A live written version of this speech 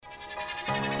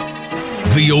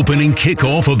The opening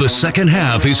kickoff of the second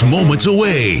half is moments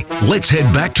away. Let's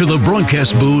head back to the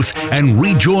broadcast booth and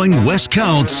rejoin Wes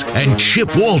Counts and Chip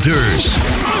Walters.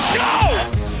 Let's go!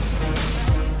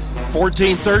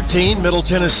 14-13, Middle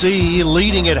Tennessee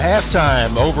leading at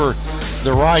halftime over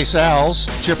the Rice Owls.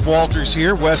 Chip Walters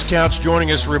here. Wes Counts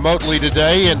joining us remotely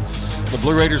today, and the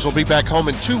Blue Raiders will be back home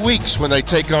in 2 weeks when they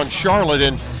take on Charlotte.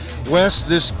 And Wes,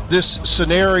 this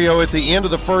scenario at the end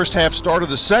of the first half, start of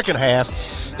the second half,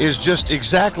 is just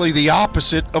exactly the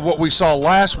opposite of what we saw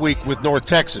last week with North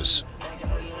Texas.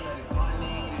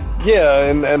 Yeah,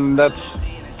 and that's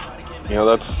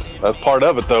part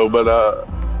of it though. But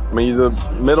I mean, the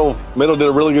middle did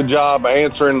a really good job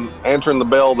answering the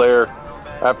bell there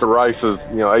after Rice's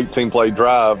 18-play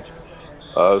drive.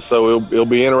 So it'll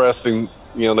be interesting.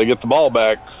 They get the ball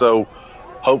back, so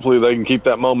hopefully they can keep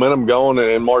that momentum going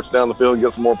and march down the field and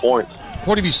get some more points.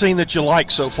 What have you seen that you like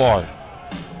so far?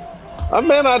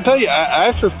 Man, I tell you,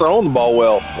 Asher's throwing the ball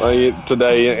well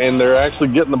today, and they're actually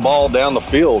getting the ball down the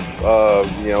field.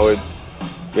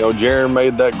 Jaron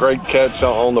made that great catch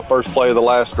on the first play of the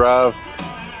last drive.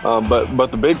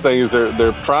 But the big thing is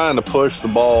they're trying to push the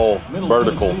ball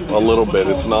vertical a little bit.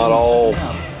 It's not all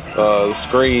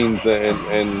screens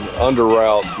and under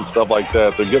routes and stuff like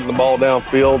that. They're getting the ball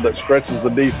downfield. That stretches the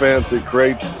defense. It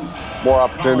creates more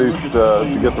opportunities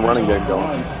to get the running game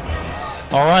going.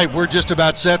 All right, we're just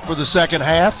about set for the second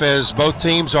half as both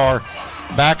teams are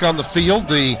back on the field.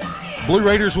 The Blue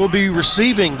Raiders will be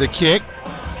receiving the kick.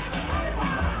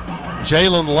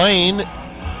 Jalen Lane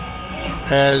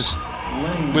has,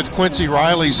 with Quincy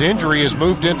Riley's injury, has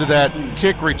moved into that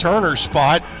kick returner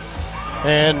spot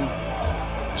and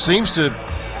seems to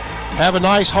have a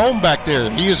nice home back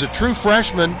there. He is a true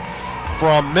freshman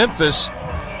from Memphis,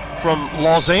 from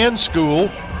Lausanne School.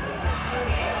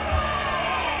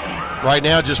 Right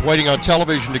now just waiting on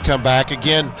television to come back.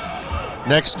 Again,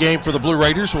 next game for the Blue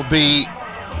Raiders will be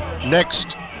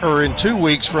in 2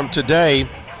 weeks from today.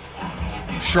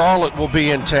 Charlotte will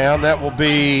be in town. That will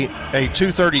be a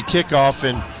 2:30 kickoff,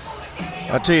 and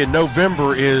I tell you,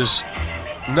 November is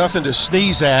nothing to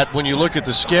sneeze at when you look at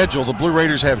the schedule. The Blue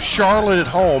Raiders have Charlotte at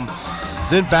home,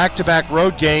 then back-to-back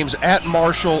road games at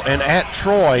Marshall and at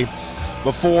Troy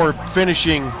before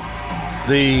finishing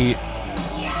the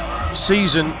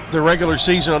regular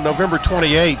season on November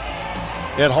 28th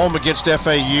at home against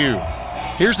FAU.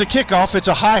 Here's the kickoff. It's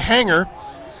a high hanger.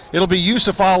 It'll be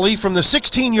Yusuf Ali from the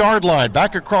 16-yard line,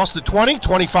 back across the 20,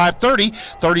 25, 30,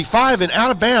 35, and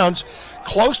out of bounds,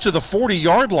 close to the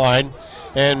 40-yard line.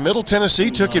 And Middle Tennessee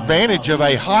took advantage of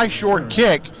a high short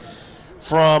kick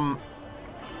from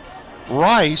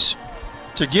Rice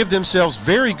to give themselves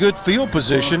very good field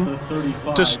position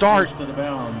to start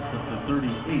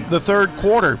the third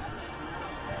quarter.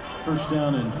 First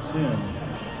down and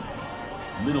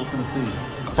 10, Middle Tennessee.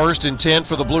 First and 10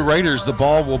 for the Blue Raiders. The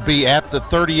ball will be at the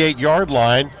 38-yard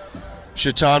line.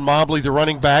 Shaitan Mobley, the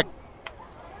running back.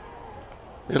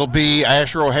 It'll be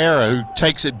Asher O'Hara who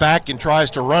takes it back and tries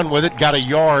to run with it. Got a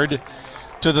yard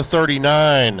to the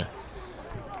 39.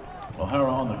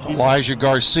 O'Hara on the kick. Elijah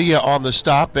Garcia on the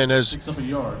stop, and as Picks up a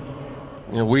yard.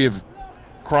 we have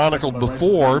chronicled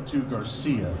before,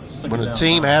 when a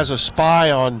team has a spy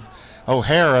on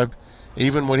O'Hara,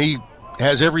 even when he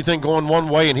has everything going one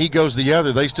way and he goes the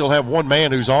other, they still have one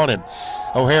man who's on him.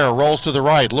 O'Hara rolls to the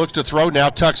right, looks to throw, now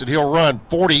tucks it. He'll run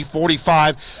 40,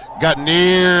 45, got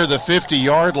near the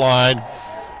 50-yard line.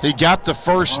 He got the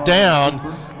first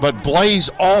down, but Blaze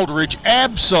Aldridge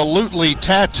absolutely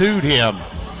tattooed him.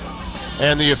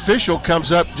 And the official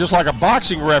comes up just like a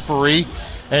boxing referee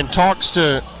and talks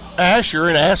to Asher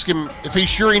and asks him if he's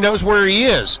sure he knows where he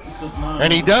is.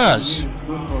 And he does.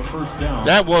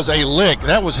 That was a lick.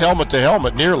 That was helmet to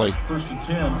helmet nearly.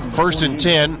 First and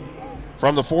 10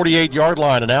 from the 48-yard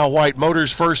line, and Al White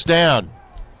Motors first down.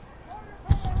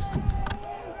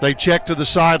 They check to the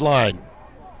sideline.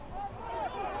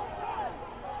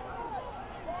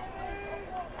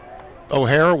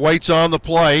 O'Hara waits on the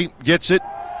play, gets it,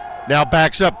 now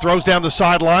backs up, throws down the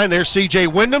sideline. There's C.J.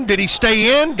 Wyndham. Did he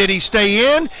stay in? Did he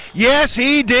stay in? Yes,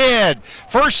 he did.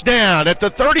 First down at the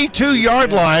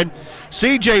 32-yard line.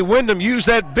 C.J. Wyndham used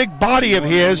that big body of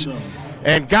his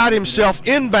and got himself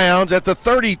inbounds at the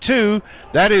 32.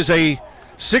 That is a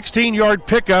 16-yard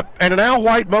pickup and an Al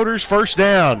White Motors first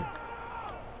down.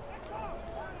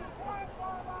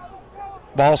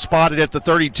 Ball spotted at the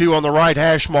 32 on the right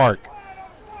hash mark.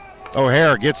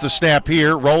 O'Hara gets the snap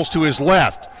here, rolls to his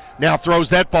left. Now throws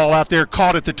that ball out there,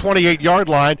 caught at the 28-yard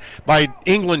line by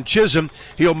England Chisholm.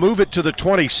 He'll move it to the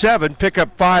 27, pick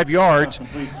up 5 yards.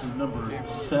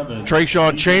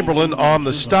 Trayshawn Chamberlain on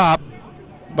the stop,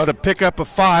 but a pickup of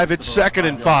 5. It's 2nd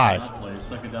and 5.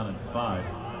 down and 5.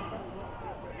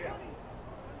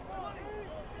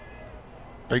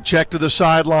 They check to the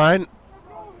sideline,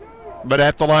 but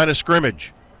at the line of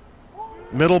scrimmage.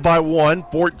 Middle by 1,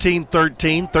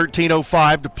 14-13,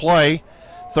 13:05 to play,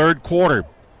 third quarter.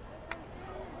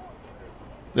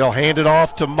 They'll hand it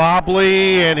off to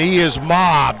Mobley, and he is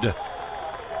mobbed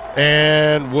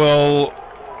and will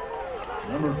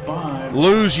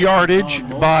lose yardage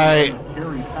by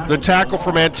the tackle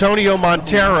from Antonio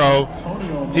Montero.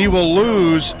 He will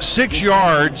lose 6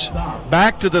 yards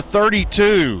back to the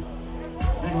 32.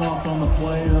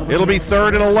 It'll be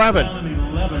 3rd and 11.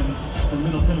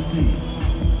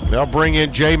 They'll bring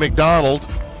in Jay McDonald.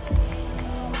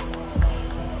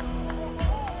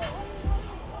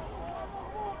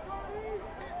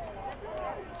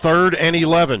 Third and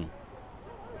 11.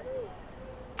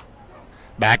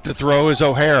 Back to throw is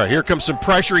O'Hara. Here comes some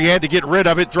pressure. He had to get rid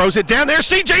of it. Throws it down there.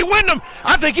 C.J. Wyndham.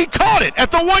 I think he caught it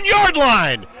at the 1-yard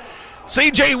line.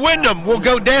 C.J. Wyndham will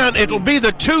go down. It'll be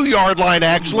the 2-yard line,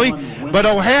 actually. But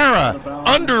O'Hara,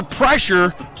 under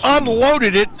pressure,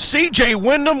 unloaded it. C.J.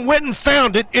 Wyndham went and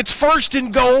found it. It's 1st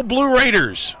and goal, Blue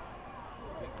Raiders.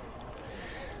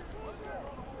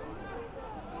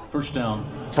 First down.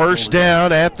 First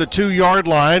down at the 2-yard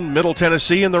line. Middle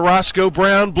Tennessee in the Roscoe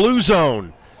Brown blue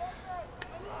zone.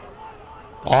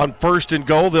 On 1st and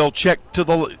goal, they'll check to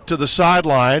the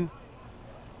sideline.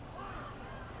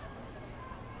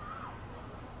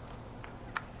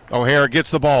 O'Hara gets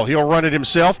the ball. He'll run it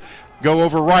himself. Go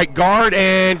over right guard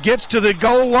and gets to the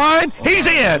goal line. He's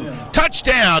in.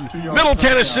 Touchdown, Middle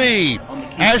Tennessee.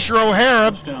 Asher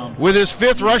O'Hara with his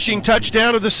 5th rushing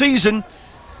touchdown of the season.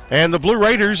 And the Blue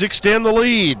Raiders extend the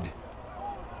lead.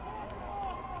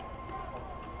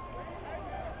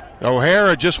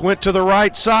 O'Hara just went to the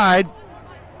right side.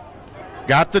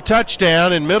 Got the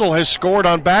touchdown, and Middle has scored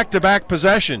on back-to-back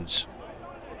possessions.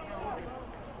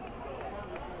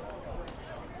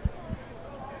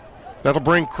 That'll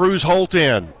bring Cruz Holt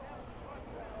in.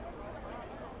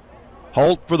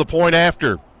 Holt for the point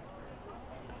after.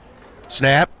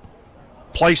 Snap.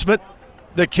 Placement.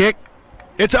 The kick.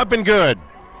 It's up and good.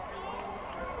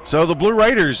 So the Blue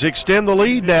Raiders extend the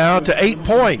lead now to 8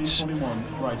 points.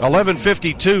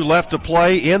 11:52 left to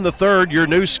play in the third. Your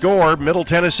new score, Middle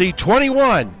Tennessee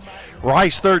 21,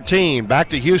 Rice 13. Back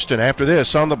to Houston after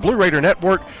this on the Blue Raider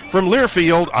Network from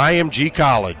Learfield IMG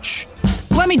College.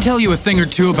 Let me tell you a thing or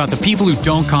two about the people who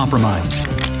don't compromise.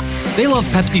 They love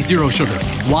Pepsi Zero Sugar.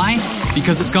 Why?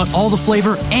 Because it's got all the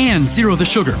flavor and zero the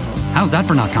sugar. How's that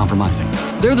for not compromising?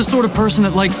 They're the sort of person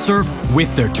that likes surf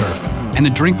with their turf. And the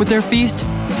drink with their feast?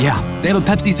 Yeah, they have a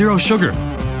Pepsi Zero Sugar.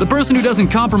 The person who doesn't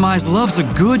compromise loves a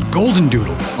good golden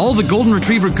doodle. All the golden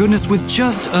retriever goodness with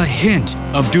just a hint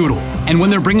of doodle. And when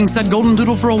they're bringing said golden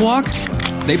doodle for a walk,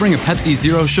 they bring a Pepsi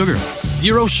Zero Sugar.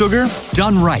 Zero sugar,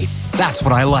 done right. That's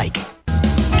what I like.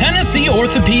 Tennessee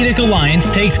Orthopedic Alliance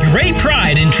takes great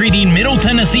pride in treating Middle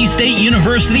Tennessee State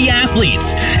University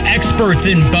athletes. Experts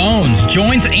in bones,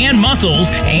 joints, and muscles,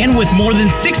 and with more than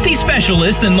 60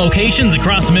 specialists in locations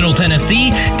across Middle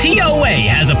Tennessee, TOA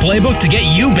has a playbook to get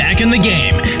you back in the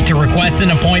game. To request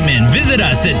an appointment, visit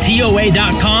us at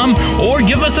TOA.com or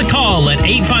give us a call at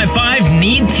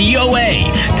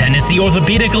 855-NEED-TOA. Tennessee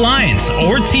Orthopedic Alliance,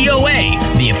 or TOA,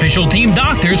 the official team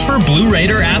doctors for Blue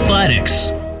Raider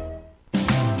Athletics.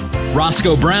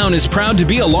 Roscoe Brown is proud to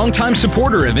be a longtime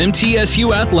supporter of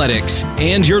MTSU Athletics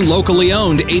and your locally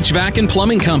owned HVAC and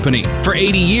plumbing company. For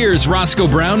 80 years, Roscoe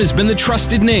Brown has been the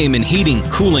trusted name in heating,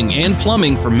 cooling, and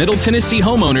plumbing for Middle Tennessee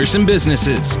homeowners and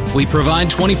businesses. We provide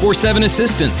 24/7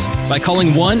 assistance by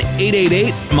calling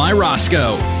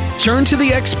 1-888-MY-ROSCOE. Turn to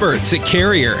the experts at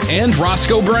Carrier and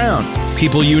Roscoe Brown.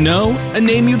 People you know, a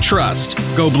name you trust.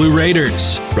 Go Blue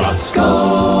Raiders.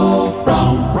 Roscoe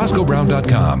Brown.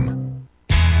 RoscoeBrown.com.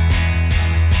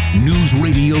 News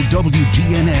Radio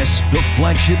WGNS, the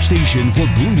flagship station for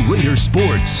Blue Raider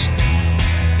sports.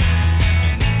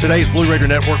 Today's Blue Raider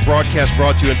Network broadcast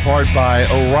brought to you in part by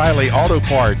O'Reilly Auto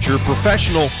Parts, your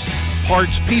professional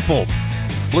parts people.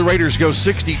 Blue Raiders go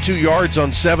 62 yards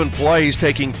on 7 plays,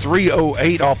 taking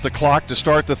 3:08 off the clock to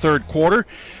start the third quarter.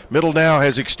 Middle now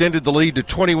has extended the lead to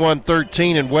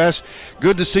 21-13. And Wes,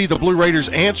 good to see the Blue Raiders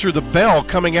answer the bell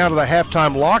coming out of the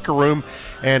halftime locker room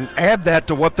and add that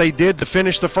to what they did to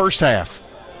finish the first half.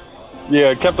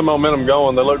 Yeah, kept the momentum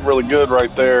going. They looked really good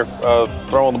right there,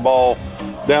 throwing the ball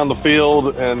down the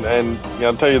field. And you know,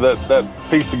 I'll tell you that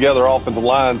piece together offensive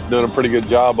line's doing a pretty good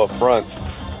job up front.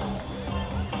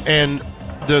 And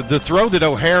the throw that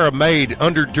O'Hara made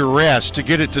under duress to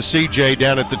get it to CJ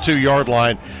down at the 2-yard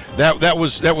line, that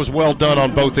was well done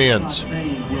on both ends.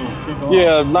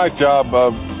 Yeah, nice job.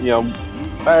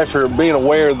 Asher, being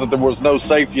aware that there was no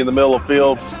safety in the middle of the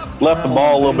field, left the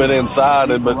ball a little bit inside,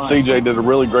 but CJ did a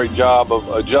really great job of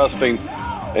adjusting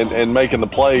and making the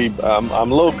play. I'm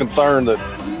a little concerned that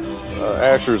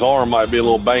Asher's arm might be a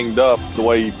little banged up the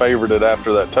way he favored it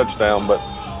after that touchdown, but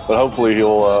hopefully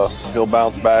he'll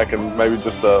bounce back and maybe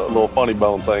just a little funny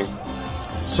bone thing.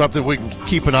 Something we can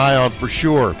keep an eye on for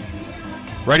sure.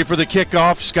 Ready for the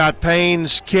kickoff. Scott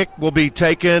Payne's kick will be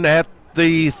taken at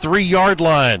the 3-yard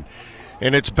line.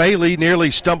 And it's Bailey,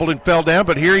 nearly stumbled and fell down,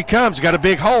 but here he comes. Got a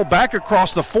big hole back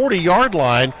across the 40-yard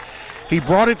line. He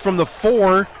brought it from the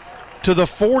 4 to the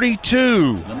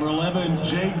 42. Number 11,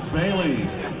 Jake Bailey.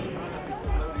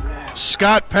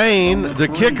 Scott Payne, the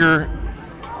kicker,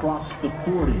 Across the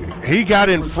 40. he got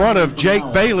in front of Jake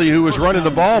Bailey, who was running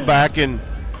the ball back, and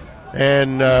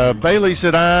Bailey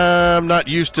said, I'm not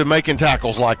used to making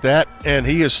tackles like that, and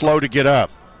he is slow to get up.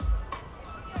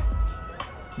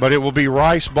 But it will be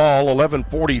Rice ball,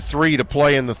 11:43 to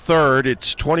play in the third.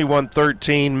 It's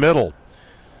 21-13 middle.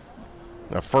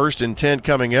 Now 1st and 10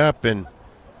 coming up, and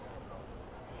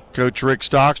Coach Rick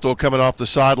Stockstill coming off the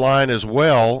sideline as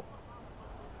well.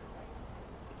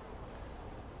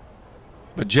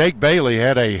 But Jake Bailey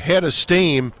had a head of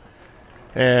steam,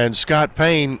 and Scott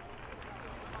Payne,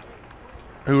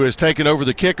 who has taken over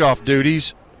the kickoff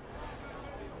duties,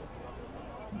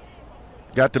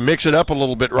 got to mix it up a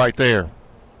little bit right there.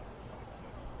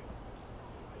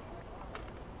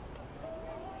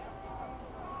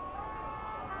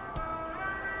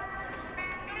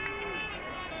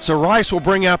 So Rice will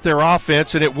bring out their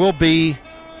offense, and it will be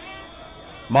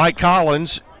Mike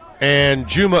Collins and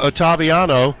Juma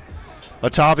Ottaviano.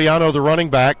 Ottaviano, the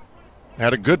running back,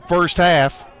 had a good first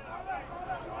half.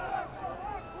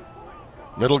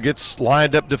 Middle gets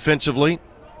lined up defensively.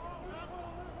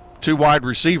 2 wide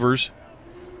receivers.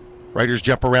 Raiders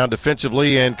jump around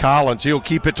defensively, and Collins, he'll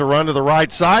keep it to run to the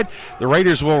right side. The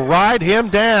Raiders will ride him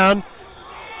down,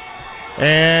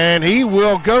 and he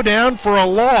will go down for a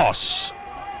loss.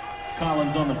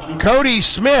 Collins on the keeper. Cody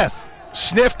Smith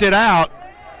sniffed it out,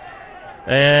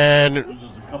 and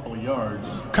Loses a couple of yards.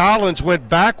 Collins went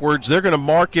backwards. They're going to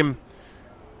mark him,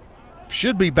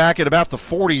 should be back at about the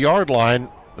 40-yard line.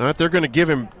 They're going to give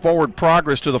him forward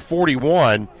progress to the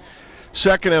 41.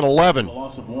 2nd and 11. A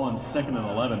loss of 1, 2nd and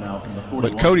 11 now from the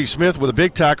 41. But Cody Smith with a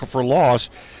big tackle for loss.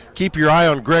 Keep your eye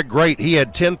on Greg Great. He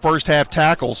had 10 first-half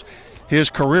tackles. His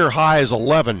career high is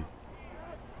 11.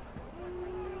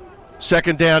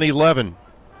 2nd down, 11.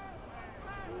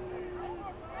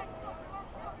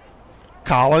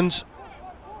 Collins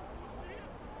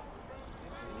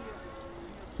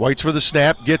waits for the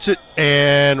snap, gets it,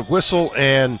 and whistle,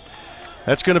 and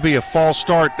that's going to be a false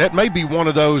start. That may be one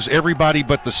of those everybody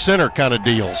but the center kind of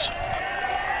deals.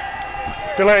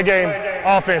 Delay game,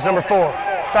 offense, number 4.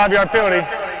 5-yard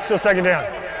penalty, still 2nd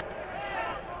down.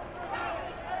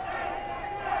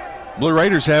 Blue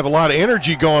Raiders have a lot of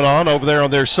energy going on over there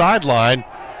on their sideline,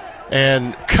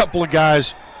 and a couple of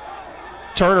guys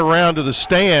turn around to the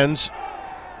stands,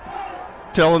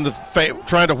 trying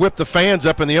to whip the fans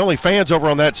up, and the only fans over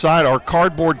on that side are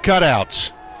cardboard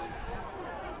cutouts.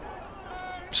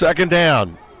 2nd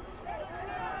down,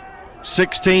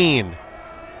 16.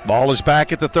 Ball is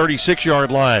back at the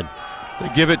 36-yard line. They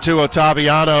give it to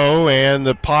Ottaviano, and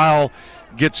the pile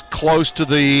gets close to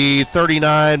the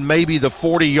 39, maybe the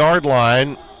 40-yard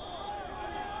line.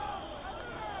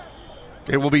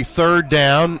 It will be 3rd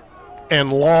down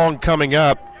and long coming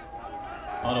up.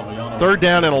 3rd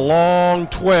down and a long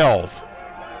 12.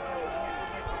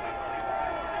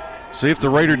 See if the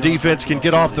Raider defense can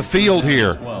get off the field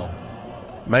here,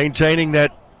 maintaining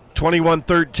that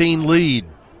 21-13 lead.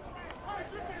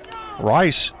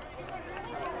 Rice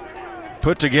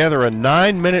put together a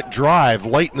 9-minute drive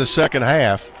late in the second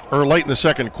half, or late in the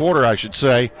second quarter, I should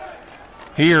say.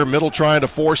 Here, Middle trying to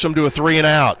force them to a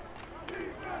 3-and-out.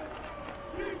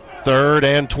 3rd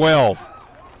and 12.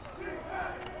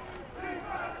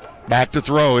 Back to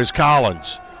throw is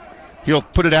Collins. He'll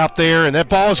put it out there, and that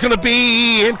ball is going to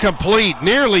be incomplete,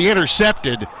 nearly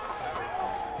intercepted.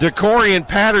 DeCorian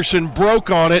Patterson broke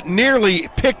on it, nearly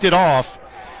picked it off.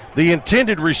 The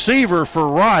intended receiver for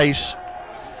Rice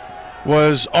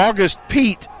was August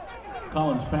Pete,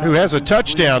 who has a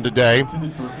touchdown today.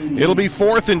 It'll be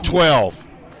 4th and 12.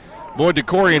 Boy,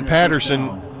 DeCorian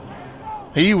Patterson,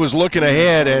 he was looking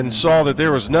ahead and saw that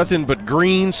there was nothing but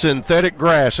green synthetic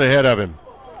grass ahead of him.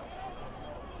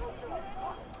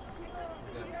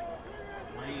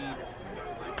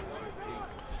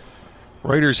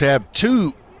 Raiders have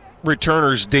 2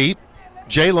 returners deep,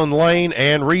 Jalen Lane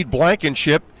and Reed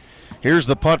Blankenship. Here's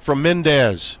the punt from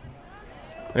Mendez.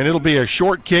 And it'll be a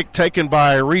short kick taken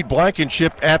by Reed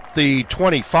Blankenship at the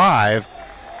 25.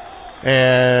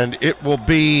 And it will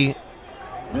be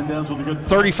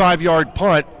 35-yard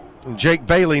punt. And Jake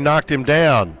Bailey knocked him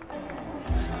down.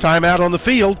 Timeout on the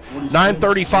field.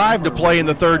 9:35 to play in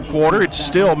the third quarter. It's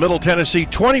still Middle Tennessee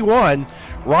 21,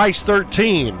 Rice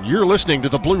 13. You're listening to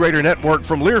the Blue Raider Network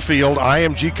from Learfield,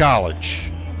 IMG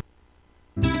College.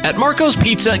 At Marco's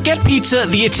Pizza, get pizza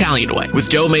the Italian way. With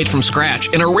dough made from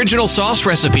scratch, an original sauce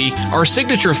recipe, our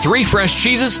signature 3 fresh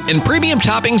cheeses, and premium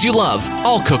toppings you love.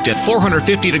 All cooked at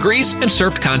 450 degrees and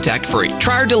served contact-free.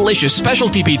 Try our delicious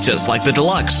specialty pizzas like the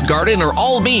Deluxe, Garden, or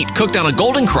All Meat cooked on a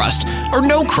golden crust, or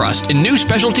no crust in new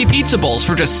specialty pizza bowls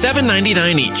for just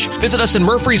 $7.99 each. Visit us in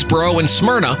Murfreesboro and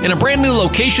Smyrna in a brand new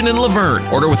location in Laverne.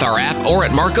 Order with our app or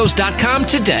at marcos.com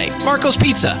today. Marco's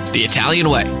Pizza, the Italian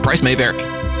way. Price may vary.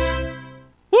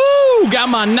 Woo! Got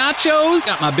my nachos,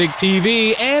 got my big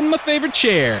TV, and my favorite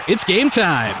chair. It's game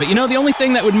time. But you know, the only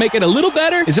thing that would make it a little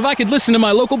better is if I could listen to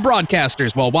my local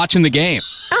broadcasters while watching the game.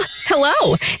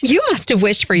 Hello. You must have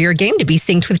wished for your game to be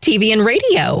synced with TV and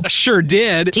radio. I sure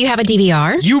did. Do you have a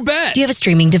DVR? You bet. Do you have a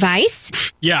streaming device?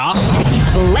 Yeah.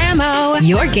 Blammo!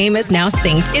 Your game is now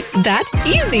synced. It's that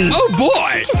easy. Oh,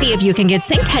 boy. To see if you can get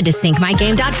synced, head to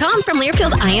syncmygame.com from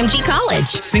Learfield IMG College.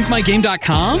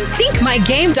 Syncmygame.com?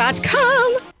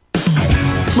 Syncmygame.com.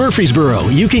 Murfreesboro,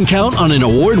 you can count on an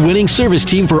award-winning service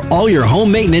team for all your home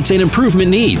maintenance and improvement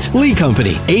needs. Lee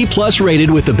Company, A+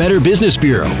 rated with the Better Business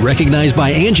Bureau, recognized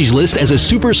by Angie's List as a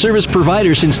super service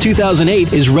provider since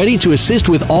 2008, is ready to assist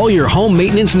with all your home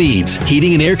maintenance needs.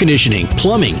 Heating and air conditioning,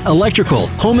 plumbing, electrical,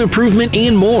 home improvement,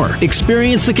 and more.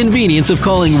 Experience the convenience of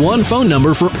calling one phone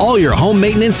number for all your home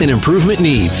maintenance and improvement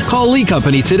needs. Call Lee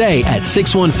Company today at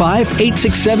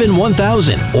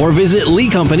 615-867-1000 or visit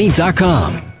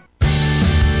leecompany.com.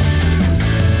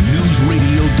 News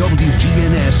Radio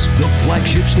WGNS, the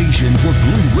flagship station for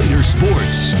Blue Raider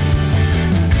sports.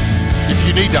 If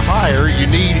you need to hire, you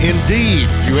need Indeed.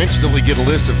 You instantly get a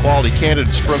list of quality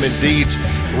candidates from Indeed's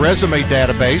resume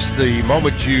database the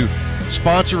moment you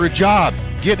sponsor a job.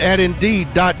 Get at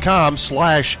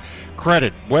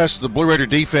Indeed.com/credit. Wes, the Blue Raider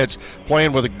defense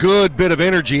playing with a good bit of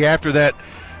energy after that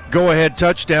go-ahead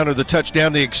touchdown, or the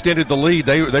touchdown that extended the lead.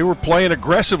 They were playing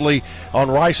aggressively on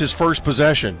Rice's first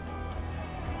possession.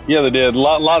 Yeah, they did. A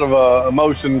lot of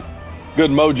emotion,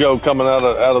 good mojo coming out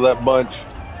of that bunch,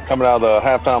 coming out of the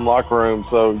halftime locker room.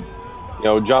 So, you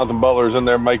know, Jonathan Butler's in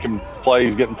there making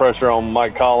plays, getting pressure on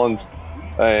Mike Collins,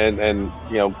 and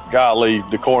you know, golly,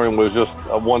 DeCorian was just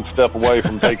one step away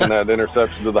from taking that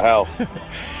interception to the house.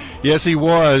 Yes, he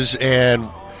was, and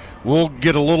we'll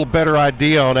get a little better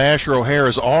idea on Asher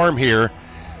O'Hara's arm here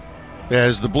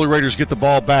as the Blue Raiders get the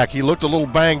ball back. He looked a little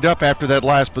banged up after that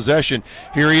last possession.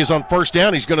 Here he is on first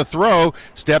down. He's going to throw,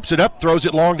 steps it up, throws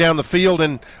it long down the field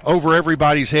and over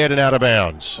everybody's head and out of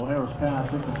bounds.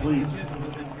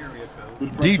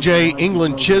 DJ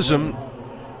England Chisholm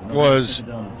was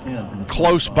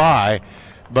close by,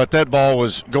 but that ball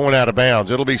was going out of bounds.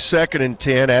 It'll be 2nd and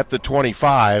 10 at the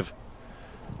 25.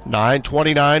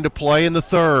 9:29 to play in the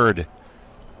third.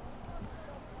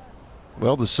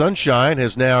 Well, the sunshine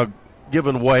has now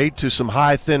given way to some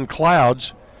high, thin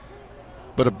clouds,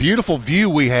 but a beautiful view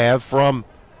we have from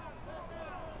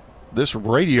this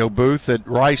radio booth at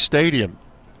Rice Stadium.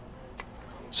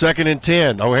 2nd and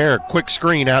 10. O'Hara, quick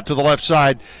screen out to the left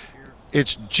side.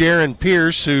 It's Jaron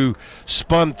Pierce who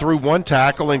spun through one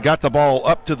tackle and got the ball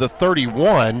up to the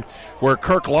 31, where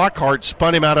Kirk Lockhart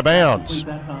spun him out of bounds.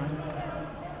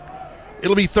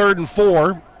 It'll be 3rd and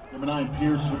 4. Number 9,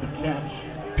 Pierce with the catch.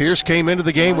 Pierce came into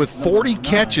the game with 40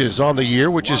 catches on the year,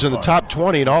 which is in the top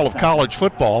 20 in all of college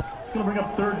football. It's going to bring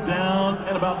up 3rd down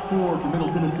and about 4 for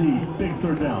Middle Tennessee. Big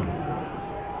 3rd down.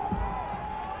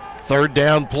 3rd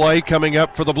down play coming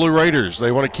up for the Blue Raiders.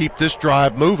 They want to keep this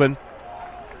drive moving.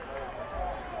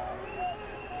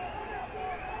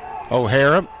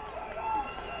 O'Hara.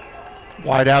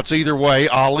 Wideouts either way.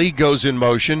 Ali goes in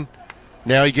motion.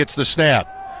 Now he gets the snap.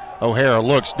 O'Hara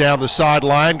looks down the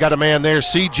sideline. Got a man there,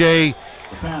 C.J.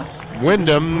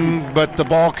 Wyndham, but the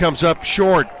ball comes up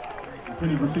short.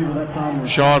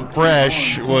 Sean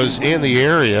Fresh was in the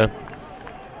area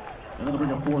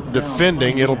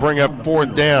defending. It'll bring up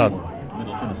 4th down.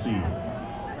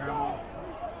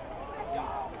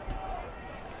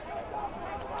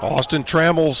 Austin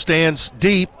Trammell stands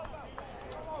deep.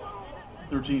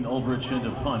 13, Ulbrich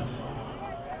into punt.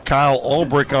 Kyle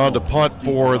Ulbrich on to punt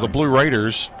for the Blue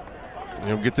Raiders.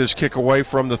 He'll get this kick away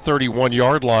from the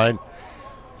 31-yard line.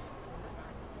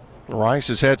 Rice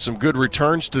has had some good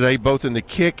returns today, both in the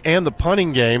kick and the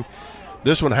punting game.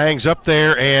 This one hangs up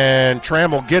there, and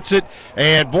Trammell gets it.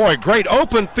 And, boy, great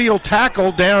open field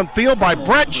tackle downfield by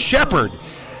Brett Shepard.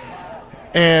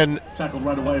 And tackled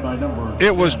right away by number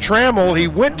it was Trammell. He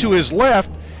went to his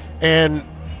left, and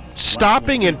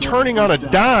stopping and turning on a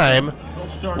dime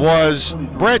was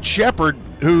Brett Shepard,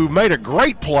 who made a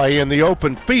great play in the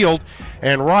open field.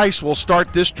 And Rice will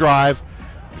start this drive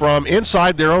from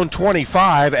inside their own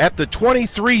 25 at the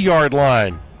 23-yard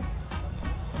line.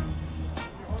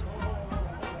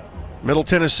 Middle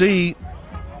Tennessee,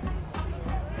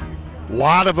 a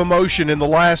lot of emotion in the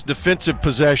last defensive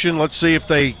possession. Let's see if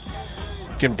they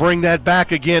can bring that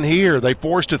back again here. They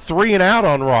forced a 3-and-out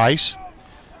on Rice.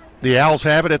 The Owls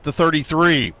have it at the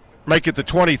 33, make it the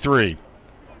 23.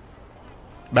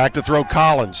 Back to throw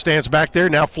Collins, stands back there,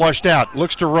 now flushed out,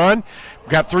 looks to run,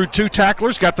 got through 2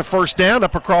 tacklers, got the first down,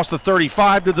 up across the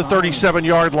 35 to the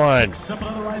 37-yard line.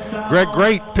 Greg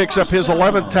Great picks up his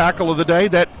 11th tackle of the day.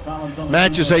 That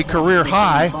matches a career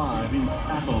high,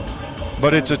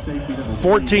 but it's a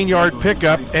 14-yard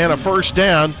pickup and a first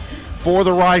down for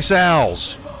the Rice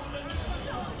Owls.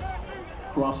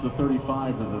 Across the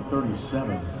 35 to the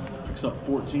 37, picks up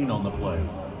 14 on the play.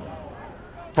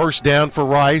 First down for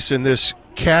Rice in this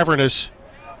cavernous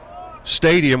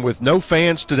stadium with no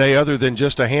fans today other than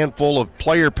just a handful of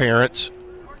player parents.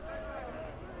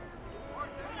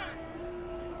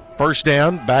 First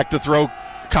down, back to throw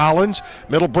Collins.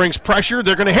 Middle brings pressure.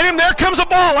 They're going to hit him. There comes a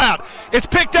ball out. It's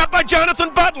picked up by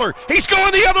Jonathan Butler. He's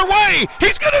going the other way.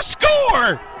 He's going to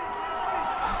score.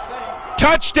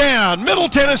 Touchdown, Middle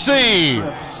Tennessee.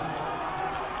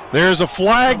 There's a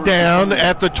flag down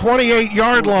at the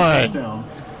 28-yard line.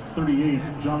 38,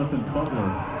 Jonathan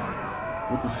Butler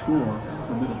with the score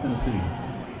for Middle Tennessee.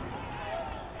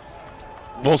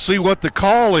 We'll see what the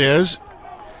call is.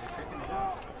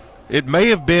 It may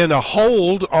have been a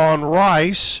hold on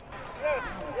Rice.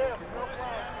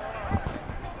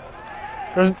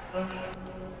 There's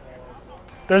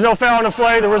no foul on the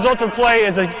play. The result of the play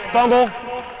is a fumble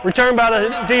returned by the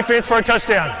defense for a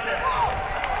touchdown.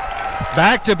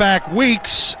 Back-to-back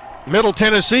weeks, Middle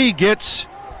Tennessee gets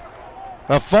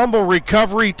a fumble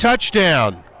recovery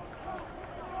touchdown.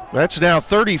 That's now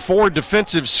 34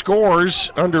 defensive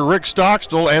scores under Rick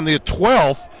Stockstill and the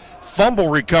 12th fumble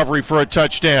recovery for a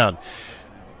touchdown.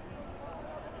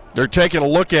 They're taking a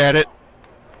look at it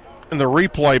in the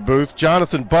replay booth.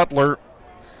 Jonathan Butler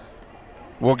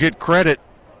will get credit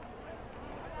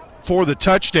for the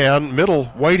touchdown.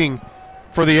 Middle waiting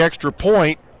for the extra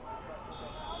point.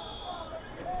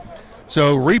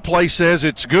 So replay says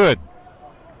it's good.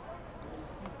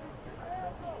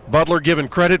 Butler given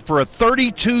credit for a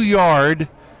 32-yard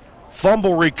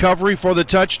fumble recovery for the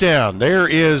touchdown. There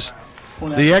is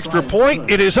the extra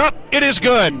point. It is up. It is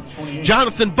good.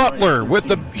 Jonathan Butler with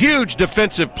the huge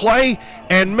defensive play,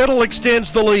 and Middle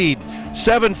extends the lead.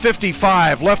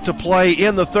 7:55 left to play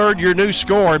in the third. Your new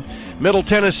score, Middle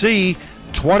Tennessee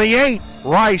 28,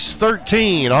 Rice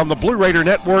 13 on the Blue Raider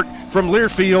Network from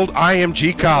Learfield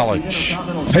IMG College.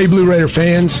 Hey Blue Raider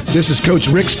fans, this is Coach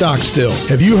Rick Stockstill.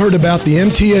 Have you heard about the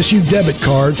MTSU debit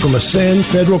card from Ascend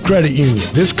Federal Credit Union?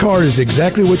 This card is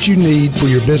exactly what you need for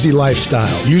your busy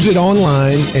lifestyle. Use it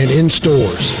online and in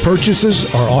stores. Purchases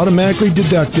are automatically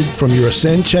deducted from your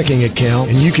Ascend checking account,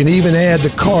 and you can even add the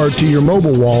card to your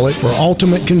mobile wallet for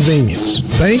ultimate convenience.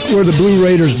 Bank where the Blue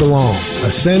Raiders belong.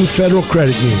 Ascend Federal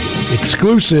Credit Union,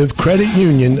 exclusive credit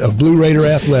union of Blue Raider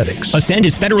Athletics. Ascend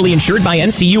is federally insured by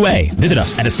NCUA. Visit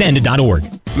us at ascend.org.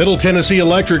 Middle Tennessee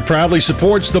Electric proudly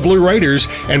supports the Blue Raiders,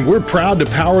 and we're proud to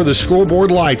power the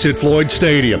scoreboard lights at Floyd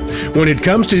Stadium. When it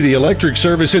comes to the electric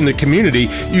service in the community,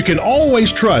 you can always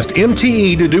trust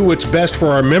MTE to do what's best for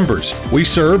our members. We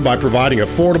serve by providing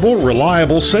affordable,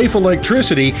 reliable, safe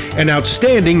electricity and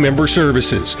outstanding member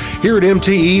services. Here at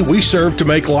MTE, we serve to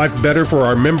make life better for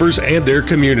our members and their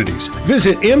communities.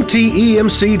 Visit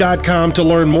MTEMC.com to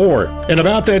learn more. And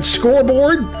about that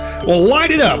scoreboard, well,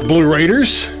 light it up, Blue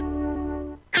Raiders.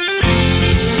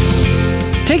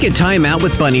 Take a time out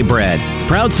with Bunny Bread,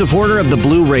 proud supporter of the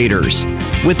Blue Raiders.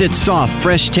 With its soft,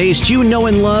 fresh taste you know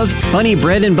and love, Bunny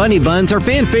Bread and Bunny Buns are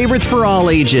fan favorites for all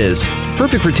ages.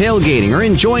 Perfect for tailgating or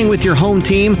enjoying with your home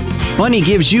team, Bunny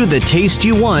gives you the taste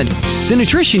you want, the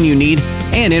nutrition you need,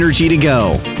 and energy to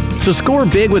go. So score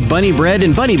big with Bunny Bread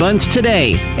and Bunny Buns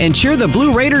today and cheer the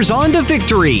Blue Raiders on to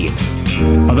victory.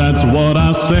 That's what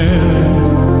I said.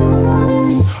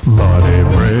 Bunny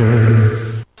Bread.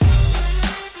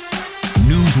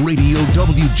 News Radio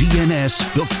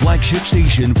WGNS, the flagship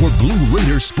station for Blue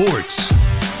Raider sports.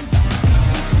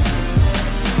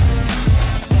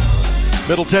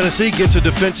 Middle Tennessee gets a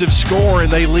defensive score,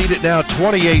 and they lead it now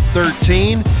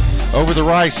 28-13. over the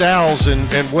Rice Owls.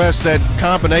 And Wes, that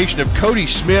combination of Cody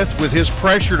Smith with his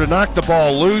pressure to knock the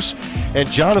ball loose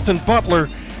and Jonathan Butler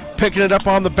picking it up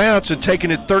on the bounce and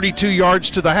taking it 32 yards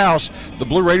to the house. The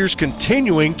Blue Raiders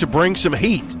continuing to bring some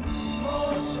heat.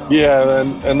 Yeah,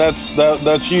 and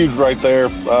that's huge right there.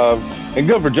 And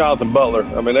good for Jonathan Butler.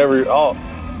 I mean,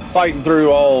 fighting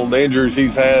through all the injuries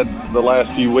he's had the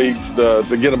last few weeks to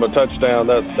get him a touchdown,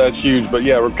 that's huge. But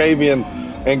yeah, Rakavian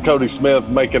and Cody Smith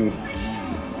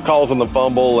causing the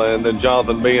fumble, and then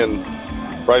Jonathan being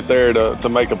right there to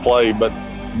make a play. But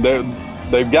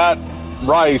they've got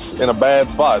Rice in a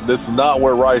bad spot. This is not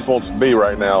where Rice wants to be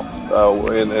right now,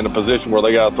 in a position where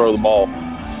they got to throw the ball.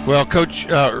 Well,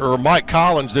 Mike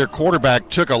Collins, their quarterback,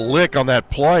 took a lick on that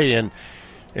play, and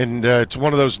it's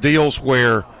one of those deals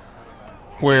where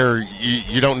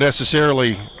you don't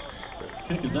necessarily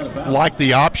like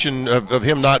the option of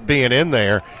him not being in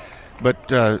there.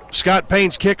 But Scott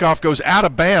Payne's kickoff goes out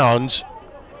of bounds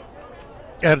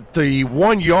at the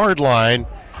 1 yard line,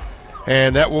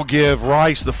 and that will give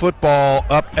Rice the football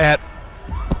up at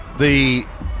the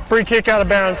free kick out of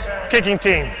bounds, kicking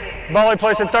team. Ball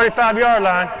placed at 35-yard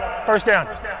line, first down.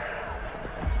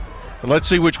 And let's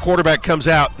see which quarterback comes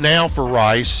out now for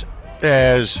Rice,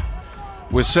 as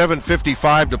with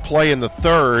 7:55 to play in the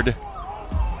third.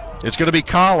 It's going to be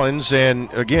Collins,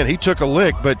 and again, he took a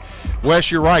lick, but Wes,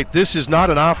 you're right. This is not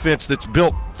an offense that's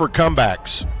built for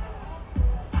comebacks.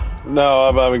 No,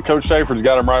 I mean, Coach Schaefer's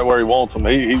got him right where he wants him.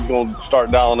 He's going to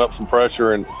start dialing up some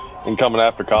pressure and coming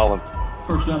after Collins.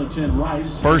 First down and 10,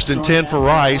 Rice. First and 10 for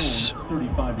Rice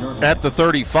at the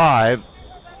 35.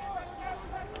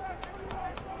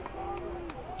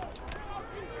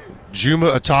 Juma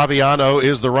Ottaviano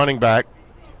is the running back.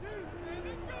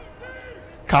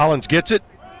 Collins gets it,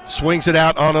 swings it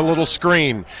out on a little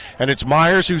screen, and it's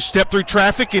Myers who stepped through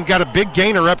traffic and got a big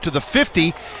gainer up to the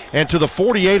 50 and to the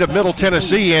 48 of Middle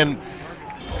Tennessee. And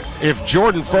if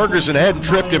Jordan Ferguson hadn't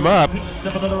tripped him up,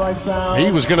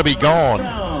 he was going to be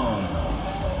gone.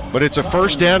 But it's a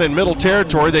first down in Middle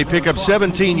territory. They pick up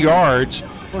 17 yards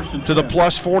to the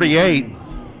plus 48.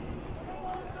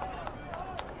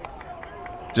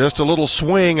 Just a little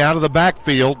swing out of the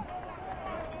backfield.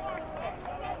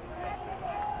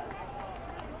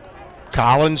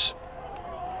 Collins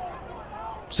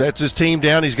sets his team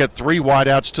down. He's got three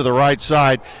wideouts to the right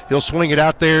side. He'll swing it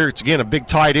out there. It's, again, a big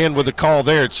tight end with a call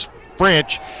there. It's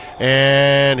French,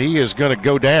 and he is going to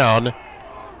go down.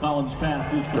 Collins'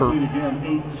 pass is complete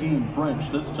again, 18 French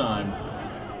this time.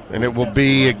 And it will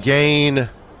be a gain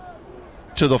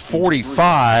to the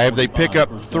 45. They pick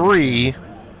up 3.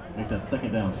 Make that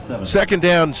second down 7. Second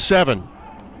down 7.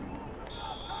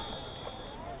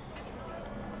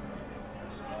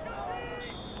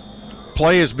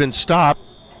 Play has been stopped.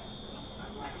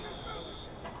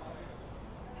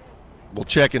 We'll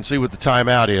check and see what the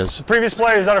timeout is. The previous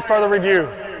play is under further review.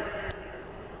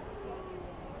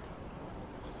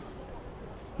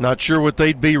 Not sure what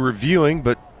they'd be reviewing,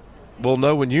 but we'll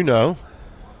know when you know.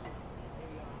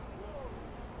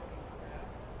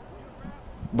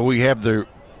 But we have for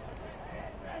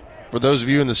those of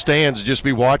you in the stands, just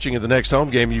be watching at the next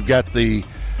home game, you've got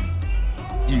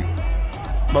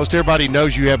most everybody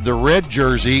knows you have the red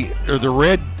jersey or the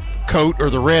red coat or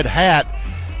the red hat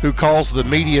who calls the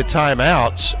media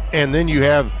timeouts, and then you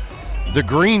have the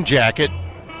green jacket.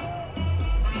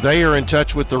 They are in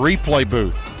touch with the replay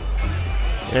booth.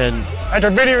 And after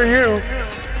video review,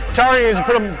 Tari has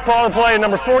put a ball in play at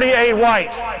number 48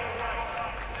 White.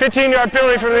 15-yard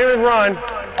penalty for the run,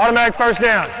 automatic first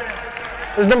down.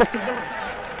 This is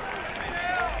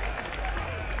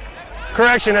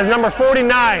correction, as number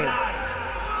 49.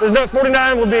 This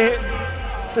 49 will be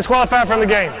disqualified from the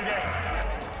game.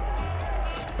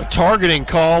 A targeting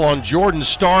call on Jordan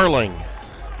Starling.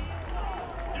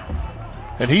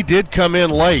 And he did come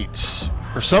in late,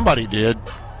 or somebody did.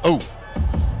 Oh.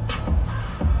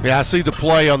 Yeah, I see the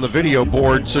play on the video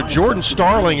board. So Jordan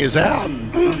Starling is out.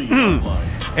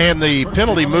 And the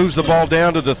penalty moves the ball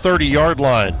down to the 30-yard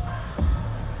line.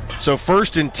 So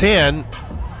first and 10,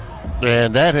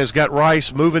 and that has got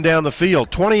Rice moving down the field.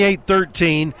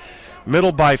 28-13,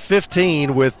 middle by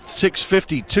 15 with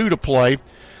 6:52 to play.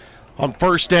 On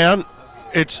first down,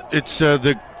 it's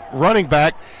the running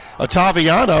back,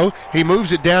 Ottaviano. He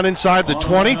moves it down inside the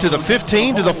 20 to the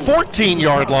 15 to the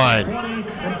 14-yard line.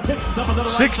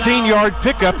 16-yard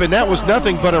pickup, and that was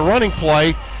nothing but a running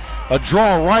play, a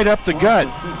draw right up the gut.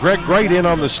 Greg Great in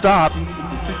on the stop.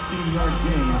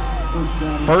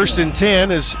 First and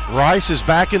 10 as Rice is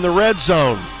back in the red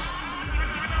zone.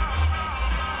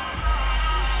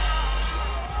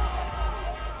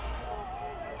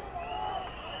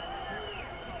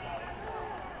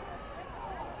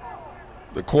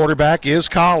 The quarterback is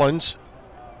Collins.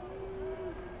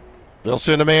 They'll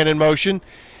send a man in motion,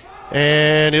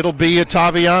 and it'll be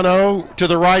Ottaviano to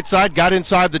the right side. Got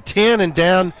inside the 10 and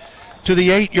down to the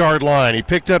 8-yard line. He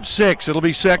picked up 6. It'll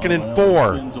be 2nd and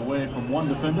 4.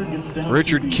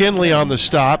 Richard Kinley on the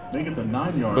stop,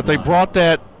 but they brought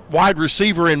that wide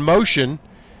receiver in motion,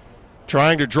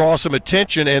 trying to draw some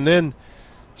attention, and then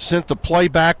sent the play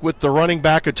back with the running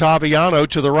back Ottaviano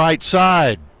to the right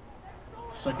side.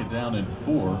 2nd down and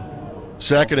 4.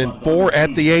 2nd and 4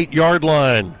 at the 8-yard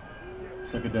line.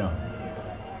 2nd down.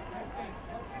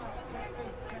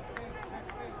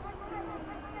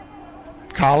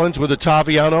 Collins with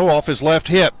Ottaviano off his left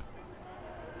hip.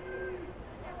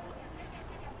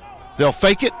 They'll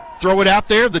fake it, throw it out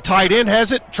there. The tight end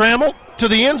has it. Trammell to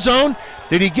the end zone.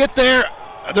 Did he get there?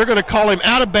 They're going to call him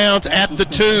out of bounds at the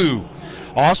 2.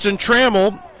 Austin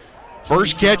Trammell,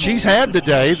 first catch he's had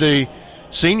today, the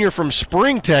senior from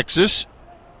Spring, Texas.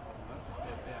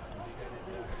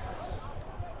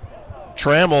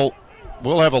 Trammell,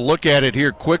 we'll have a look at it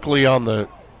here quickly on the.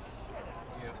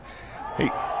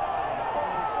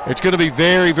 It's going to be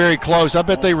very, very close. I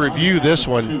bet they review this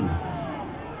one.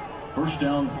 First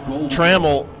down, goal.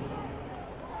 Trammell,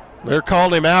 they're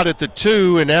calling him out at the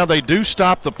 2, and now they do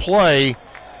stop the play,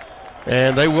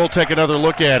 and they will take another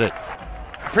look at it.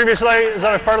 Previously is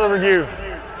on a further review.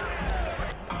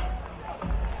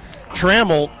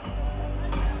 Trammell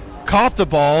caught the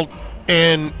ball,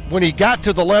 and when he got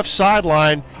to the left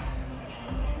sideline,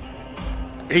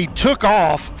 he took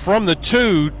off from the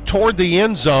 2 toward the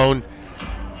end zone,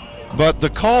 but the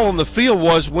call on the field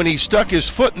was when he stuck his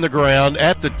foot in the ground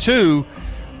at the 2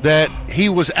 that he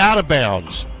was out of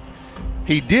bounds.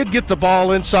 He did get the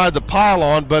ball inside the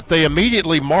pylon, but they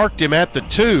immediately marked him at the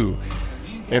 2.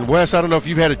 And Wes, I don't know if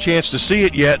you've had a chance to see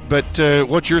it yet, but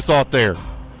what's your thought there?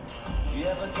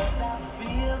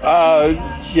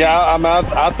 Yeah,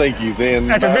 I think he's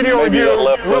in. After video review,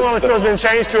 rule on the field has been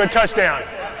changed to a touchdown.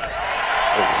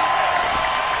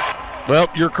 Well,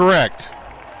 you're correct.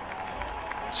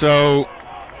 So,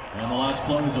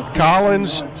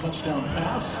 Collins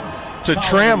to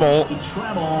Trammell.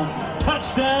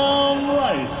 Touchdown,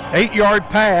 Rice. 8-yard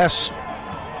pass.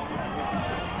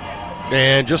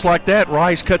 And just like that,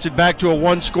 Rice cuts it back to a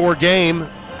 1-score game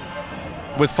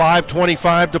with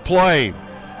 5:25 to play.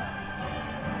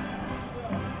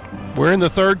 We're in the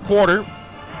third quarter.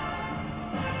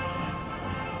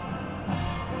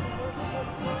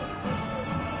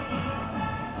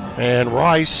 And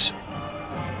Rice,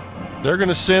 they're going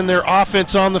to send their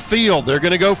offense on the field. They're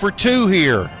going to go for 2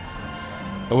 here.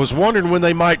 I was wondering when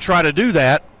they might try to do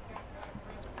that.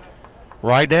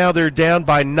 Right now they're down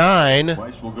by 9.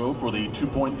 Rice will go for the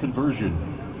 2-point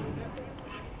conversion.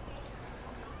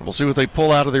 We'll see what they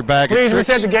pull out of their bag. Please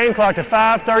reset the game clock to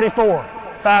 5:34.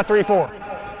 5:34.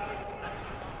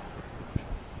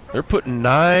 They're putting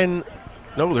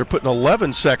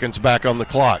 11 seconds back on the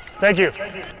clock. Thank you.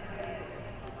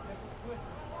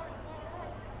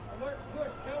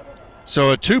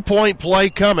 So a 2-point play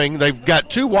coming. They've got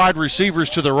 2 wide receivers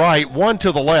to the right, 1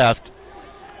 to the left.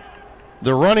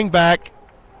 The running back,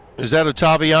 is that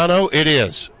Ottaviano? It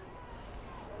is.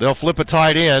 They'll flip a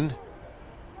tight end.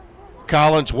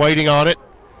 Collins waiting on it.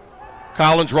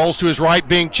 Collins rolls to his right,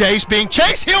 being chased.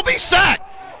 He'll be sacked.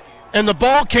 And the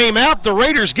ball came out. The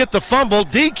Raiders get the fumble.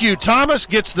 DQ Thomas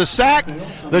gets the sack.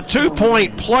 The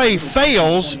 2-point play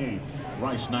fails.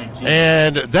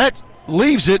 And that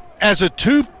leaves it as a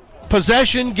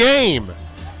 2-possession game.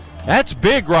 That's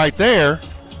big right there.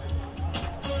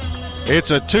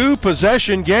 It's a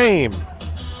 2-possession game.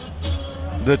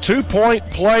 The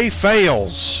 2-point play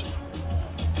fails.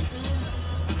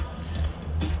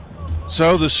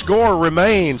 So the score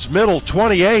remains Middle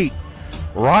 28,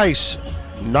 Rice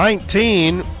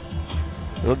 19.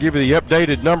 We'll give you the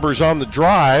updated numbers on the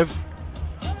drive.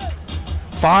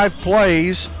 5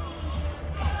 plays,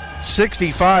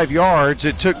 65 yards.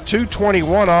 It took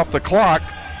 2:21 off the clock.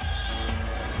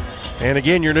 And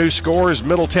again, your new score is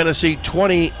Middle Tennessee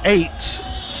 28,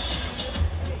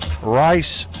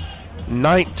 Rice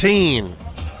 19.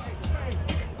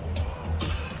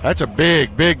 That's a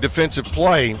big, big defensive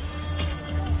play.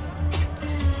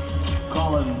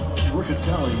 Colin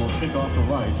Riccatelli will kick off the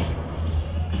Rice.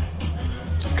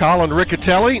 Colin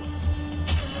Riccatelli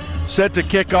set to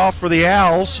kick off for the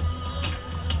Owls.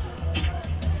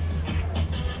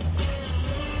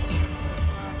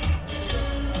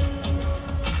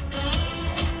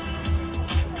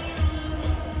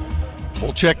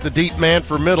 We'll check the deep man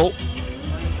for Middle.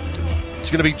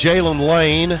 It's going to be Jalen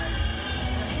Lane.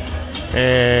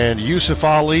 And Yusuf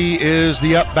Ali is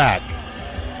the up back.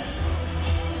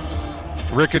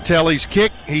 Riccatelli's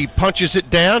kick, he punches it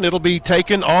down. It'll be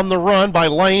taken on the run by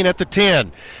Lane at the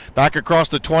 10. Back across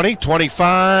the 20,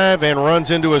 25, and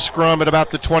runs into a scrum at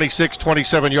about the 26,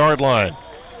 27-yard line.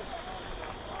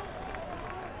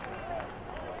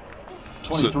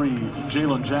 23,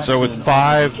 Jalen Jackson. So with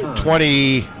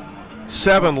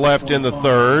 5:27 left in the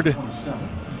third,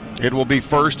 it will be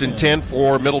 1st and 10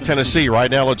 for Middle Tennessee.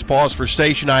 Right now, let's pause for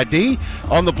station ID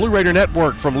on the Blue Raider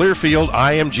Network from Learfield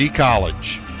IMG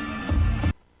College.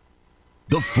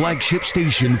 The flagship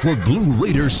station for Blue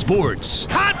Raider sports.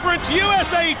 Conference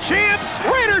USA champs.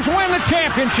 Raiders win the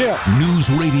championship. News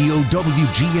Radio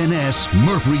WGNS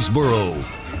Murfreesboro.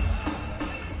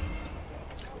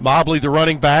 Mobley, the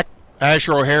running back.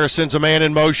 Asher O'Hara sends a man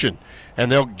in motion,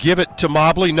 and they'll give it to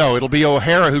Mobley. No, it'll be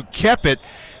O'Hara who kept it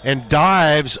and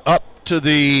dives up to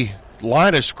the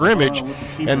line of scrimmage,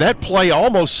 and that play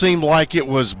almost seemed like it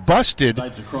was busted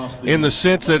in the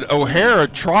sense that O'Hara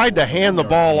tried to hand the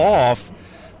ball off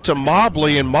to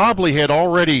Mobley, and Mobley had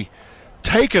already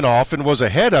taken off and was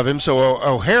ahead of him, so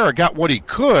O'Hara got what he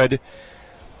could.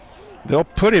 They'll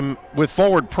put him with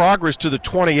forward progress to the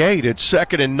 28. It's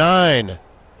 2nd and 9.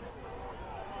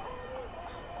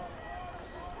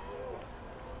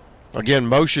 Again,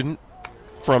 motion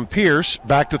from Pierce.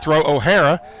 Back to throw.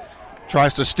 O'Hara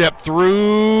tries to step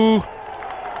through.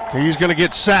 He's going to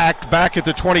get sacked back at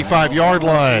the 25-yard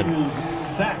line.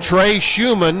 Trey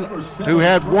Schumann, who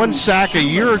had 1 sack a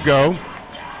year ago,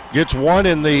 gets 1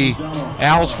 in the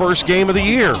Owls' first game of the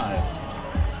year.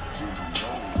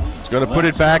 It's going to put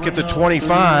it back at the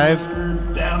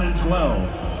 25. Down and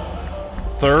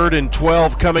 12. 3rd and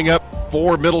 12 coming up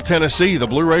for Middle Tennessee. The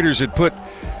Blue Raiders had put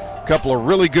a couple of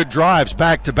really good drives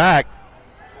back to back.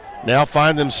 Now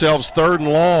find themselves 3rd and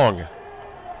long.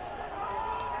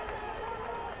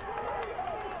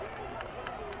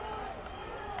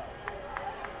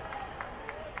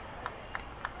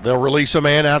 They'll release a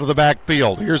man out of the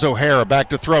backfield. Here's O'Hara back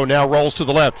to throw. Now rolls to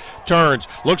the left. Turns.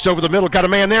 Looks over the middle. Got a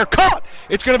man there. Caught!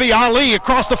 It's going to be Ali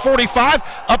across the 45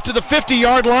 up to the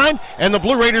 50-yard line. And the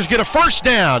Blue Raiders get a first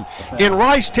down in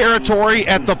Rice territory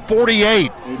at the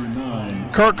 48.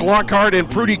 Kirk Lockhart and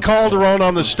Prudy Calderon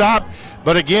on the stop.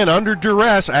 But again, under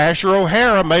duress, Asher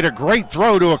O'Hara made a great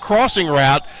throw to a crossing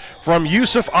route from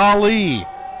Yusuf Ali.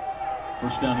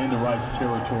 First down into Rice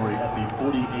territory at the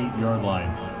 48-yard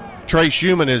line. Trey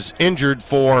Schumann is injured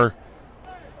for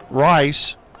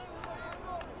Rice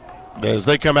as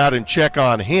they come out and check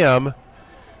on him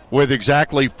with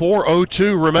exactly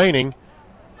 4:02 remaining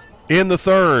in the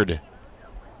third.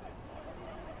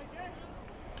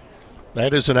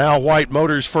 That is an Al White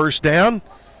Motors first down.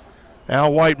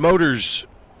 Al White Motors,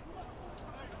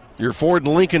 your Ford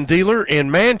and Lincoln dealer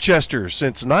in Manchester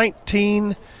since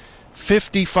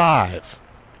 1955.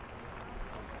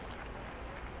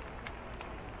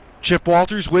 Chip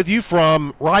Walters with you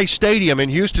from Rice Stadium in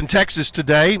Houston, Texas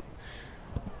today.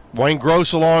 Wayne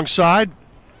Gross alongside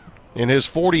in his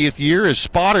 40th year as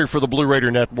spotter for the Blue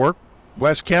Raider Network.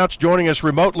 Wes Couch joining us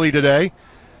remotely today.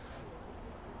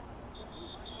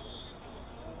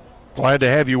 Glad to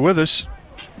have you with us,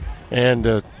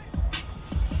 and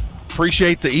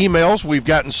appreciate the emails we've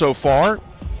gotten so far.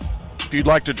 If you'd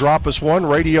like to drop us one,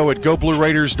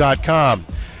 radio@goblueraiders.com.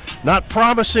 Not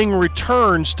promising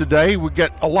returns today. We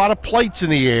got a lot of plates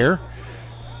in the air,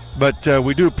 but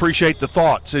we do appreciate the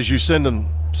thoughts as you send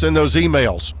those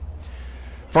emails.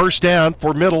 First down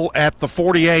for Middle at the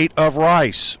 48 of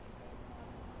Rice.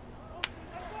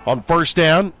 On first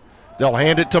down, they'll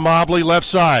hand it to Mobley left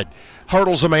side.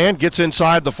 Hurdles a man, gets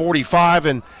inside the 45,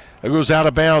 and it goes out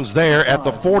of bounds there at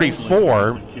the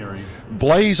 44.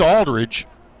 Blaze Aldridge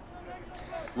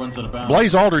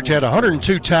had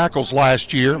 102 tackles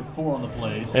last year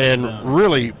and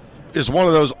really is one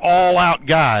of those all-out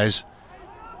guys.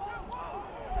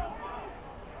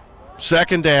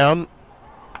 Second down,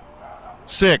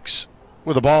 6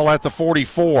 with the ball at the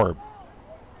 44.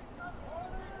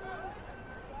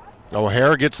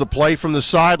 O'Hara gets the play from the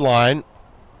sideline.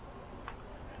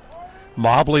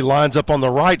 Mobley lines up on the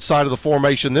right side of the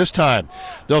formation this time.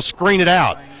 They'll screen it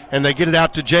out, and they get it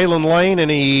out to Jalen Lane, and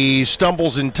he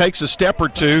stumbles and takes a step or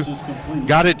two.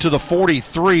 Got it to the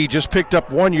 43, just picked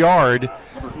up 1 yard,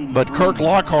 but Kirk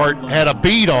Lockhart had a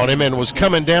bead on him and was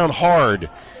coming down hard.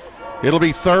 It'll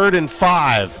be 3rd and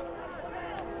 5.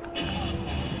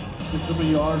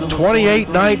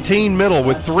 28-19 Middle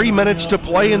with 3 minutes to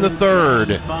play in the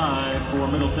third. 5 for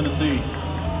Middle Tennessee.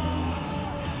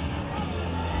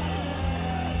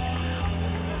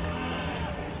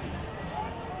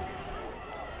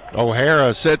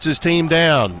 O'Hara sets his team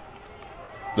down.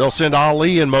 They'll send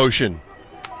Ali in motion.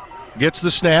 Gets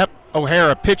the snap,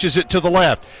 O'Hara pitches it to the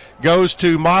left. Goes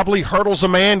to Mobley, hurdles a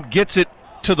man, gets it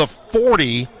to the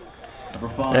 40.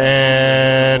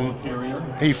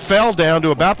 And he fell down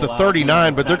to about the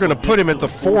 39, but they're going to put him at the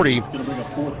 40.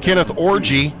 Kenneth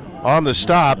Orji on the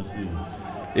stop.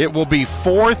 It will be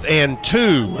 4th and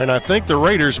 2, and I think the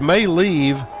Raiders may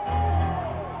leave.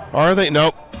 Are they?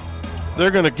 Nope.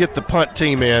 They're going to get the punt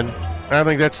team in. I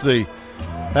think that's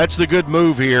the good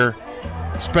move here,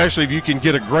 especially if you can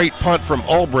get a great punt from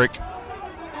Ulbrich.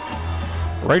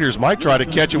 Raiders might try to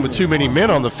catch him with too many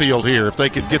men on the field here if they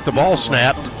could get the ball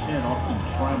snapped.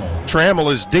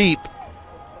 Trammell is deep.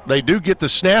 They do get the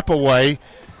snap away,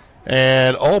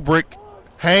 and Ulbrich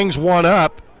hangs one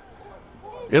up.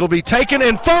 It'll be taken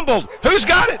and fumbled. Who's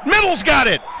got it? Middle's got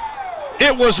it.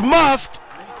 It was muffed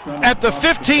at the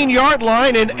 15-yard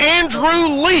line, and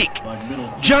Andrew Leak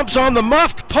jumps on the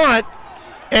muffed punt,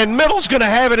 and Middle's going to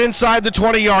have it inside the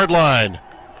 20-yard line.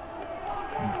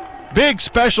 Big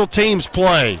special teams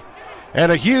play,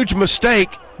 and a huge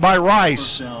mistake by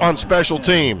Rice on special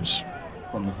teams.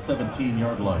 From the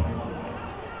 17-yard line.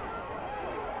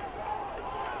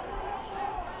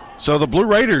 So the Blue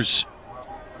Raiders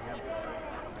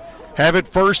have it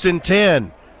 1st and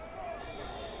 10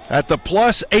 at the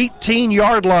plus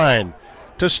 18-yard line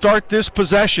to start this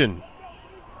possession.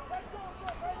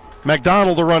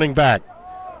 McDonald, the running back.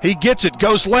 He gets it,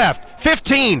 goes left.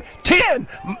 15, 10,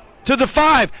 to the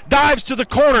 5, dives to the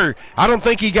corner. I don't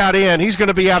think he got in. He's going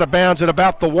to be out of bounds at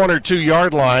about the 1 or 2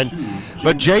 yard line.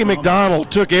 But Jay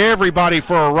McDonald took everybody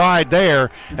for a ride there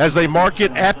as they mark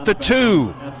it at the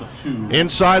 2.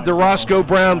 Inside the Roscoe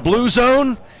Brown blue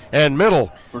zone, and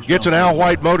Middle gets an Al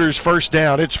White Motors first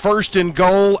down. It's 1st and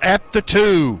goal at the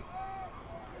 2.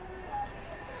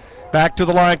 Back to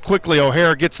the line quickly.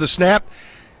 O'Hara gets the snap.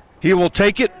 He will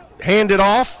take it, hand it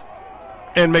off,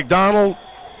 and McDonald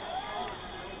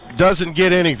doesn't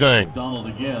get anything. McDonald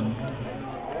again.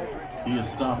 He is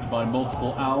stopped by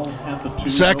multiple Owls at the 2.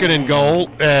 2nd and goal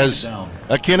as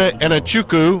Akina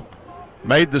Enachukwu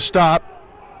made the stop.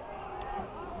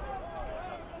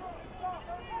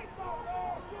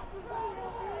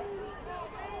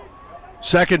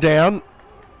 Second down.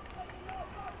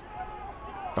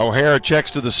 O'Hara checks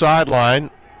to the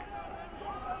sideline.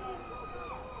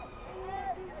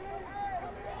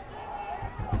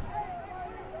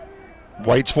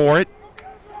 Waits for it.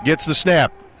 Gets the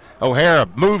snap. O'Hara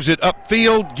moves it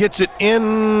upfield, gets it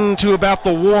into about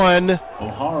the 1.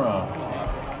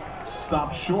 O'Hara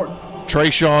stopped short.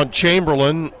 Trayshawn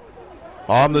Chamberlain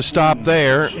on the stop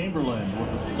there.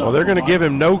 Well, they're going to give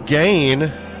him no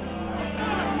gain.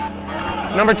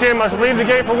 Number 10 must leave the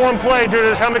game for one play due to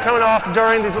his helmet coming off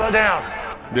during the down.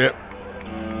 Yep.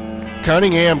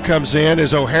 Cunningham comes in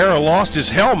as O'Hara lost his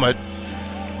helmet.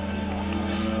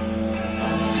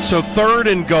 So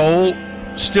 3rd and goal,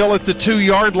 still at the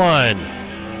 2-yard line.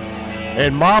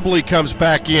 And Mobley comes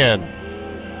back in.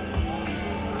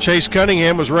 Chase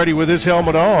Cunningham was ready with his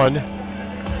helmet on.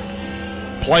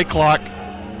 Play clock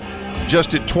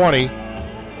just at 20.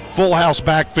 Full house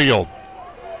backfield.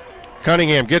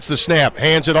 Cunningham gets the snap,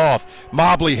 hands it off.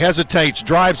 Mobley hesitates,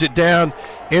 drives it down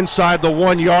inside the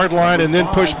 1-yard line, and then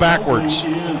pushed backwards.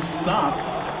 He is stopped.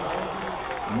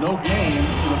 No gain.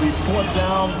 It'll be 4th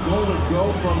down, goal to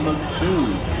go from the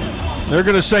 2. They're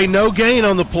going to say no gain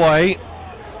on the play.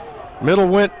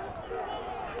 Middle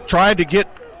tried to get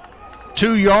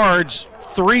 2 yards,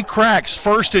 3 cracks,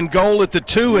 1st and goal at the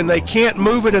 2, and they can't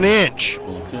move it an inch.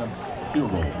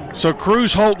 So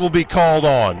Cruz Holt will be called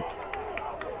on.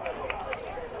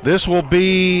 This will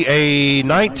be a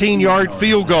 19-yard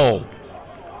field goal.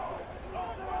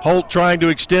 Holt trying to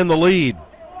extend the lead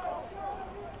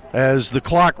as the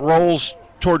clock rolls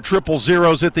toward triple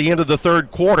zeros at the end of the 3rd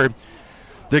quarter.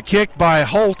 The kick by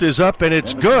Holt is up, and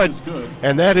it's good,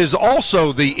 and that is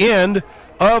also the end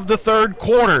of the 3rd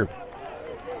quarter.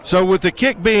 So with the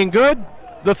kick being good,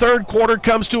 the 3rd quarter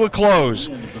comes to a close.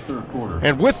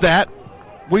 And with that,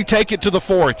 we take it to the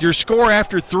 4th. Your score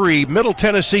after 3, Middle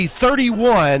Tennessee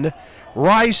 31,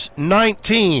 Rice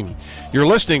 19. You're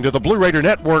listening to the Blue Raider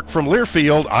Network from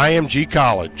Learfield IMG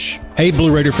College. Hey,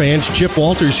 Blue Raider fans, Chip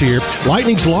Walters here.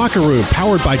 Lightning's Locker Room,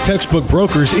 powered by Textbook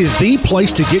Brokers, is the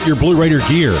place to get your Blue Raider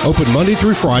gear. Open Monday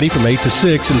through Friday from 8 to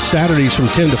 6 and Saturdays from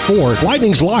 10 to 4.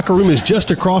 Lightning's Locker Room is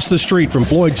just across the street from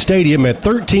Floyd Stadium at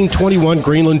 1321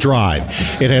 Greenland Drive.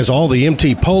 It has all the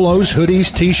MT polos,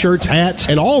 hoodies, t-shirts, hats,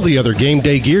 and all the other game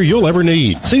day gear you'll ever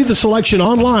need. See the selection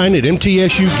online at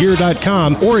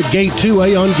mtsugear.com or at Gate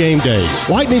 2A on game days.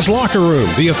 Lightning's Locker Room,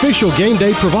 the official game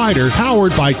day provider,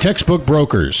 powered by Textbook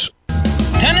Brokers.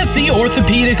 Tennessee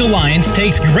Orthopedic Alliance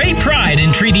takes great pride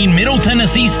in treating Middle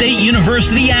Tennessee State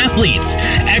University athletes.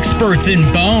 Experts in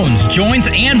bones, joints,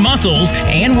 and muscles,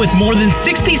 and with more than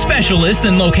 60 specialists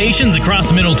in locations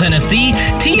across Middle Tennessee,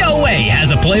 TOA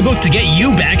has a playbook to get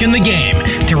you back in the game.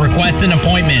 To request an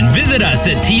appointment, visit us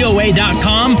at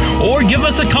TOA.com or give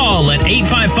us a call at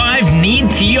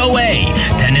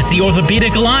 855-NEED-TOA. Tennessee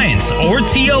Orthopedic Alliance, or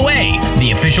TOA,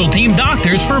 the official team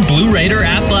doctors for Blue Raider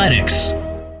Athletics.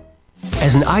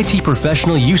 As an IT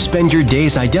professional, you spend your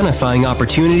days identifying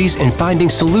opportunities and finding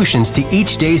solutions to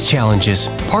each day's challenges.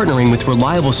 Partnering with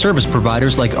reliable service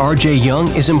providers like RJ Young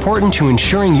is important to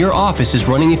ensuring your office is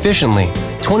running efficiently.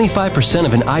 25%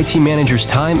 of an IT manager's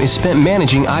time is spent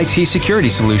managing IT security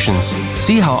solutions.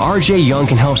 See how RJ Young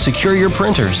can help secure your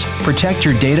printers, protect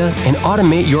your data, and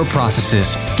automate your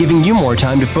processes, giving you more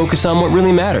time to focus on what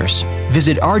really matters.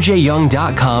 Visit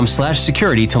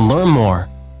rjyoung.com/security to learn more.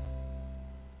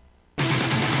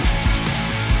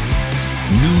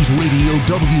 News Radio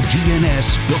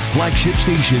WGNS, the flagship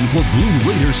station for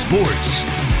Blue Raider sports.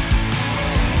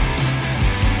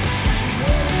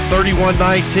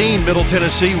 31-19, Middle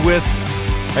Tennessee with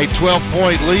a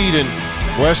 12-point lead. And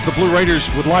West, the Blue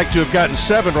Raiders would like to have gotten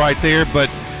 7 right there, but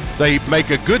they make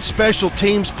a good special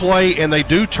teams play, and they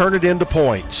do turn it into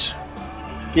points.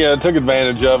 Yeah, took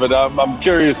advantage of it. I'm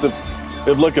curious if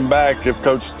looking back, if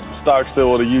Coach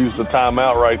Stockstill would have used the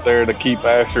timeout right there to keep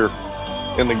Asher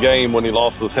in the game when he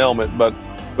lost his helmet. But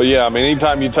yeah, I mean,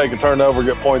 anytime you take a turnover,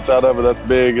 get points out of it, that's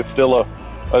big. It's still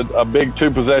a big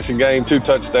 2-possession game, 2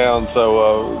 touchdowns.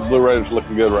 So Blue Raiders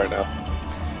looking good right now.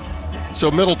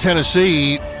 So Middle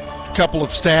Tennessee, a couple of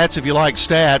stats, if you like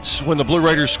stats. When the Blue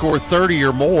Raiders score 30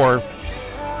 or more,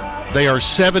 they are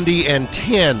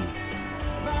 70-10.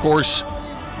 Of course,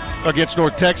 against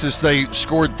North Texas, they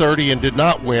scored 30 and did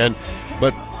not win.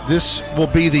 But this will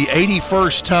be the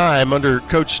 81st time under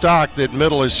Coach Stock that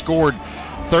Middle has scored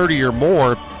 30 or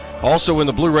more. Also, when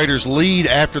the Blue Raiders lead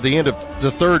after the end of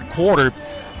the third quarter,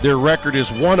 their record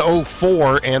is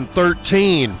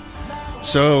 104-13.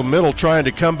 So Middle trying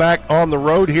to come back on the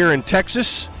road here in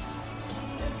Texas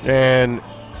and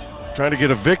trying to get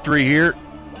a victory here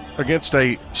against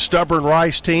a stubborn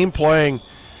Rice team playing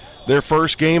their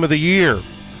first game of the year.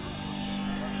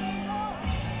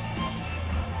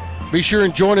 Be sure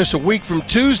and join us a week from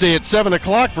Tuesday at 7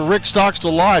 o'clock for Rick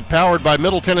Stockstill Live, powered by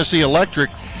Middle Tennessee Electric.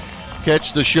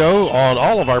 Catch the show on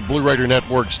all of our Blue Raider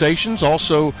Network stations,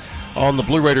 also on the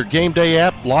Blue Raider Game Day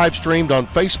app, live streamed on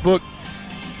Facebook,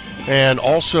 and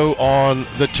also on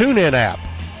the TuneIn app.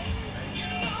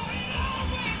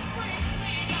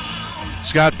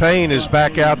 Scott Payne is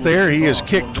back out there. He has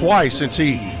kicked twice since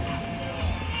he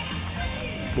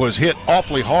was hit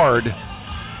awfully hard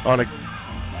on a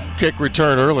kick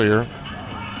return earlier.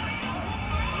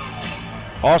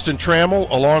 Austin Trammell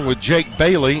along with Jake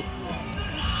Bailey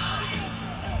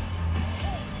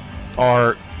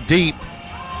are deep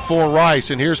for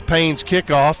Rice, and here's Payne's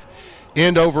kickoff,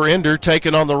 end over ender,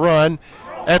 taken on the run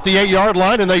at the 8-yard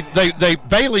line, and they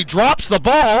Bailey drops the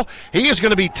ball. He is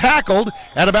going to be tackled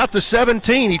at about the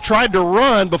 17. He tried to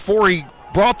run before he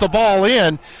brought the ball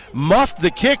in, muffed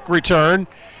the kick return,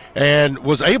 and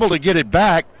was able to get it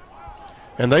back.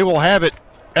 And they will have it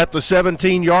at the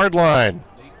 17-yard line.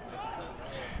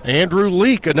 Andrew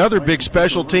Leak, another big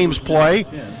special teams play,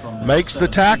 makes the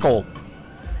tackle.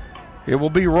 It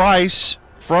will be Rice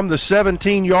from the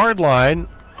 17-yard line.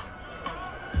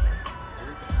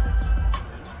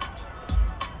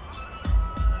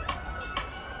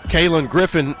 Kalen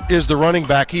Griffin is the running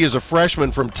back. He is a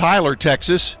freshman from Tyler,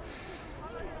 Texas.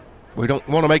 We don't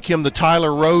want to make him the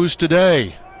Tyler Rose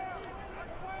today.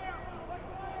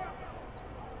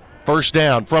 First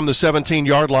down from the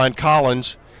 17-yard line.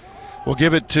 Collins will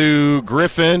give it to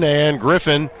Griffin, and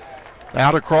Griffin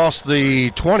out across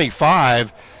the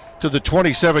 25 to the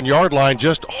 27-yard line,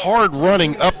 just hard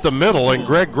running up the middle, and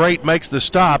Greg Great makes the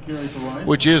stop,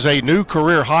 which is a new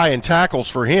career high in tackles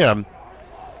for him.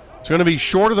 It's going to be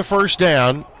short of the first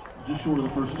down, just short of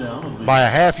the first down by a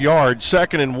half yard,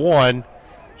 2nd and 1.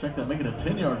 Check that, make it a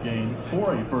 10-yard gain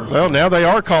for a first. Well, now they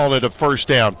are calling it a first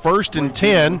down. 1st and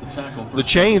 10. The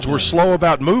Chains were slow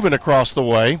about moving across the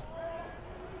way.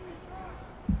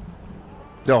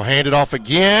 They'll hand it off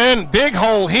again. Big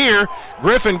hole here.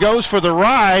 Griffin goes for the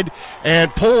ride and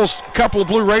pulls a couple of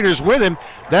Blue Raiders with him.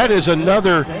 That is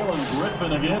another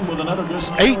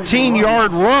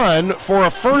 18-yard run for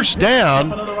a first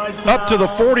down up to the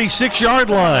 46-yard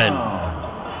line.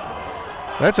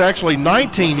 That's actually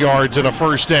 19 yards and a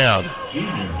first down.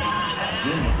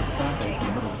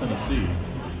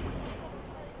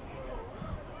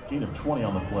 Gain of 20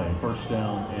 on the play. First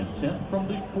down and 10 from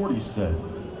the 46.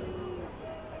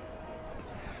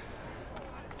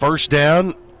 First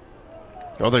down.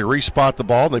 Oh, they respot the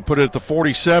ball and they put it at the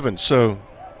 47. So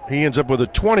he ends up with a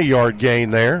 20-yard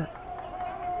gain there.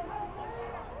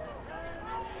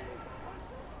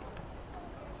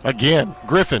 Again,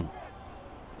 Griffin.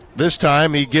 This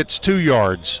time he gets 2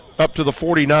 yards up to the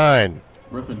 49.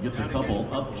 Griffin gets a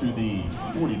couple up to the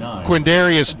 49.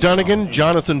 Quindarius Dunnigan,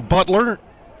 Jonathan Butler,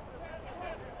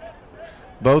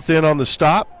 both in on the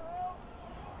stop.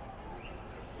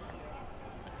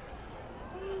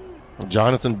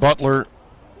 Jonathan Butler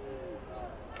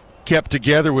kept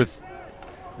together with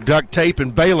duct tape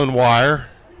and baling wire.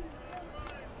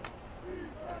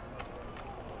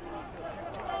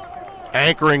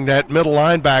 Anchoring that middle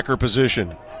linebacker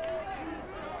position.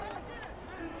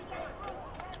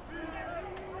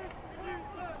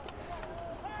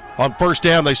 On first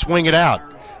down, they swing it out.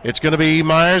 It's going to be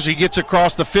Myers. He gets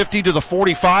across the 50 to the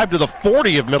 45 to the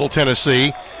 40 of Middle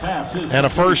Tennessee. And a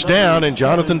first down, and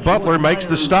Jonathan Butler makes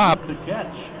the stop.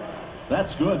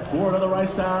 That's good for the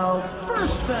Rice Owls.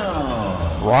 First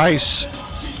down. Rice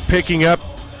picking up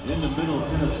in the Middle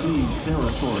Tennessee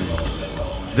territory.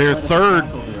 Their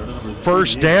third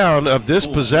first down of this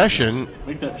possession.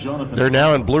 They're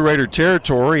now in Blue Raider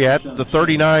territory at the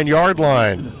 39-yard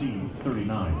line.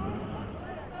 39.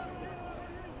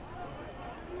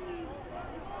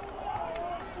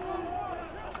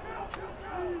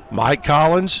 Mike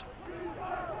Collins,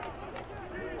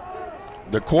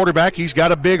 the quarterback, he's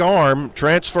got a big arm.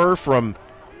 Transfer from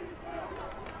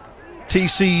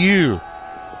TCU.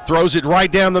 Throws it right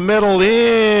down the middle,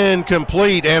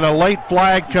 incomplete, and a late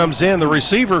flag comes in. The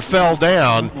receiver fell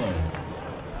down,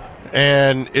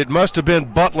 and it must have been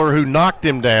Butler who knocked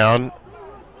him down.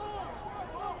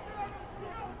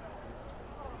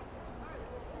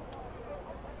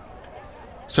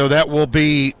 So that will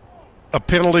be a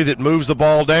penalty that moves the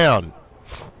ball down.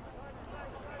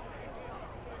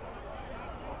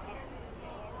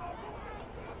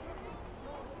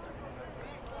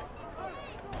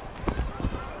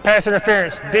 Pass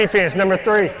interference, defense, number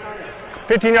 3.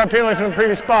 15-yard penalty from the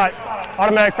previous spot.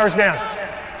 Automatic first down.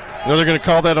 Now they're going to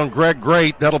call that on Greg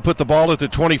Great. That'll put the ball at the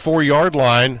 24-yard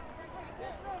line.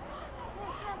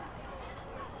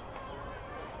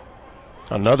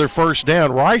 Another first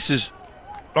down. Rice is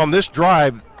on this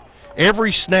drive.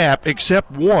 Every snap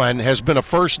except one has been a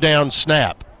first down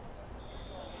snap.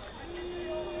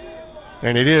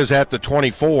 And it is at the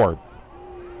 24.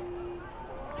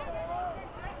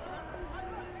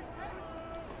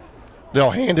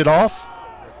 They'll hand it off.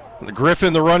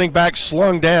 Griffin, the running back,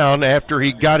 slung down after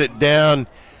he got it down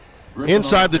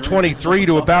inside the 23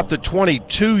 to about the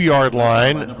 22-yard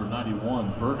line. Number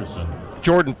 91, Ferguson.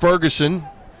 Jordan Ferguson.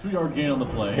 2-yard gain on the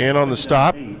play. And on the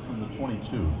stop. From the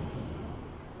 22.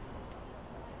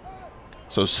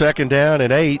 So second down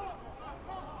and 8.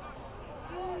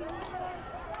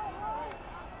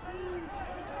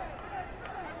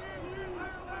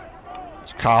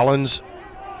 It's Collins.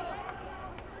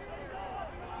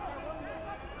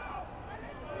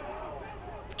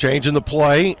 Changing the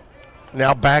play.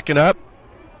 Now backing up.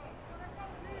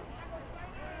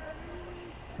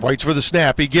 Waits for the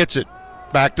snap. He gets it.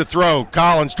 Back to throw.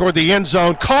 Collins toward the end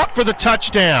zone. Caught for the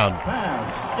touchdown.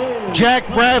 Jack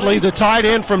Bradley, the tight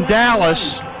end from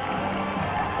Dallas,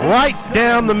 right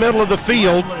down the middle of the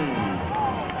field.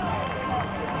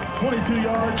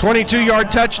 22-yard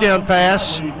touchdown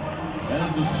pass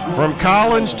from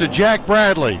Collins to Jack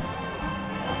Bradley.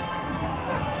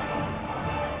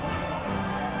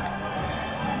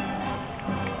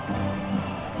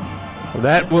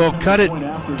 That will cut it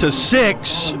to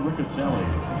 6.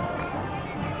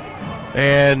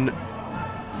 And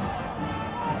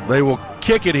they will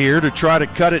kick it here to try to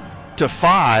cut it to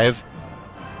 5.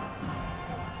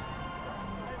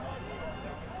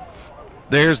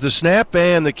 There's the snap,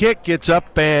 and the kick gets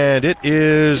up, and it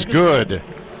is good.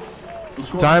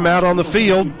 Timeout on the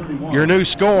field. Your new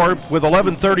score with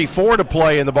 11:34 to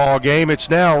play in the ball game. It's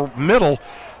now Middle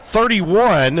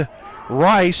 31,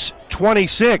 Rice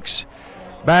 26.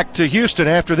 Back to Houston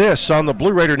after this on the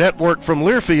Blue Raider Network from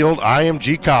Learfield,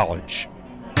 IMG College.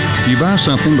 You buy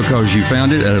something because you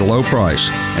found it at a low price,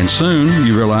 and soon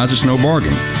you realize it's no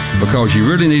bargain because you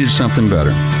really needed something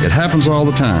better. It happens all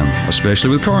the time, especially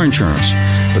with car insurance.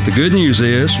 But the good news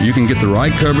is you can get the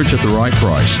right coverage at the right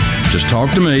price. Just talk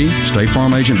to me, State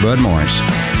Farm Agent Bud Morris.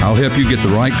 I'll help you get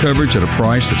the right coverage at a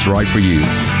price that's right for you.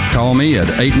 Call me at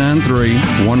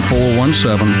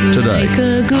 893-1417 today. Like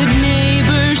a good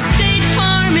neighbor, State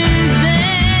Farm is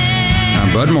there.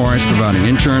 I'm Bud Morris, providing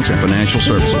insurance and financial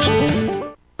services.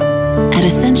 At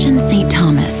Ascension St.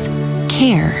 Thomas,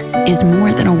 care is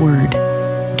more than a word.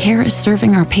 Care is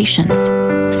serving our patients,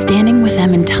 standing with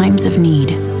them in times of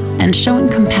need, and showing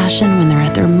compassion when they're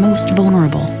at their most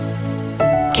vulnerable.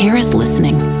 CARE is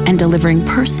listening and delivering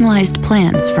personalized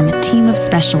plans from a team of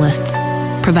specialists,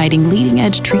 providing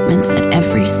leading-edge treatments at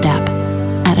every step.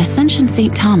 At Ascension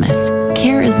St. Thomas,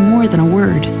 CARE is more than a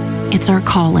word. It's our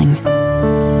calling.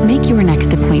 Make your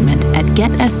next appointment at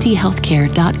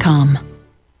getsthealthcare.com.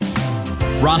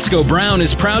 Roscoe Brown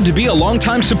is proud to be a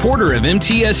longtime supporter of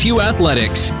MTSU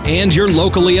Athletics and your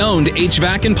locally owned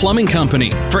HVAC and plumbing company.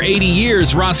 For 80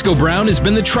 years, Roscoe Brown has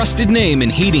been the trusted name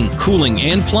in heating, cooling,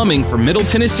 and plumbing for Middle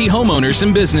Tennessee homeowners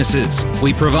and businesses.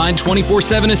 We provide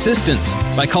 24/7 assistance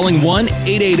by calling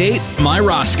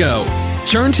 1-888-MY-ROSCOE.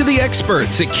 Turn to the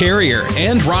experts at Carrier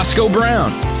and Roscoe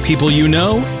Brown. People you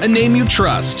know, a name you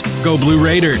trust. Go Blue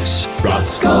Raiders.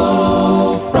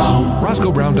 Roscoe Brown.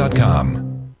 RoscoeBrown.com.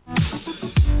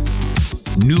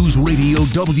 News Radio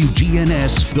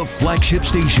WGNS, the flagship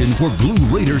station for Blue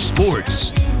Raider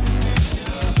sports.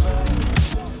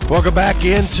 Welcome back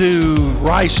into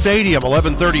Rice Stadium.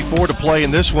 11:34 to play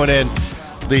in this one, and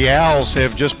the Owls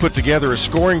have just put together a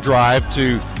scoring drive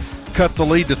to cut the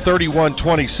lead to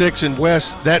 31-26. And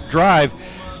Wes, that drive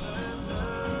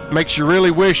makes you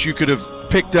really wish you could have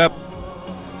picked up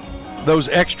those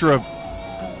extra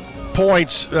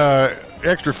points,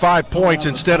 extra 5 points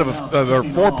instead of or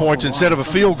 4 points instead of a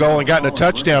field goal and gotten a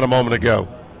touchdown a moment ago.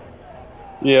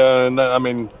 Yeah, and I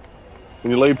mean,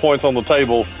 when you leave points on the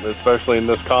table, especially in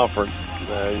this conference,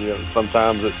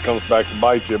 sometimes it comes back to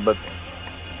bite you. But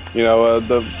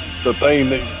the thing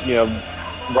that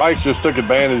Rice just took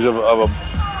advantage of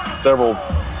several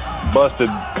busted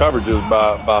coverages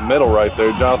by Middle right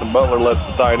there. Jonathan Butler lets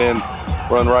the tight end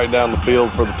run right down the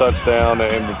field for the touchdown,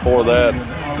 and before that,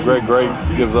 Greg Gray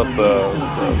gives up the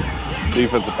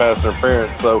defensive pass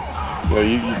interference. So,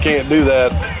 you can't do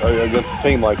that against a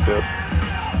team like this.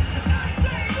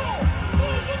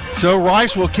 So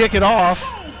Rice will kick it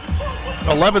off.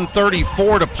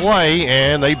 11:34 to play,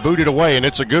 and they boot it away, and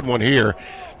it's a good one here.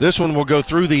 This one will go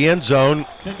through the end zone.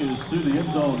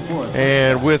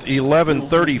 And with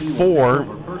 11:34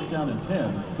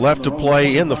 left to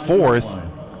play in the fourth,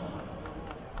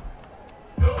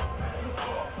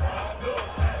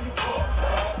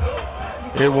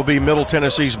 it will be Middle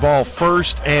Tennessee's ball,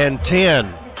 1st and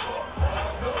 10.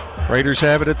 Raiders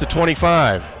have it at the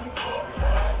 25.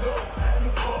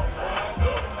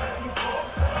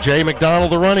 Jay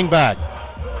McDonald, the running back.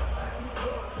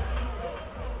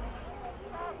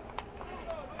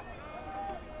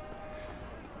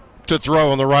 To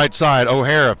throw on the right side.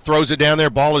 O'Hara throws it down there.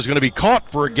 Ball is going to be caught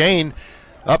for a gain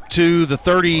up to the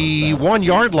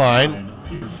 31-yard line.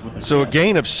 So a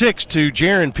gain of 6 to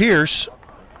Jaron Pierce.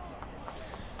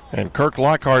 And Kirk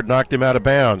Lockhart knocked him out of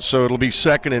bounds. So it'll be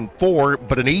 2nd and 4,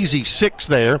 but an easy 6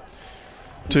 there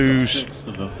to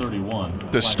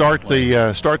start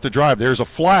the drive. There's a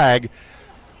flag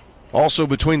also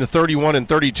between the 31 and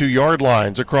 32-yard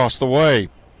lines across the way.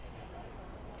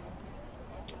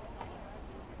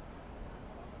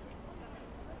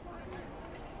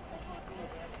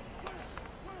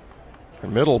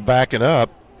 And Middle backing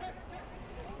up.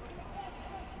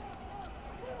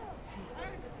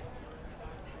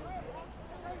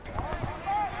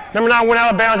 Number 9 went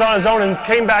out of bounds on his own and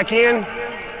came back in.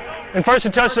 And first to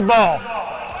touch the ball.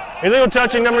 Illegal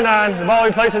touching number 9. The ball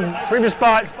replaced in the previous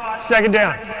spot. 2nd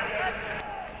down.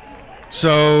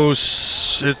 So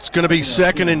it's going to be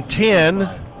 2nd and 10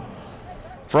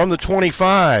 from the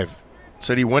 25.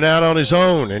 Said he went out on his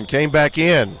own and came back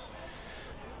in.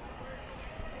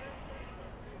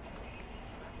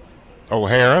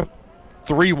 O'Hara,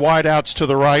 3 wideouts to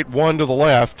the right, 1 to the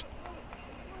left.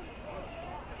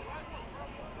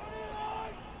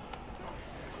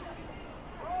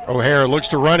 O'Hara looks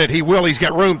to run it. He will. He's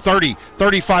got room, 30,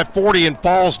 35, 40, and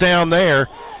falls down there.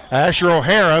 Asher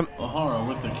O'Hara.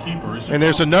 And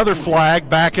there's another flag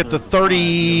back at the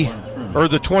 30 or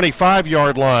the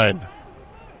 25-yard line.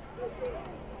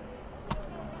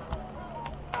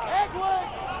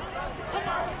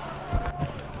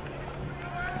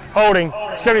 Holding,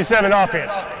 77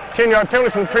 offense. 10-yard penalty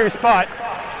from the previous spot.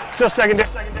 Still 2nd down.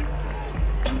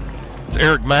 It's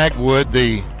Eric Magwood,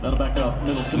 the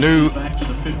new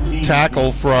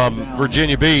tackle from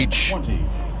Virginia Beach.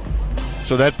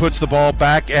 So that puts the ball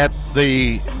back at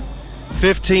the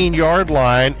 15-yard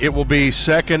line. It will be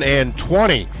 2nd and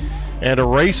 20, and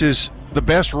erases the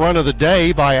best run of the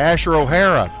day by Asher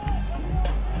O'Hara.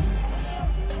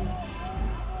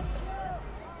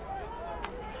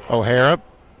 O'Hara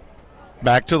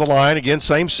back to the line. Again,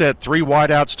 same set. 3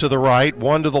 wideouts to the right,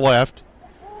 1 to the left.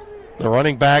 The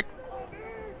running back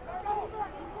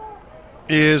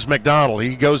is McDonald.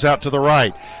 He goes out to the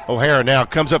right. O'Hara now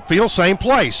comes upfield, same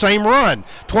play, same run.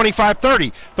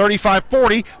 25-30,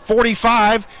 35-40,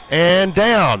 45, and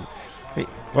down.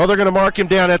 Well, they're going to mark him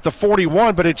down at the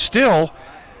 41, but it's still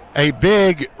a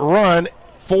big run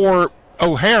for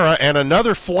O'Hara, and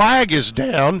another flag is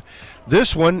down,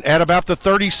 this one at about the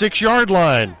 36-yard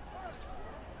line.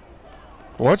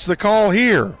 What's the call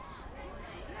here?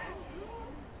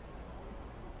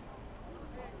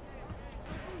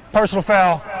 Personal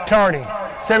foul, targeting,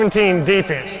 17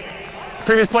 defense.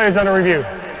 Previous play is under review.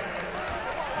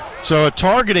 So a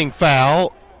targeting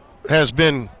foul has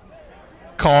been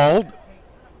called.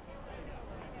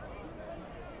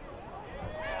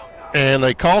 And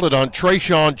they called it on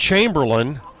Trayshawn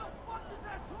Chamberlain.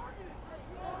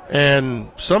 And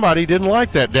somebody didn't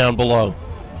like that down below.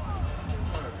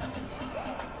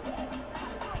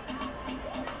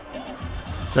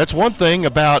 That's one thing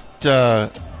about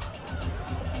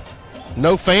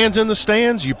no fans in the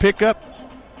stands. You pick up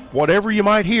whatever you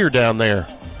might hear down there.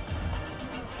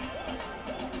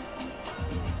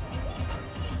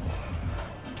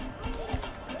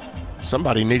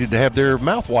 Somebody needed to have their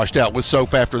mouth washed out with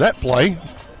soap after that play.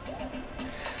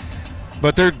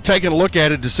 But they're taking a look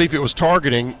at it to see if it was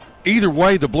targeting. Either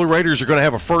way, the Blue Raiders are going to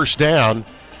have a first down.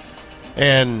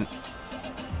 And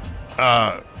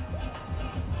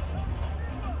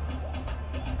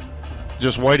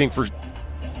just waiting for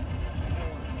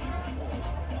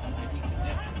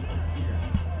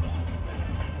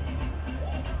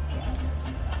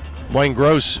Wayne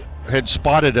Gross had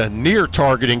spotted a near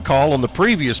targeting call on the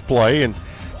previous play and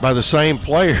by the same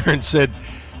player and said,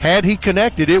 had he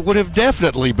connected, it would have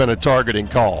definitely been a targeting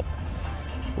call.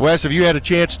 Wes, have you had a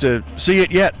chance to see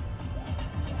it yet?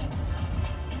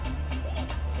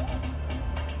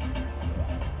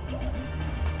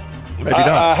 Maybe not.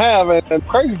 I have, and the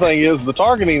crazy thing is the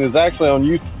targeting is actually on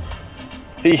Yusuf.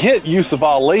 He hit Yusuf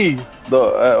Ali,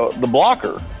 the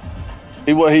blocker.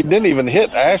 He didn't even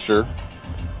hit Asher.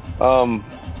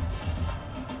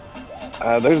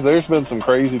 There's been some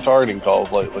crazy targeting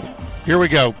calls lately. Here we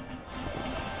go.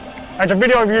 After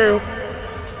video review,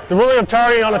 the ruling of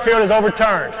targeting on the field is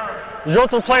overturned. The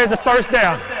result of the play is a first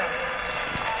down.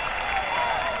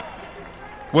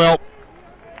 Well,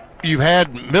 you've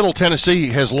had Middle Tennessee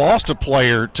has lost a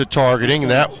player to targeting,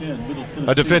 and that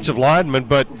a defensive lineman,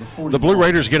 but the Blue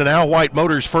Raiders get an Al White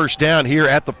Motors first down here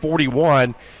at the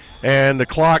 41, and the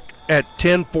clock at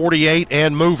 10:48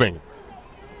 and moving.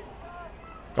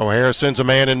 O'Hara sends a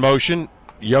man in motion.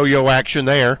 Yo-yo action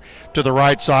there to the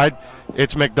right side.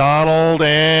 It's McDonald,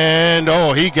 and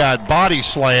he got body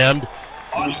slammed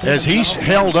as he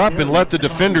held up and let the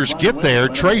defenders get there.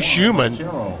 Trey Schumann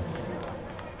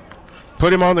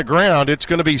put him on the ground. It's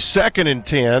going to be 2nd and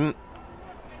 10.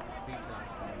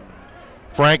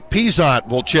 Frank Peasant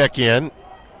will check in.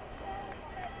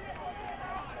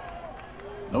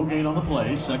 No gain on the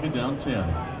play, 2nd down 10.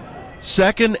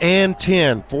 2nd and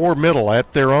 10 for Middle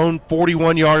at their own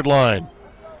 41-yard line.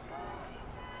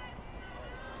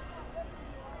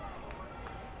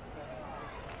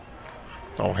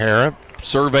 O'Hara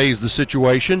surveys the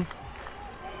situation.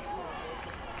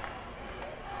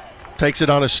 Takes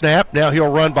it on a snap. Now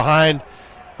he'll run behind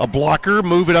a blocker,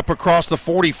 move it up across the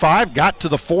 45, got to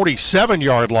the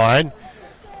 47-yard line.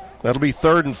 That'll be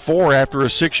 3rd and 4 after a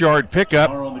 6-yard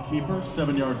pickup.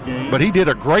 But he did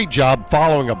a great job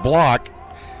following a block.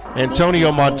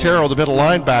 Antonio Montero, the middle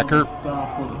linebacker,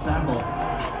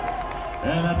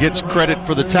 gets credit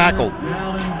for the tackle.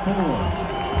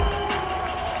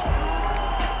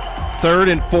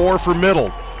 3rd and 4 for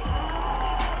Middle.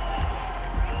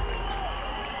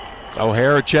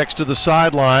 O'Hara checks to the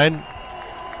sideline.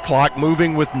 Clock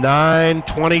moving with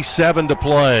 9:27 to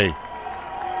play.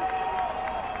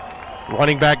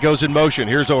 Running back goes in motion.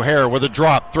 Here's O'Hara with a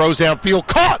drop. Throws downfield.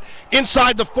 Caught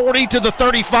inside the 40 to the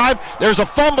 35. There's a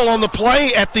fumble on the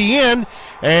play at the end,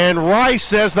 and Rice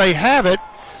says they have it.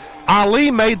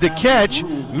 Ali made the catch.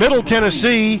 Middle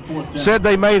Tennessee said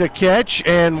they made a catch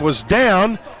and was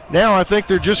down. Now I think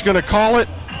they're just going to call it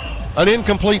an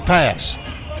incomplete pass.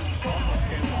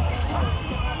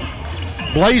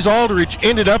 Blaze Aldridge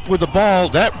ended up with the ball.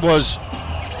 That was,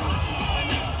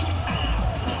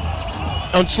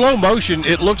 on slow motion,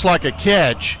 it looks like a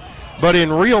catch, but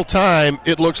in real time,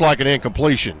 it looks like an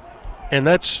incompletion. And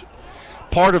that's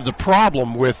part of the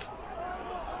problem with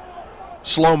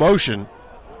slow motion.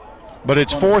 But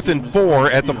it's 4th and 4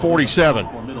 at the 47.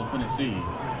 Middle Tennessee,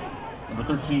 number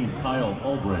 13, Kyle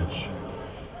Ulbrich.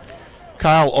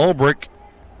 Kyle Ulbrich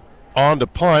on to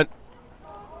punt.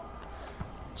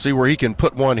 See where he can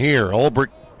put one here. Ulbrich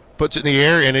puts it in the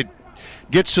air, and it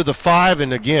gets to the 5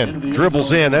 and, again,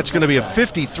 dribbles in. That's going to be a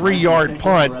 53-yard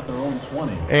punt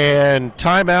and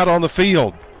timeout on the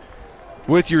field.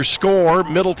 With your score,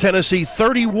 Middle Tennessee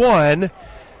 31,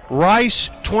 Rice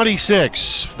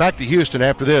 26. Back to Houston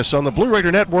after this on the Blue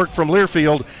Raider Network from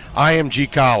Learfield,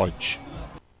 IMG College.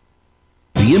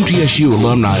 The MTSU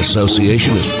Alumni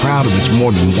Association is proud of its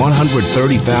more than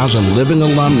 130,000 living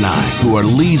alumni who are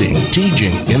leading,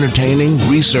 teaching, entertaining,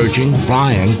 researching,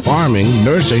 flying, farming,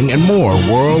 nursing, and more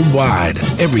worldwide.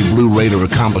 Every Blue Raider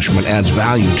accomplishment adds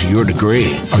value to your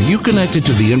degree. Are you connected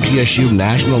to the MTSU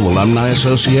National Alumni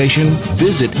Association?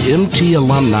 Visit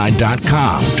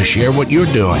mtalumni.com to share what you're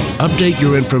doing, update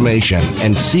your information,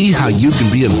 and see how you can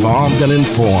be involved and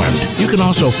informed. You can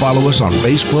also follow us on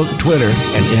Facebook, Twitter,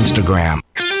 and Instagram.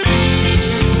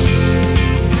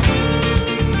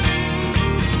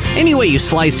 Any way you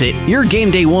slice it, your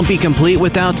game day won't be complete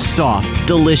without soft,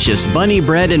 delicious Bunny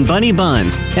Bread and Bunny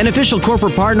Buns, an official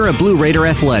corporate partner of Blue Raider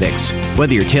Athletics.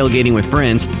 Whether you're tailgating with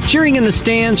friends, cheering in the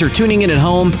stands, or tuning in at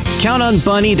home, count on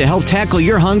Bunny to help tackle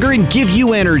your hunger and give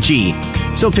you energy.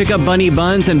 So pick up Bunny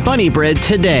Buns and Bunny Bread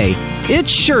today. It's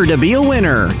sure to be a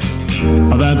winner.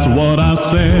 That's what I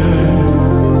said.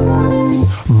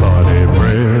 Bunny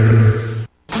Bread.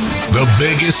 The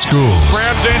biggest schools.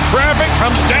 Grabs in traffic,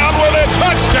 comes down with it.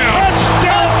 Touchdown!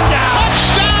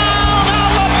 Touchdown,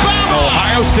 Alabama!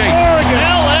 Ohio State. Oregon.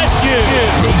 LSU.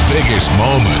 The biggest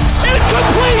moments.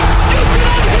 Incomplete! You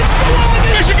cannot hit the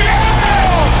line! Michigan!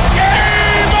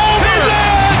 Game over!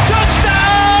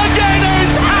 Touchdown,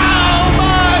 Gators! How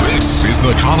much? This is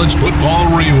the College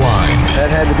Football Rewind.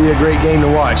 That had to be a great game to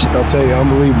watch. I'll tell you,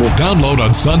 unbelievable. Download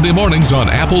on Sunday mornings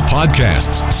on Apple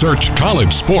Podcasts. Search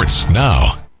College Sports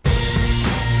now.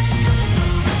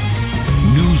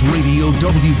 News Radio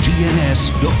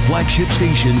WGNS, the flagship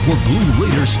station for Blue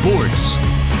Raider sports.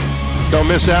 Don't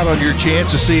miss out on your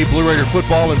chance to see Blue Raider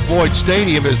football in Floyd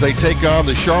Stadium as they take on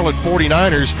the Charlotte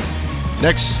 49ers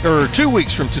 2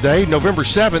 weeks from today, November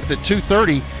 7th at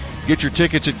 2:30. Get your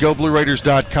tickets at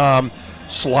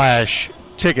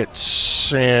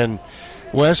goblueraiders.com/tickets. And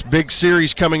Wes, big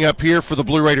series coming up here for the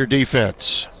Blue Raider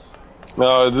defense.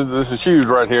 No, this is huge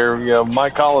right here. You know,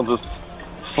 Mike Collins is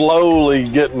slowly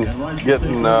getting his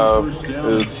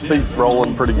feet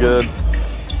rolling pretty good.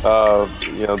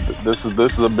 You know, this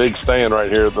is a big stand right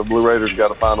here. The Blue Raiders got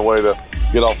to find a way to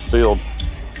get off the field.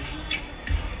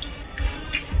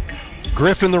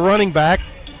 Griffin, the running back,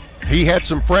 he had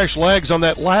some fresh legs on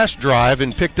that last drive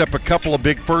and picked up a couple of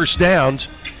big first downs.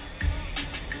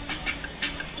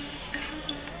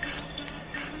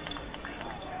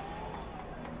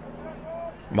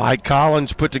 Mike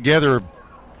Collins put together a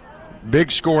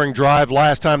big scoring drive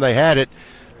last time they had it.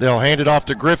 They'll hand it off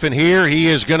to Griffin here. He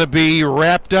is going to be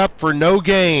wrapped up for no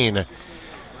gain.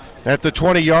 At the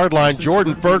 20-yard line,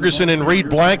 Jordan Ferguson and Reed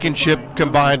Blankenship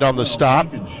combined on the stop.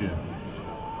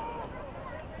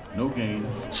 No gain.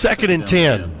 2nd and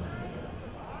 10.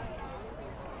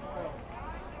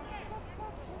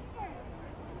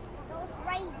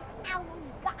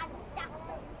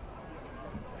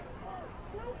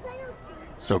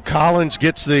 So Collins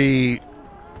gets the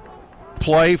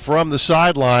play from the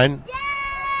sideline.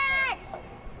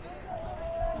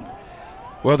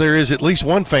 Well, there is at least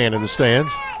one fan in the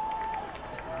stands.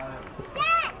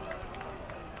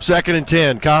 2nd and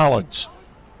 10, Collins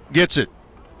gets it,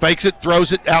 fakes it,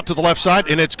 throws it out to the left side,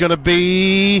 and it's going to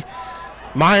be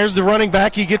Myers, the running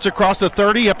back. He gets across the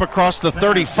 30, up across the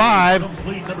 35,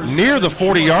 near the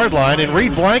 40-yard line, and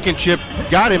Reed Blankenship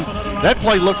got him. That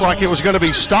play looked like it was going to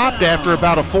be stopped after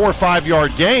about a 4 or 5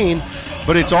 yard gain,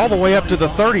 but it's all the way up to the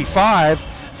 35,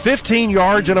 15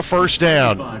 yards and a first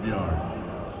down.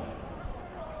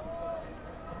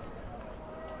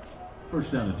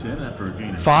 First down to 10 after a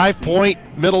gain of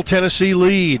 5-point Middle Tennessee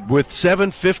lead with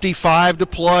 7:55 to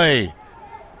play.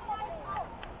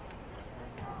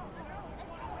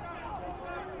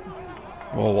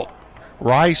 Well,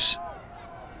 Rice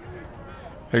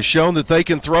has shown that they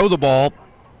can throw the ball.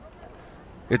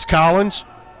 It's Collins,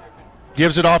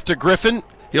 gives it off to Griffin.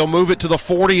 He'll move it to the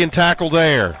 40 and tackle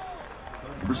there.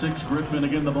 Number 6, Griffin,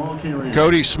 again the ball carrier.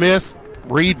 Cody Smith,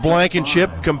 Reed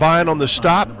Blankenship combined on the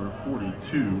stop. Number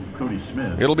 42, Cody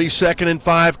Smith. It'll be 2nd and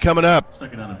 5 coming up.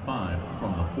 2nd down and 5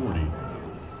 from the 40.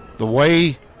 The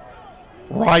way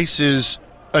Rice is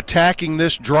attacking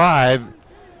this drive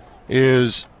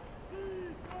is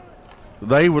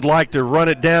they would like to run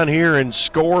it down here and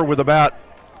score with about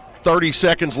 30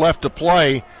 seconds left to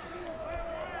play.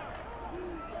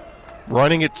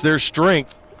 Running, it's their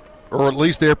strength, or at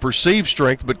least their perceived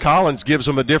strength, but Collins gives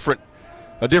them a different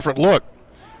look.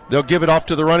 They'll give it off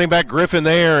to the running back, Griffin,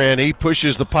 there, and he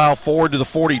pushes the pile forward to the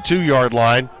 42-yard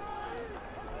line.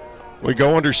 We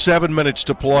go under 7 minutes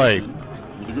to play.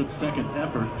 With a good second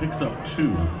effort, picks up 2.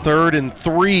 3rd and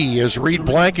 3 as Reed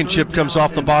Blankenship comes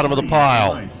off the bottom of the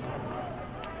pile.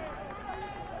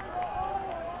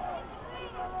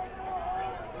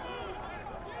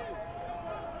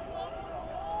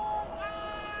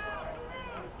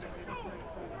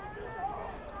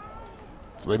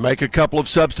 So they make a couple of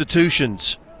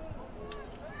substitutions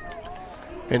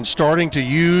and starting to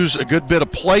use a good bit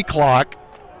of play clock.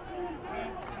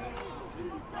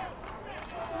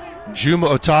 Juma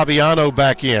Ottaviano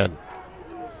back in.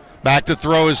 Back to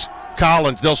throw is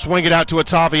Collins. They'll swing it out to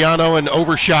Ottaviano and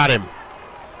overshot him.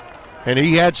 And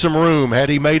he had some room had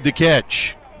he made the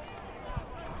catch.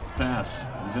 Pass.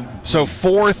 So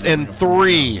 4th and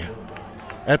 3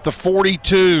 at the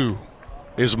 42.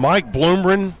 Is Mike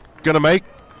Bloomgren going to make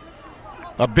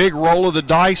a big roll of the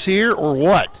dice here or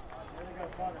what?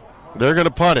 They're going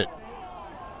to punt it.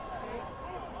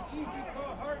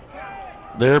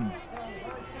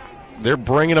 They're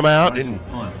bringing them out, and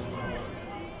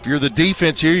if you're the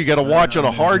defense here, you got to watch on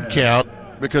a hard count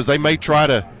because they may try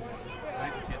to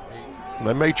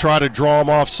draw them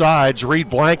off sides. Reed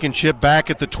Blankenship back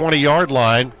at the 20-yard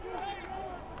line.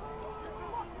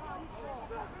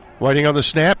 Waiting on the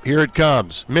snap. Here it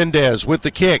comes. Mendez with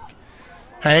the kick.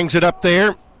 Hangs it up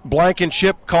there.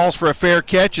 Blankenship calls for a fair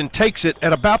catch and takes it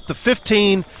at about the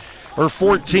 15 or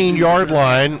 14-yard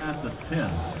line.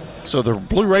 So the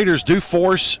Blue Raiders do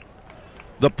force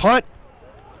the punt.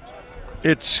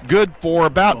 It's good for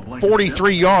about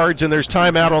 43 yards, and there's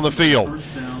timeout on the field.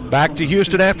 Back to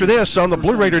Houston after this on the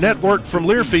Blue Raider Network from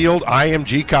Learfield,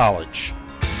 IMG College.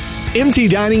 MT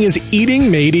Dining is eating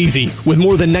made easy. With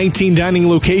more than 19 dining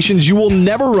locations, you will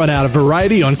never run out of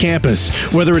variety on campus.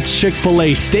 Whether it's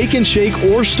Chick-fil-A, Steak and Shake,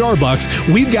 or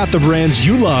Starbucks, we've got the brands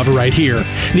you love right here.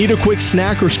 Need a quick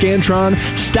snack or Scantron?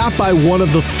 Stop by one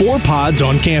of the 4 pods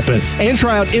on campus. And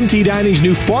try out MT Dining's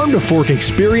new Farm to Fork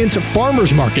Experience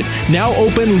Farmers Market, now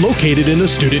open, located in the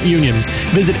Student Union.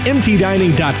 Visit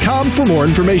mtdining.com for more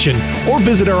information, or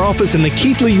visit our office in the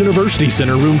Keithley University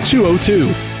Center, room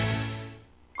 202.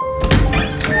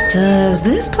 Does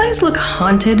this place look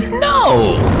haunted?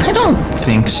 No, I don't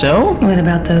think so. What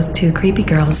about those 2 creepy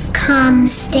girls? Come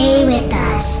stay with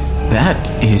us. That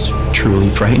is truly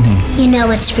frightening. You know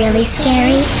what's really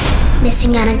scary?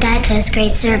 Missing out on Geico's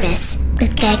great service.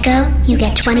 With Geico, you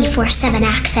get 24/7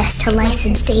 access to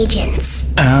licensed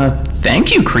agents.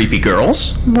 Thank you, creepy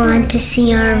girls. Want to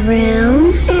see our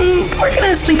room? We're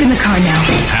gonna sleep in the car now.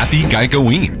 Happy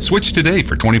Geico-ween. Switch today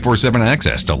for 24/7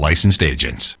 access to licensed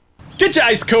agents. Get your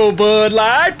ice cold Bud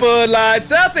Light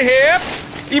Seltzer here.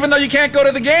 Even though you can't go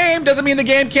to the game, doesn't mean the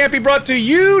game can't be brought to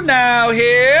you now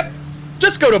here.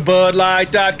 Just go to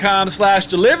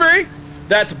budlight.com/delivery.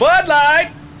 That's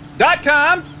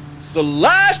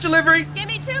budlight.com/delivery. Give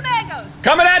me 2 mangoes.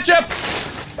 Coming at you.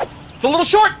 It's a little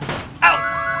short.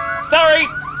 Ow. Sorry. You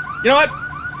know what?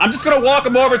 I'm just going to walk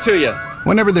them over to you.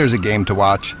 Whenever there's a game to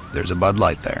watch, there's a Bud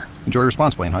Light there. Enjoy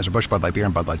responsibly. Anheuser-Busch, Bud Light Beer,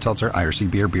 and Bud Light Seltzer. IRC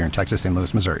Beer in Texas, St.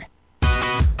 Louis, Missouri.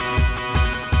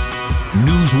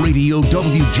 News Radio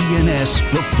WGNS,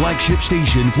 the flagship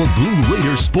station for Blue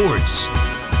Raider sports.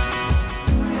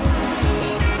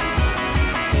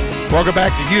 Welcome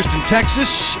back to Houston,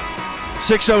 Texas.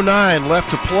 6:09 left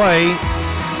to play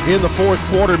in the 4th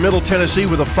quarter. Middle Tennessee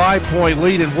with a 5-point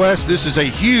lead in West. This is a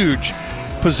huge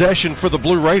possession for the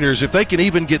Blue Raiders. If they can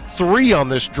even get 3 on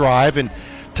this drive and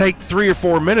take 3 or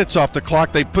 4 minutes off the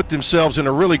clock, they put themselves in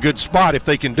a really good spot if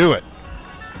they can do it.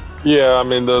 Yeah, I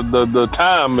mean, the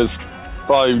time is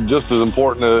probably just as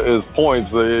important as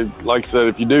points. Like I said,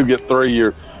 if you do get 3,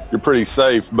 you're pretty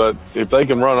safe. But if they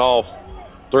can run off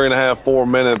 3.5, 4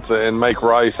 minutes and make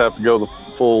Rice have to go the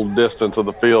full distance of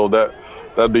the field,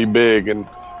 that'd be big. And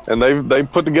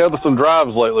they've put together some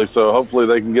drives lately, so hopefully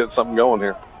they can get something going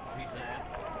here.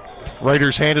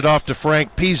 Raiders hand it off to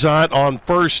Frank Peasant on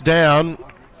 1st down.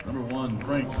 Number 1,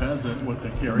 Frank Peasant with the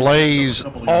carry. Blaze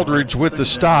Aldridge with the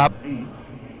stop.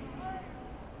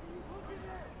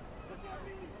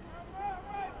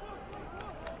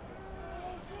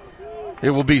 It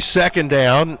will be 2nd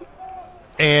down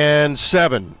and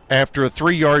 7 after a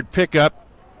 3-yard pickup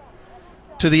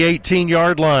to the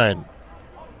 18-yard line.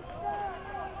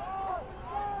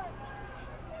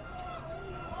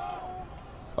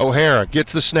 O'Hara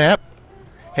gets the snap,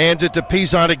 hands it to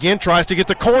Peasant again, tries to get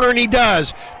the corner, and he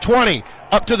does. 20,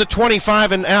 up to the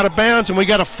 25 and out of bounds, and we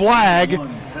got a flag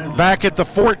back at the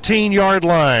 14-yard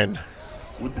line.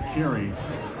 With the carry,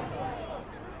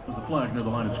 there's a flag near the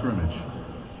line of scrimmage.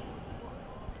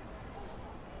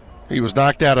 He was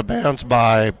knocked out of bounds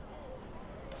by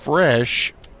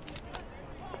Fresh,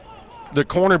 the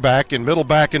cornerback, and middle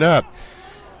backing up.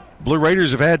 Blue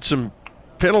Raiders have had some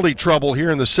penalty trouble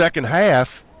here in the second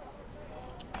half.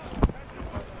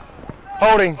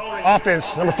 Holding,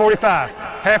 offense, number 45.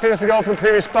 Half innings to go from the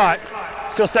previous spot.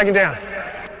 Still second down.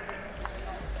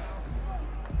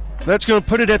 That's going to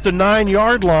put it at the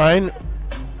 9-yard line.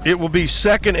 It will be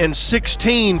 2nd and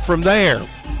 16 from there.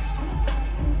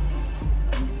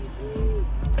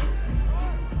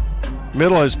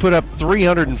 Middle has put up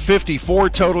 354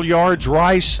 total yards.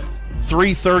 Rice,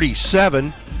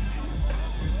 337.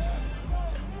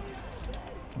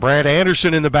 Brad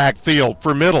Anderson in the backfield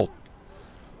for Middle.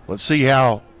 Let's see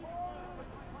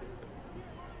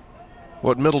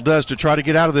what Middle does to try to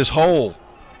get out of this hole.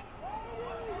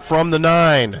 From the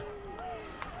 9.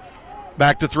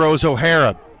 Back to throws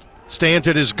O'Hara. Stands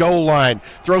at his goal line.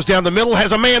 Throws down the middle.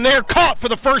 Has a man there. Caught for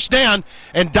the first down.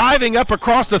 And diving up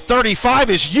across the 35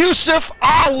 is Yusuf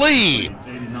Ali.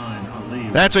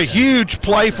 That's a huge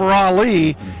play for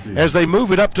Ali as they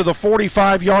move it up to the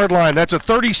 45-yard line. That's a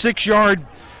 36-yard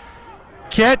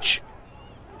catch.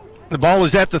 The ball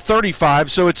is at the 35,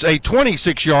 so it's a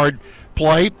 26-yard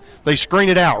play. They screen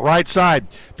it out, right side.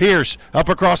 Pierce up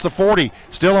across the 40,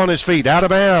 still on his feet, out of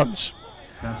bounds.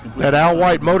 That Al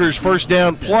White Motors first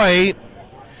down play.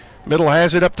 Middle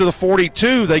has it up to the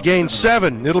 42. They gain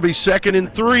 7. It'll be 2nd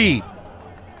and 3.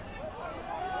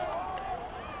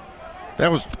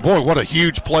 That was, boy, what a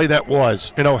huge play that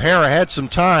was. And O'Hara had some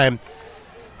time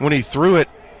when he threw it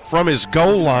from his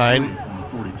goal line.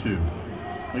 42.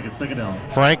 Make it 2nd down.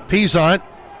 Frank Pizant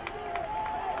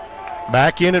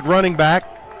back in at running back.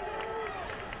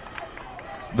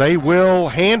 They will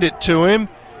hand it to him.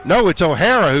 No, it's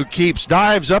O'Hara who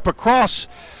dives up across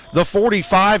the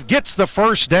 45, gets the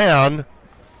first down.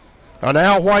 An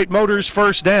Al White Motors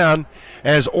first down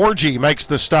as Orji makes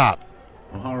the stop.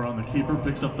 O'Hara on the keeper,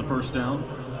 picks up the first down,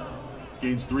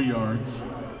 gains 3 yards.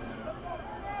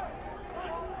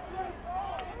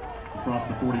 Across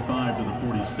the 45 to the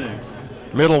 46.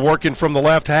 Middle working from the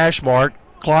left hash mark.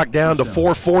 Clock down to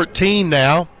 4:14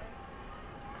 now.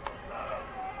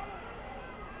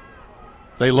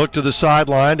 They look to the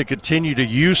sideline to continue to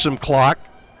use some clock.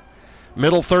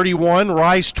 Middle 31,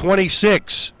 Rice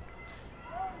 26.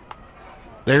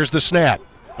 There's the snap.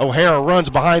 O'Hara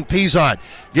runs behind Pizant,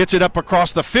 gets it up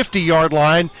across the 50-yard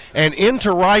line and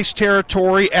into Rice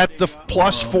territory at the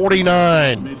plus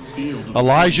 49.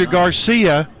 Elijah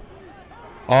Garcia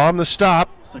on the stop.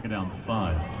 2nd down,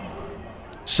 5.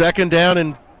 2nd down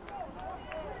and,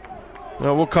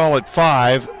 well, we'll call it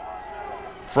 5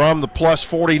 from the plus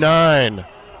 49.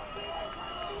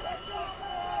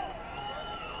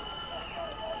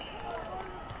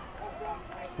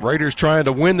 Raiders trying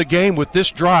to win the game with this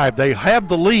drive. They have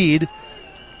the lead.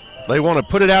 They want to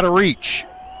put it out of reach.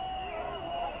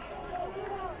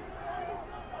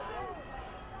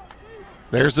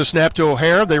 There's the snap to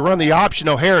O'Hara. They run the option.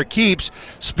 O'Hara keeps,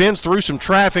 spins through some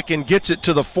traffic and gets it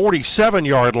to the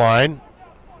 47-yard line.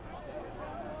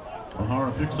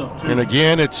 O'Hara picks up 2. And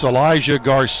again, it's Elijah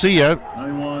Garcia.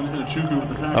 91 hit Chuku with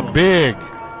the tackle. A big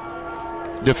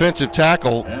defensive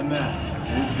tackle. And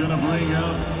that is going to bring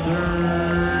up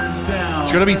 3rd down.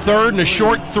 It's going to be 3rd and a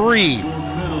short 3.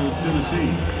 Middle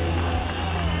Tennessee.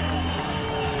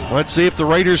 Let's see if the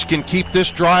Raiders can keep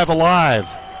this drive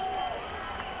alive.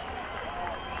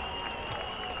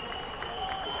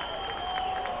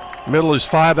 Middle is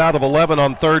 5 out of 11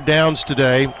 on 3rd downs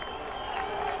today.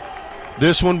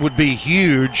 This one would be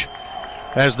huge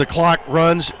as the clock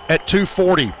runs at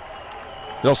 2:40.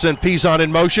 They'll send Pizant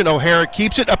in motion. O'Hara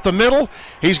keeps it up the middle.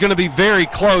 He's going to be very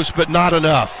close, but not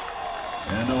enough.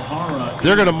 And O'Hara,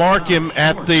 they're going to mark him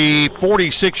at the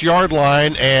 46-yard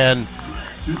line, and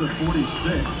to the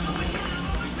 46.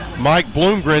 Mike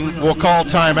Bloomgren will call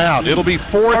timeout. It'll be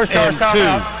 4th and 2.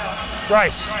 Timeout.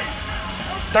 Rice,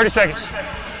 30 seconds.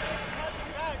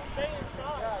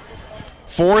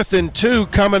 4th and 2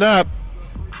 coming up,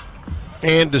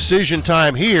 and decision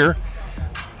time here.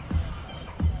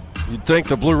 You'd think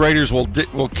the Blue Raiders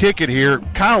will kick it here.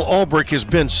 Kyle Ulbrich has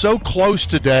been so close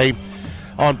today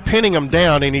on pinning them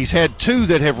down, and he's had 2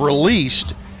 that have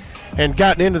released and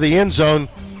gotten into the end zone.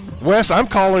 Wes, I'm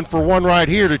calling for one right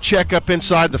here to check up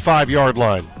inside the 5-yard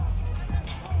line.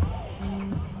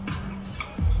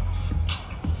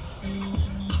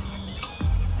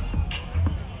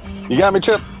 You got me,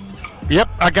 Chip? Yep,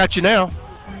 I got you now.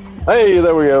 Hey,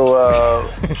 there we go.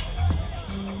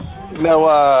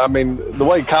 I mean, the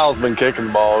way Kyle's been kicking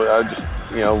the ball, I just,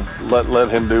 let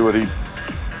him do what he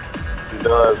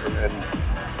does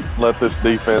and let this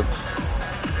defense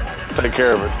take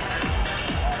care of it.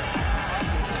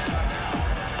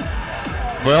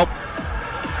 Well,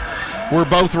 we're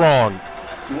both wrong.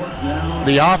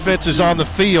 The offense is on the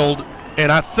field,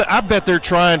 And I bet they're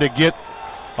trying to get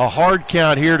a hard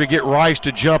count here to get Rice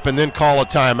to jump and then call a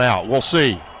timeout. We'll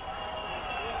see.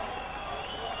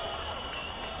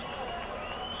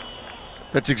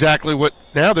 That's exactly what.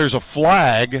 Now there's a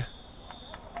flag.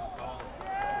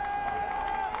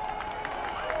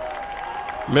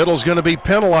 Middle's going to be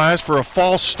penalized for a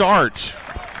false start.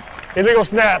 Illegal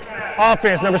snap.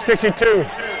 Offense, number 62.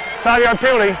 5-yard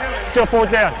penalty. Still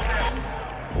 4th down.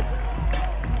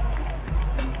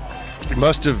 He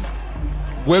must have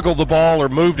wiggled the ball or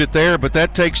moved it there, but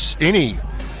that takes any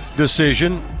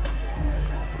decision.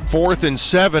 4th and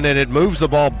 7, and it moves the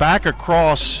ball back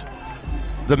across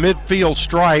the midfield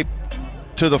stripe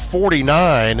to the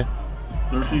 49.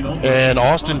 And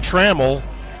Austin Trammell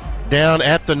down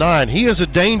at the 9. He is a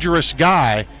dangerous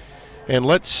guy, and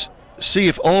let's see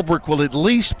if Ulbrich will at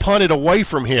least punt it away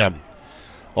from him.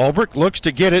 Ulbrich looks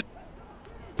to get it,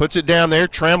 puts it down there.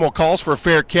 Trammell calls for a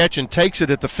fair catch and takes it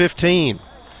at the 15.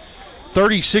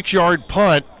 36-yard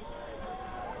punt.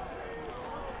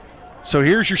 So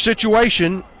here's your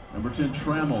situation. Number 10,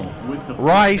 Trammell with the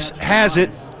Rice has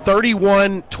it,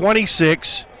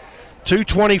 31-26,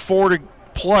 2:24 to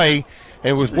play.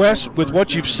 And with Wes, with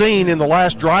what you've seen in the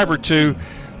last drive or two,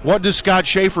 what does Scott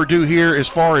Schaefer do here as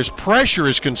far as pressure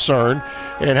is concerned,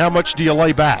 and how much do you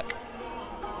lay back?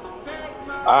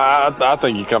 I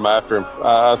think you come after him.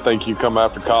 I think you come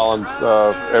after Collins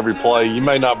every play. You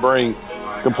may not bring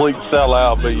complete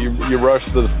sellout, but you rush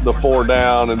the 4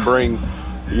 down and bring,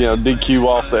 DQ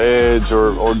off the edge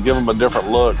or give them a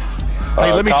different look.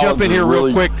 Hey, let me Collins jump in here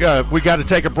real quick. We got to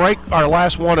take a break, our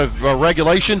last one of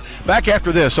regulation. Back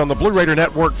after this on the Blue Raider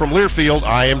Network from Learfield,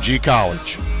 IMG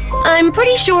College. I'm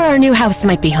pretty sure our new house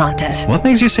might be haunted. What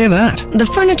makes you say that? The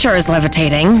furniture is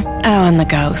levitating. Oh, and the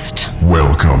ghost.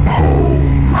 Welcome home.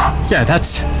 Yeah,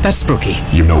 that's spooky.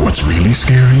 You know what's really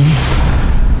scary?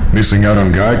 Missing out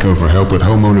on Geico for help with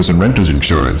homeowners and renters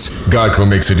insurance. Geico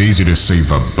makes it easy to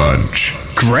save a bunch.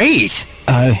 Great!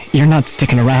 You're not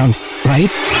sticking around, right?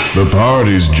 The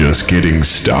party's just getting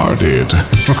started.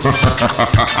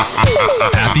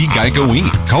 Happy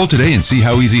Geico-Week. Call today and see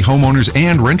how easy homeowners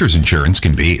and renters insurance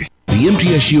can be. The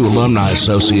MTSU Alumni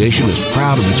Association is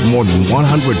proud of its more than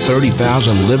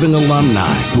 130,000 living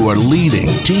alumni who are leading,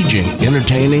 teaching,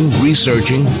 entertaining,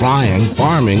 researching, flying,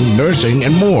 farming, nursing,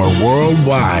 and more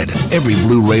worldwide. Every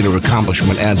Blue Raider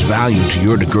accomplishment adds value to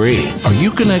your degree. Are you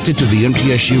connected to the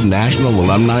MTSU National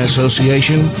Alumni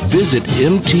Association? Visit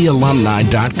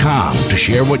mtalumni.com to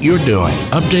share what you're doing,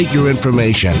 update your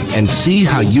information, and see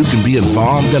how you can be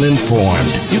involved and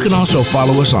informed. You can also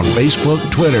follow us on Facebook,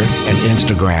 Twitter, and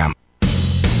Instagram.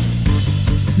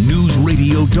 News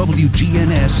Radio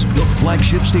WGNS, the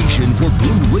flagship station for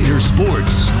Blue Raider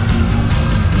sports.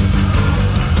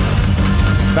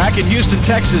 Back in Houston,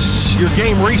 Texas, your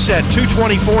game reset,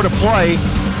 2:24 to play.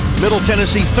 Middle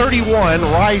Tennessee 31,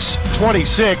 Rice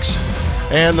 26,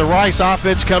 and the Rice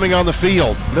offense coming on the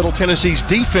field. Middle Tennessee's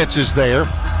defense is there.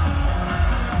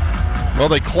 Well,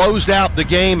 they closed out the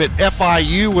game at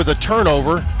FIU with a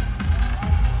turnover.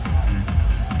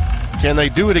 Can they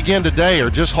do it again today or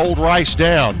just hold Rice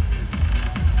down?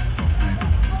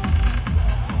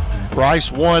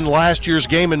 Rice won last year's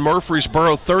game in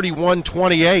Murfreesboro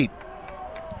 31-28.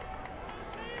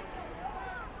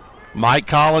 Mike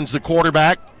Collins, the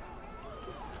quarterback.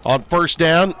 On first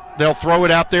down, they'll throw it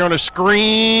out there on a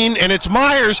screen, and it's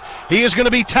Myers. He is going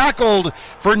to be tackled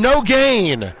for no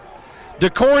gain.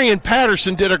 DeCorian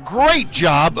Patterson did a great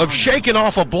job of shaking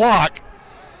off a block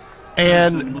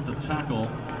and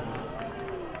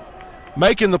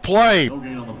making the play.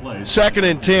 2nd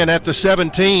and 10 at the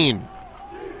 17.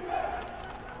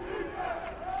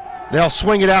 They'll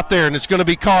swing it out there, and it's going to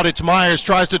be caught. It's Myers,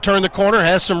 tries to turn the corner,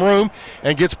 has some room,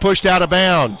 and gets pushed out of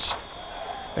bounds.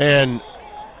 And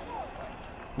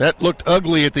that looked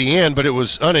ugly at the end, but it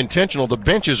was unintentional. The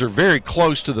benches are very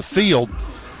close to the field.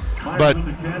 But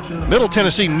Middle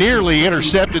Tennessee nearly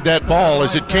intercepted that ball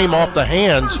as it came off the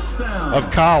hands of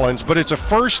Collins. But it's a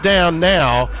first down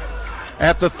now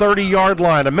at the 30-yard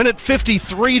line.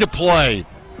 1:53 to play.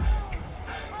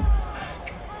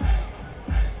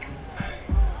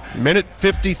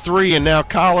 1:53, and now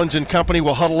Collins and company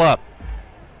will huddle up.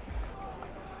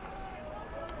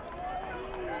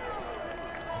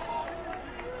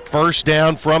 First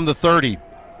down from the 30.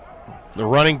 The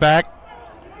running back,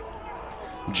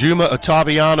 Juma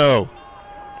Ottaviano.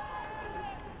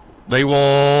 They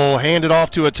will hand it off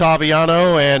to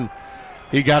Ottaviano, and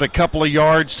he got a couple of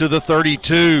yards to the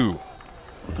 32.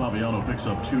 Ottaviano picks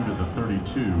up 2 to the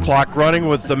 32. Clock running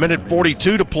with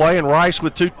 1:42 to play, and Rice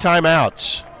with 2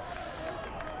 timeouts.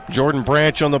 Jordan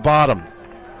Branch on the bottom.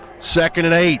 2nd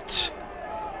and 8.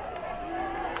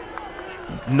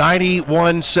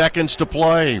 91 seconds to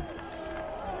play.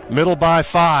 Middle by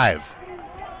 5.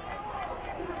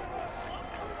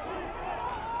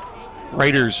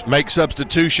 Raiders make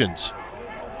substitutions.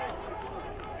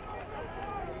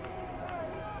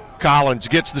 Collins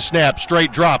gets the snap,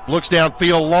 straight drop, looks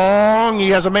downfield long. He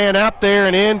has a man out there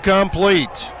and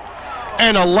incomplete.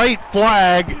 And a late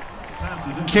flag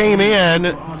came in.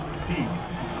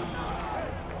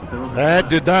 That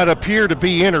did not appear to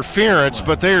be interference,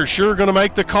 but they're sure going to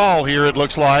make the call here, it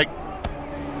looks like.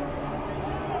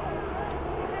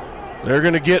 They're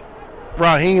going to get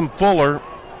Raheem Fuller.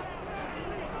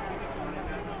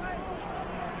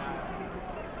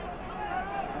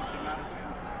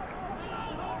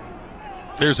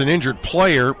 There's an injured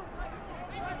player.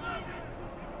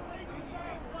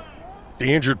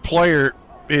 The injured player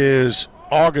is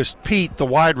August Pete, the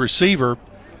wide receiver.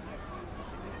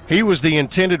 He was the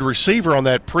intended receiver on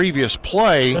that previous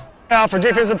play. Now for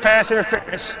defensive pass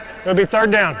interference. It'll be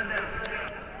 3rd down.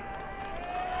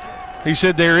 He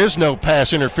said there is no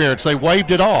pass interference. They waved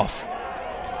it off.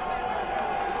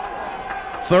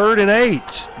 3rd and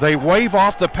 8. They wave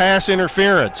off the pass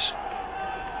interference.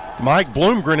 Mike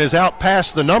Bloomgren is out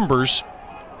past the numbers.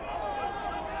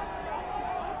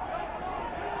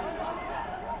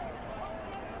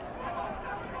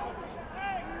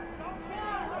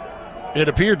 It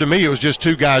appeared to me it was just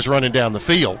 2 guys running down the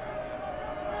field.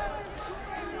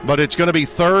 But it's going to be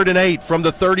 3rd and 8 from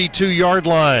the 32-yard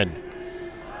line.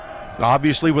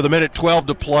 Obviously, with 1:12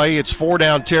 to play, it's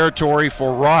 4-down territory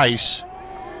for Rice.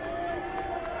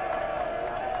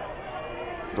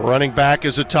 The running back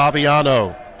is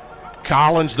Ottaviano.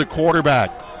 Collins, the quarterback.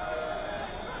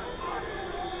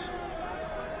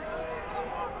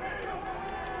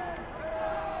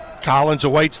 Collins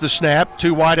awaits the snap.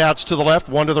 2 wideouts to the left,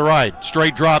 1 to the right.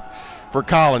 Straight drop for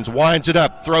Collins. Winds it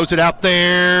up, throws it out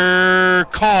there.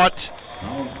 Caught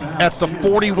at the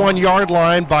 41-yard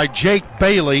line by Jake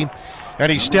Bailey,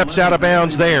 and he steps out of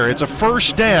bounds there. It's a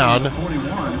 1st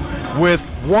down with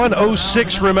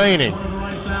 1:06 remaining.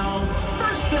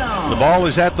 The ball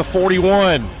is at the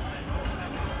 41.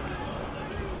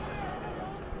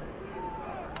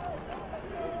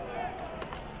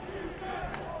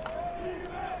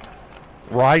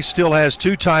 Rice still has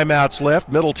 2 timeouts left.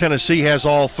 Middle Tennessee has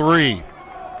all 3.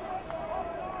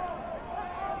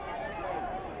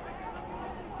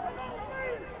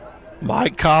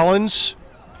 Mike Collins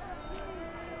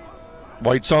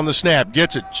waits on the snap,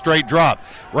 gets it, straight drop.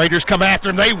 Raiders come after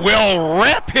him. They will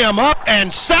wrap him up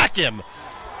and sack him.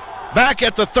 Back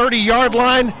at the 30-yard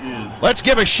line, let's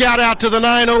give a shout out to the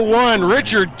 901,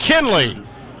 Richard Kinley.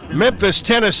 Memphis,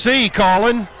 Tennessee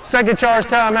calling. Second charge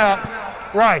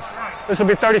timeout. Rice. This will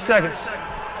be 30 seconds.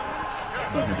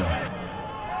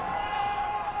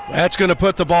 That's going to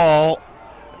put the ball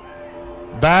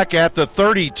back at the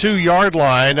 32-yard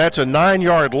line. That's a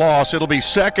 9-yard loss. It'll be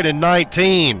 2nd and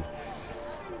 19.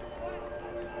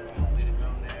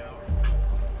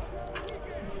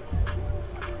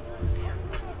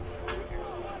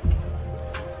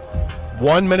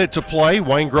 One minute to play.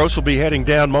 Wayne Gross will be heading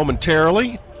down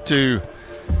momentarily to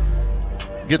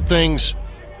get things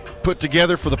put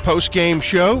together for the post-game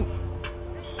show.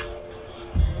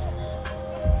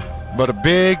 But a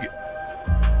big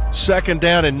 2nd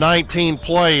down and 19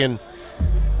 play and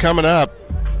coming up.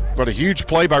 But a huge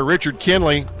play by Richard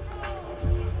Kinley.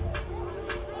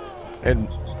 And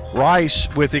Rice,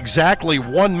 with exactly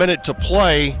 1 minute to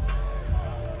play,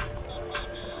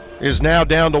 is now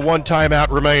down to 1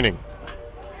 timeout remaining.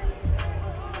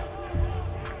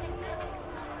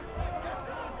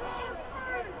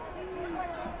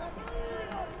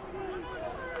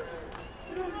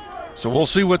 So we'll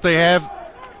see what they have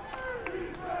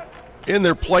in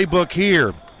their playbook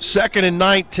here. 2nd and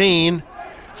 19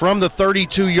 from the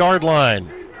 32-yard line.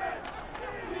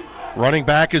 Running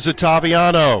back is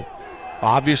Ottaviano.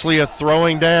 Obviously a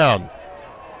throwing down.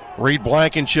 Reed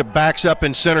Blankenship backs up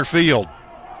in center field.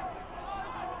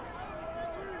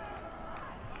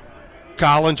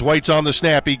 Collins waits on the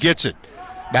snap. He gets it.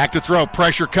 Back to throw.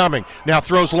 Pressure coming. Now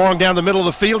throws long down the middle of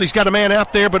the field. He's got a man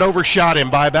out there, but overshot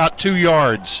him by about 2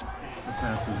 yards.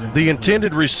 The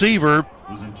intended receiver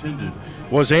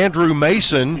was Andrew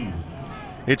Mason.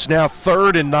 It's now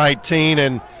 3rd and 19,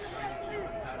 and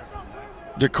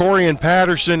DeCorian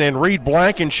Patterson and Reed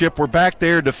Blankenship were back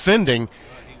there defending.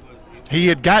 He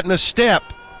had gotten a step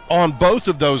on both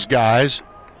of those guys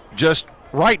just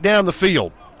right down the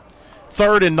field.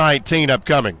 3rd and 19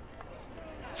 upcoming.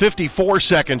 54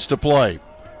 seconds to play.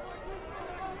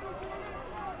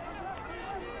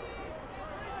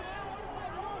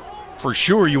 For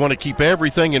sure, you want to keep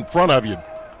everything in front of you.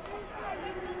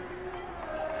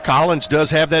 Collins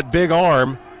does have that big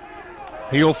arm.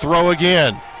 He'll throw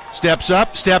again. Steps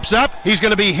up. He's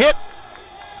going to be hit.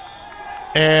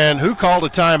 And who called a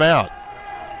timeout?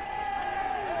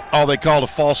 Oh, they called a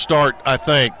false start, I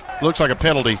think. Looks like a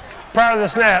penalty. Prior to the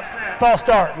snap, false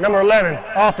start, number 11,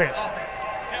 offense.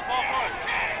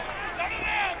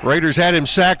 Raiders had him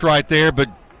sacked right there, but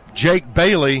Jake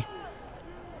Bailey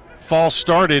false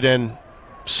started and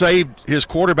saved his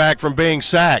quarterback from being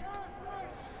sacked.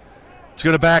 It's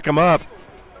going to back him up.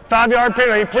 5-yard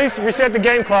penalty. Please reset the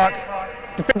game clock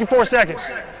to 54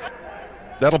 seconds.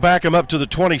 That'll back him up to the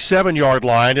 27-yard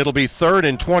line. It'll be 3rd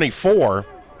and 24.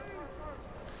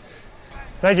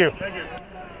 Thank you.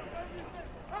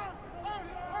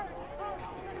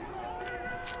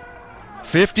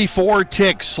 54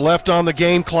 ticks left on the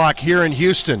game clock here in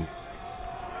Houston.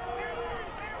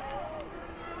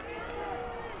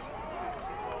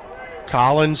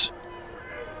 Collins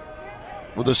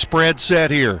with a spread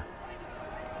set here.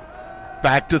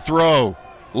 Back to throw.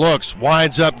 Looks,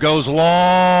 winds up, goes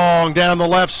long down the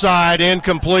left side,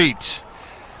 incomplete.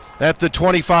 At the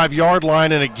 25-yard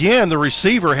line, and again, the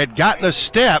receiver had gotten a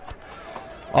step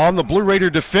on the Blue Raider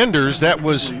defenders. That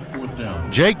was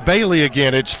Jake Bailey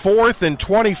again. It's 4th and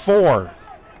 24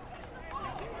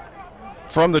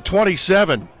 from the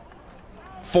 27.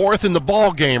 4th in the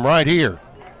ball game right here.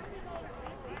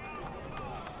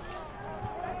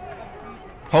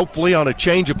 Hopefully on a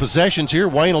change of possessions here,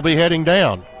 Wayne will be heading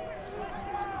down.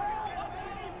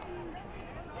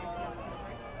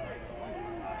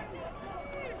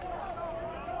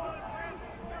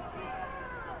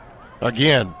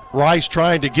 Again, Rice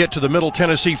trying to get to the Middle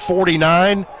Tennessee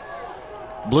 49.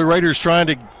 Blue Raiders trying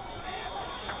to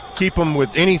keep them with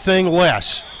anything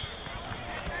less.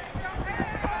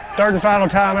 3rd and final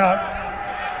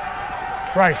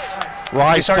timeout. Rice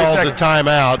calls a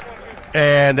timeout,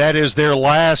 and that is their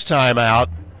last timeout.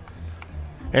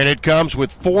 And it comes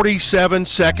with 47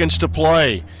 seconds to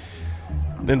play.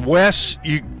 Then Wes,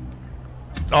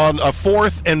 on a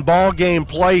 4th and ball game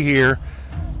play here,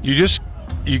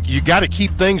 you got to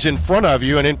keep things in front of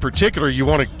you, and in particular, you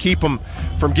want to keep them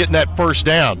from getting that first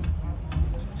down.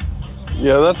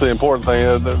 Yeah, that's the important thing.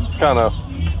 It's kind of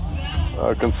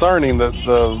concerning that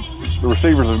the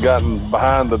receivers have gotten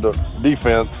behind the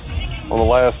defense on the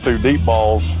last 2 deep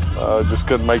balls, just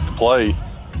couldn't make the play.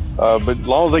 But as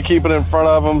long as they keep it in front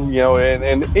of them,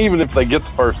 and even if they get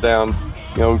the first down,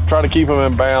 try to keep them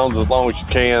in bounds as long as you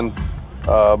can.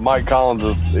 Mike Collins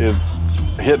is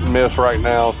hit and miss right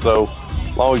now, so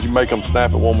as long as you make them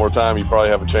snap it one more time, you probably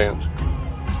have a chance.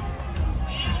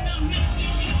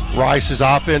 Rice's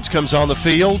offense comes on the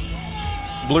field.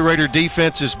 Blue Raider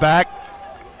defense is back.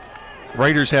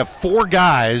 Raiders have 4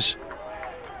 guys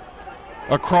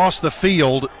across the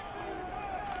field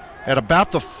at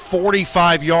about the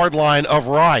 45-yard line of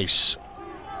Rice.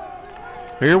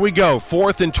 Here we go,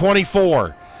 4th and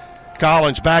 24.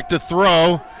 Collins back to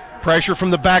throw. Pressure from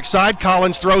the backside.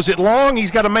 Collins throws it long.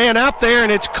 He's got a man out there,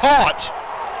 and it's caught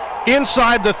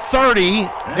inside the 30,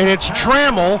 and it's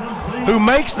Trammell who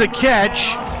makes the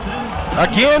catch.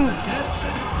 Again,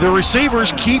 the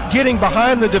receivers keep getting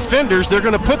behind the defenders. They're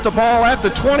going to put the ball at the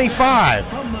 25.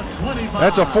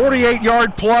 That's a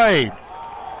 48-yard play.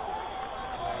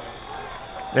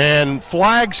 And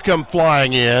flags come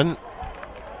flying in.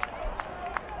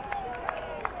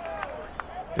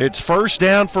 It's first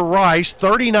down for Rice,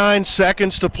 39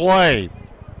 seconds to play.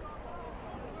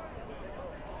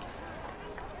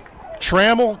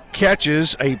 Trammell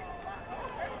catches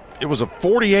it was a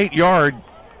 48-yard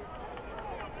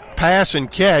pass and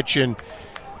catch, and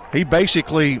he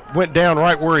basically went down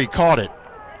right where he caught it.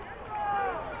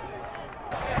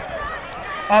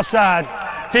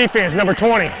 Offside, defense, number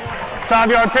 20.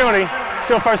 5-yard penalty,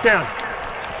 still first down.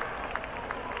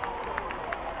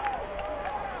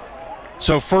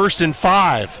 So 1st and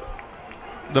 5.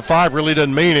 The 5 really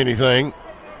doesn't mean anything.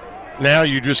 Now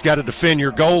you just got to defend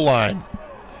your goal line.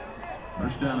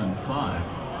 First down and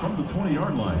 5 from the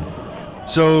 20-yard line.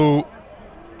 So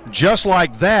just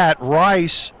like that,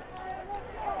 Rice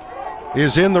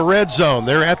is in the red zone.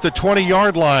 They're at the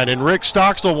 20-yard line, and Rick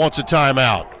Stockstill wants a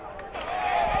timeout.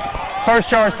 First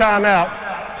charge timeout.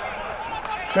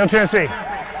 Middle Tennessee.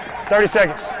 30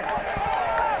 seconds.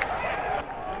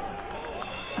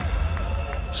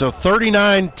 So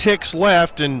 39 ticks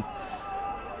left, and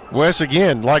Wes,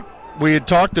 again, like we had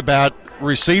talked about,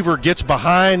 receiver gets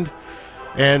behind,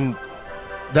 and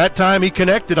that time he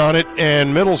connected on it,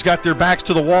 and Middle's got their backs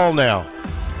to the wall now.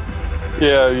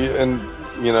 Yeah, and,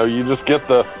 you just get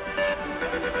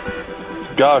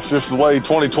gosh, just the way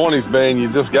 2020's been, you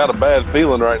just got a bad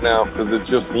feeling right now because it's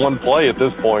just one play at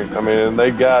this point. I mean,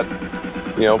 they've got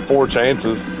 4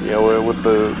 chances, with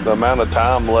the amount of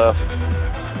time left,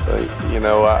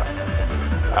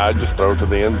 I just throw it to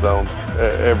the end zone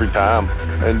every time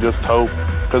and just hope,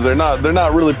 because they're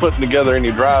not really putting together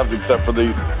any drives except for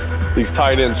these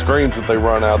tight end screens that they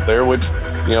run out there, which,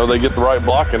 they get the right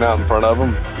blocking out in front of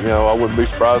them. I wouldn't be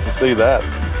surprised to see that.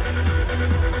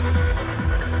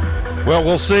 Well,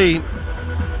 we'll see.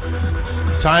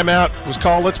 Timeout was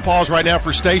called. Let's pause right now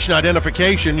for station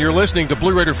identification. You're listening to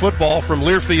Blue Raider football from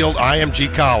Learfield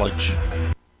IMG College.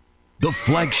 The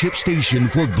flagship station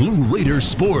for Blue Raider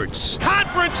sports.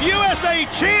 Conference USA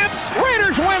champs.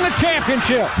 Raiders win the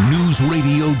championship. News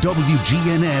Radio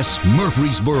WGNS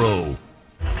Murfreesboro.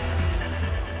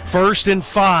 1st and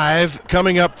 5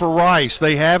 coming up for Rice.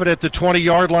 They have it at the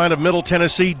 20-yard line of Middle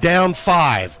Tennessee, down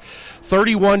 5.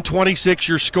 31-26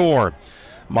 your score.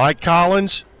 Mike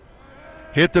Collins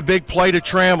hit the big play to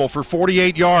Trammell for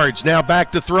 48 yards. Now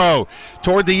back to throw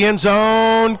toward the end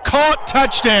zone. Caught,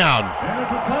 touchdown.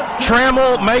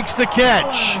 Trammell makes the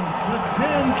catch.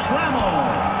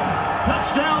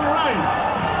 Touchdown Rice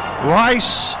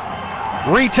Rice.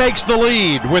 retakes the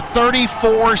lead with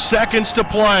 34 seconds to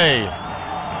play.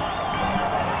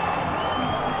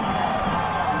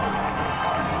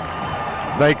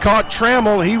 They caught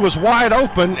Trammell. He was wide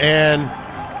open, and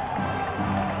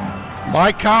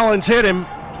Mike Collins hit him.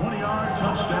 20-yard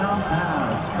touchdown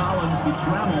pass. Collins to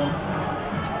Trammell.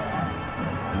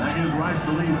 And that gives Rice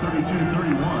the lead,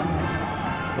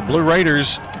 32-31. The Blue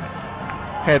Raiders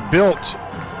had built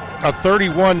a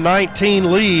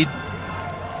 31-19 lead,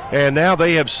 and now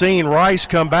they have seen Rice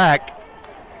come back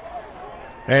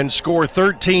and score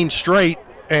 13 straight,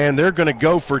 and they're going to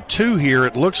go for 2 here,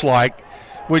 it looks like,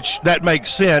 which that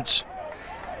makes sense.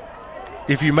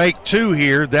 If you make 2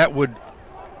 here, that would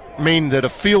mean that a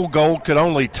field goal could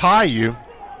only tie you.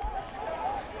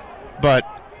 But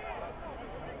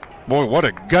boy, what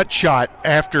a gut shot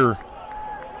after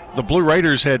the Blue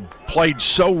Raiders had played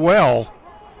so well,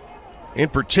 in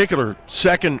particular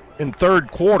second and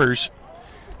third quarters.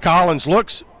 Collins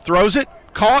looks, throws it,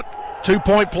 caught,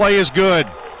 2-point play is good,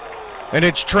 and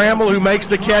it's Trammell who makes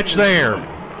the catch there.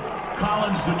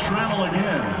 Collins to Trammell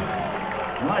again.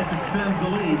 Rice extends the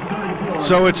lead, 34.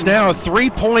 So it's now a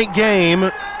 3-point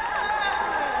game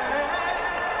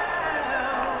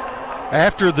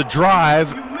after the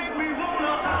drive.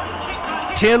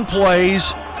 10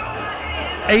 plays,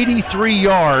 83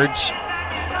 yards.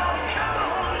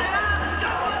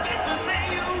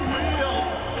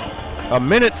 A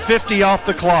minute 50 off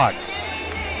the clock.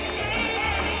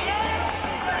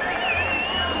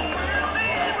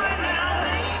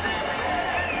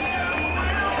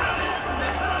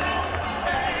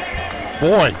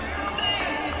 Boy,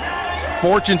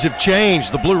 fortunes have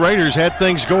changed. The Blue Raiders had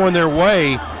things going their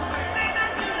way,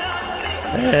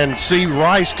 and see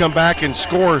Rice come back and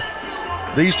score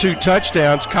these 2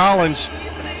 touchdowns. Collins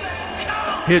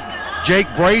hit Jake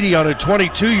Brady on a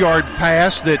 22-yard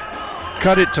pass that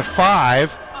cut it to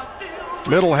 5.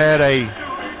 Middle had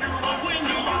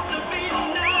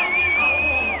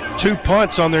 2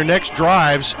 punts on their next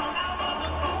drives.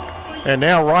 And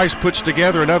now Rice puts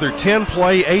together another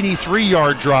 10-play,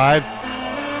 83-yard drive.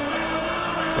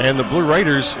 And the Blue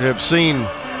Raiders have seen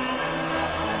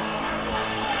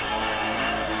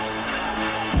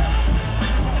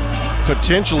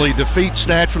potentially defeat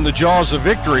snatched from the jaws of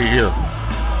victory here.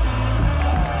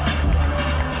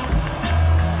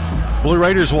 Blue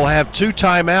Raiders will have 2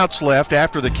 timeouts left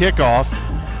after the kickoff,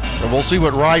 and we'll see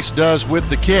what Rice does with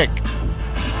the kick.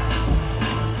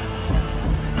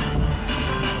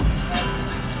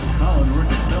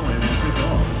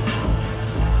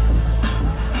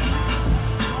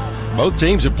 Both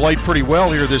teams have played pretty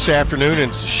well here this afternoon,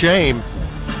 and it's a shame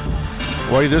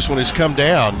the way this one has come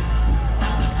down.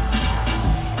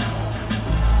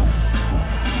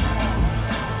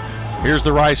 Here's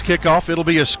the Rice kickoff. It'll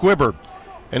be a squibber,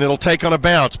 and it'll take on a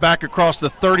bounce back across the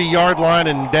 30-yard line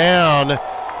and down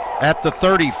at the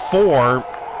 34.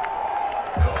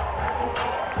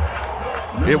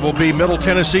 It will be Middle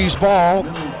Tennessee's ball.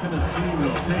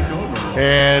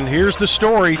 And here's the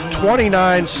story,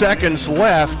 29 seconds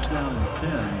left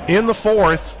in the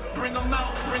 4th.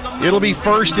 It'll be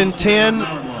 1st and 10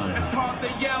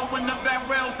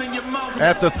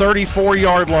 at the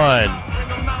 34-yard line.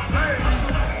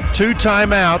 2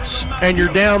 timeouts, and you're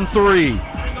down 3.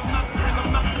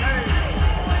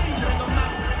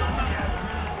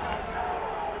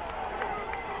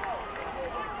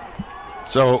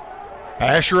 So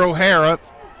Asher O'Hara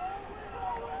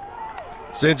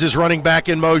sends his running back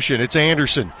in motion. It's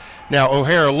Anderson. Now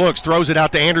O'Hara looks, throws it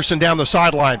out to Anderson down the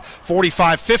sideline.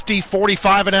 45-50,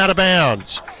 45 and out of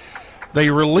bounds. They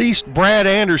released Brad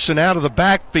Anderson out of the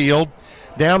backfield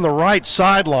down the right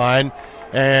sideline,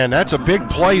 and that's a big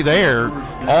play there,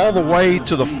 all the way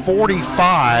to the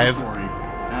 45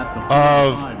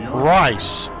 of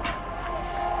Rice.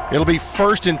 It'll be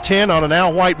 1st and 10 on an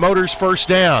Al White Motors first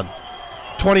down.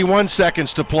 21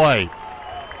 seconds to play.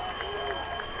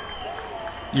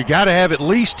 You got to have at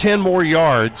least 10 more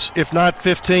yards, if not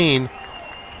 15.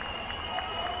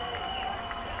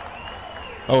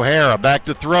 O'Hara back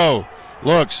to throw.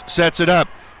 Looks, sets it up,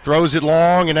 throws it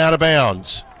long and out of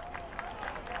bounds.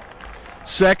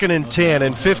 2nd and 10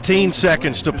 and 15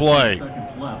 seconds to play.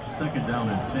 Seconds left, 2nd down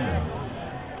and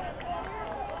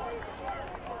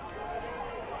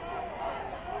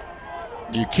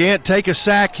 10. You can't take a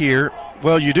sack here.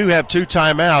 Well, you do have 2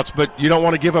 timeouts, but you don't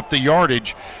want to give up the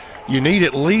yardage. You need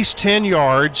at least 10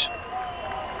 yards.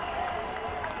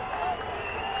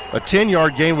 A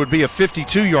 10-yard gain would be a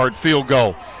 52-yard field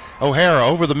goal. O'Hara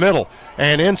over the middle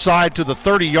and inside to the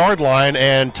 30-yard line,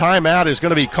 and timeout is going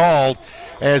to be called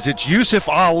as it's Yusuf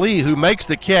Ali who makes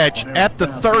the catch at the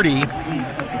 30.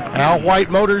 Al White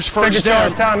Motors first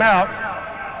down.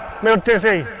 Timeout. Middle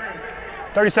Tennessee.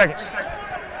 30 seconds.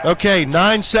 Okay,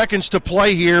 9 seconds to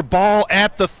play here. Ball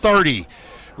at the 30.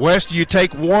 West, you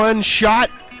take one shot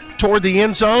toward the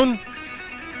end zone?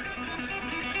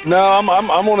 No, I'm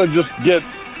going to just get,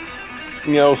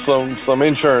 some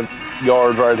insurance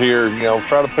yards right here.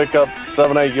 Try to pick up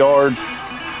 7-8 yards,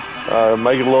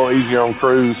 make it a little easier on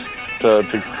Cruz to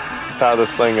tie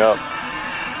this thing up.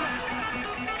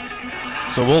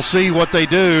 So we'll see what they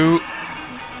do.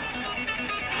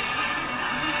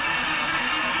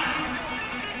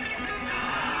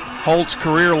 Holt's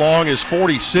career long is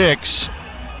 46.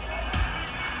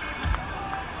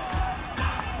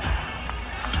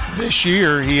 This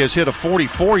year he has hit a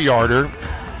 44-yarder.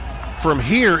 From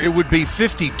here it would be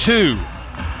 52.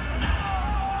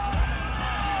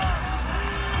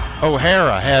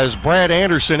 O'Hara has Brad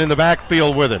Anderson in the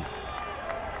backfield with him.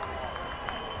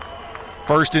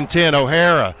 1st and 10,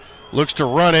 O'Hara looks to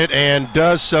run it and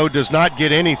does so, does not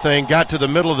get anything, got to the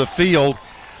middle of the field.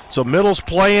 So Middle's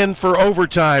playing for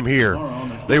overtime here.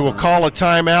 They will call a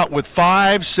timeout with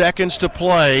 5 seconds to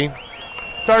play.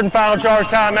 3rd and final charge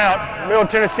timeout. Middle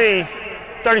Tennessee,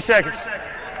 30 seconds.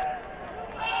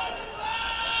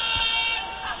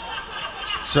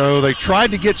 So they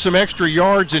tried to get some extra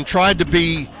yards and tried to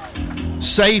be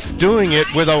safe doing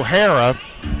it with O'Hara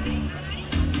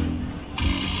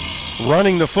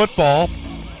running the football.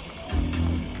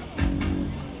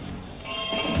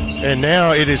 And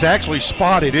now it is actually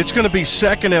spotted. It's going to be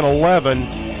 2nd and 11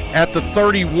 at the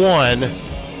 31.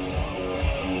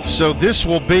 So this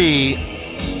will be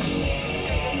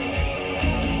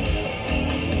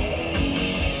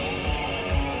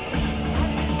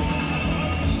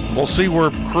we'll see where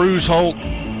Cruz Holt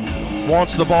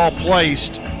wants the ball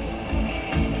placed.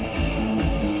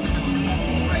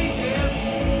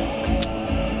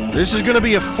 This is going to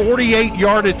be a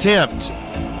 48-yard attempt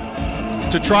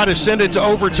to try to send it to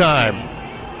overtime.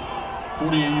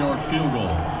 48-yard field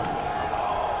goal.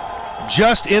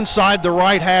 Just inside the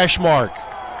right hash mark.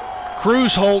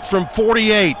 Cruz Holt from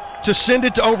 48 to send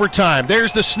it to overtime.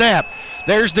 There's the snap.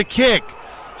 There's the kick.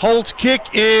 Holt's kick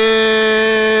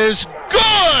is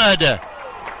good.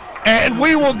 And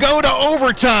we will go to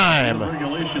overtime. In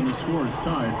regulation, the score is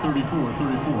tied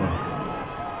 34-34.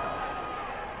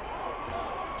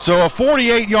 So a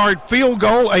 48-yard field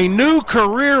goal, a new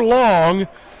career long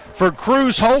for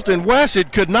Cruz Holt, and Wes,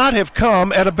 it could not have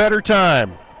come at a better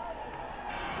time.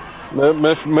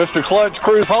 Mr. Clutch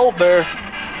Cruz Holt there.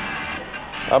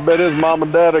 I bet his mom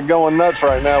and dad are going nuts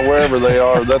right now wherever they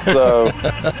are. That's a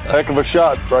heck of a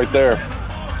shot right there.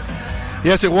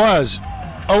 Yes, it was.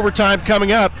 Overtime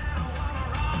coming up.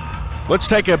 Let's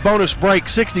take a bonus break,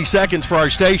 60 seconds for our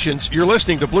stations. You're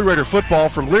listening to Blue Raider football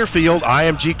from Learfield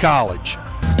IMG College.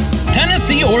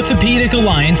 Tennessee Orthopedic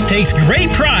Alliance takes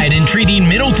great pride in treating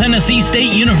Middle Tennessee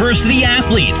State University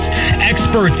athletes.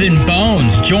 Experts in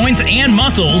bones, joints, and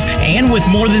muscles, and with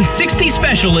more than 60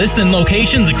 specialists in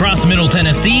locations across Middle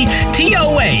Tennessee,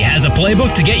 TOA has a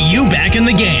playbook to get you back in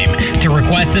the game. To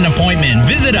request an appointment,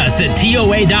 visit us at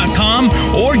TOA.com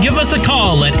or give us a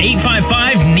call at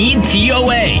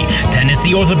 855-NEED-TOA.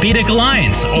 Tennessee Orthopedic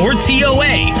Alliance, or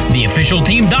TOA, the official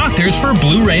team doctors for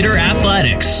Blue Raider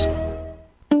Athletics.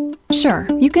 Sure,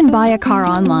 you can buy a car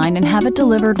online and have it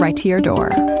delivered right to your door.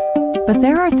 But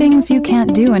there are things you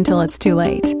can't do until it's too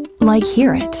late. Like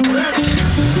hear it.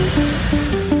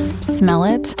 Smell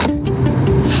it.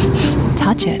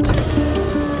 Touch it.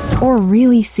 Or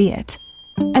really see it.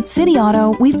 At City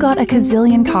Auto, we've got a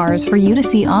gazillion cars for you to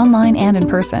see online and in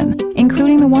person,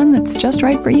 including the one that's just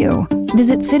right for you.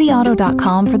 Visit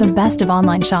cityauto.com for the best of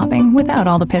online shopping without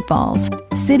all the pitfalls.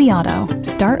 City Auto.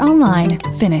 Start online,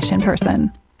 finish in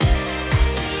person.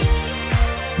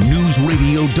 News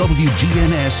Radio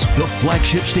WGNS, the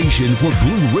flagship station for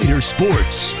Blue Raider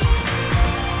sports.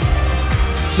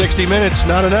 60 minutes,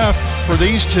 not enough for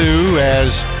these two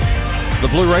as the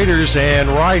Blue Raiders and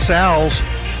Rice Owls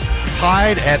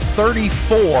tied at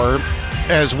 34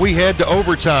 as we head to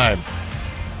overtime.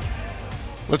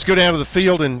 Let's go down to the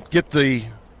field and get the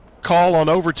call on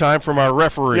overtime from our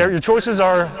referee. Your choices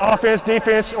are offense,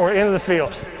 defense, or end of the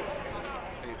field.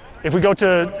 If we go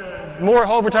to more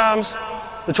overtimes,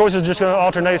 the choices are just going to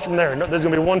alternate from there. There's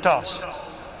going to be one toss.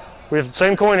 We have the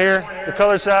same coin here. The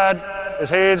colored side is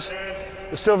heads.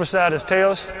 The silver side is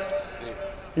tails.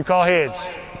 You call heads.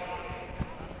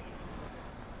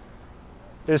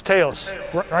 It is tails.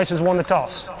 Rice has won the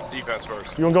toss. Defense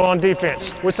first. You want to go on defense.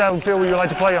 Which side of the field would you like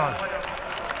to play on?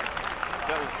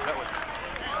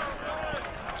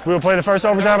 We will play the first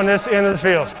overtime on this end of the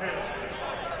field.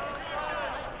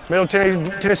 Middle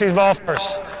Tennessee's ball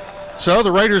first. So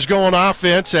the Raiders go on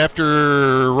offense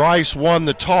after Rice won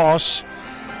the toss.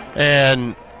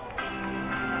 And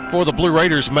for the Blue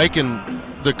Raiders, making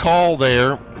the call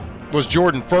there was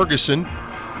Jordan Ferguson.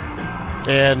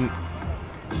 And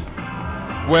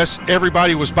Wes,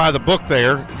 everybody was by the book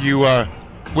there. You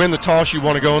win the toss, you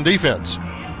want to go on defense.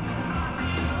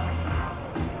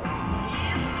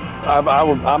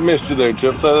 I missed you there,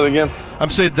 Chip. Say that again. I'm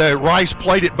saying that Rice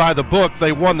played it by the book.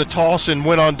 They won the toss and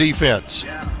went on defense.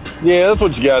 Yeah, that's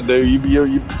what you got to do.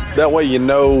 You that way you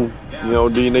know,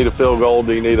 do you need a field goal?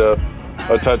 Do you need a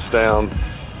touchdown?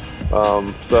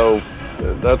 So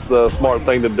that's the smart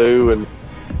thing to do. And,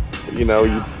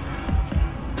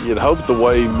 you'd hope the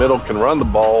way Middle can run the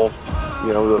ball,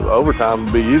 the overtime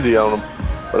would be easy on them.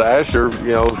 But Asher,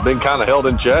 has been kind of held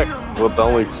in check with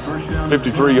only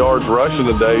 53 yards rushing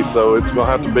today, so it's going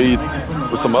to have to be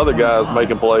with some other guys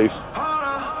making plays.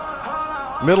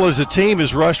 Middle as a team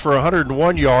has rushed for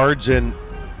 101 yards, and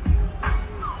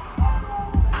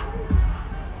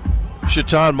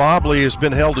Shaton Mobley has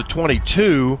been held to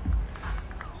 22.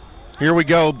 Here we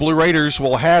go. Blue Raiders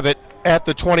will have it at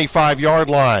the 25-yard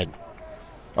line.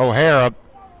 O'Hara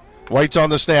waits on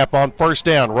the snap on first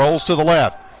down, rolls to the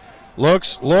left.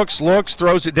 Looks,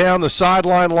 throws it down the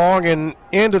sideline long and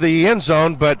into the end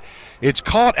zone, but it's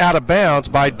caught out of bounds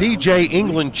by DJ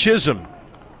England Chisholm.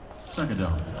 Second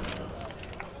down.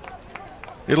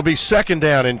 It'll be second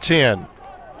down and 10.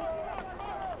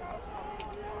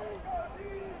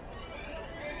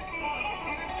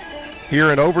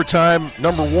 Here in overtime,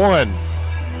 number 1.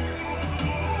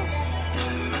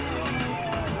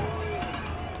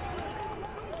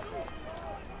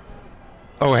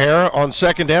 O'Hara on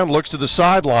second down looks to the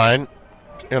sideline,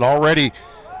 and already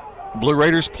Blue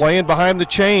Raiders playing behind the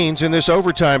chains in this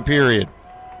overtime period.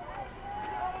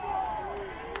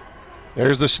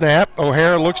 There's the snap.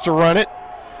 O'Hara looks to run it,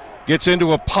 gets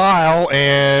into a pile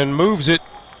and moves it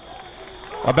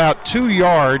about 2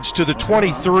 yards to the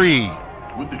 23.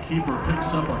 With the keeper picks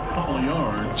up a couple of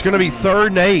yards. It's going to be 3rd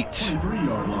and 8.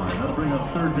 23-yard line. That'll bring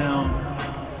up third down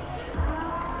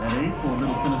and 8 for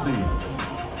Middle Tennessee.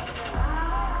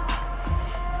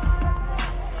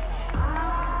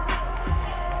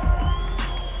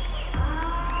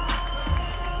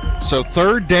 So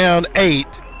 3rd down 8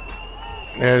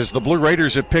 as the Blue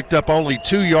Raiders have picked up only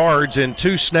 2 yards in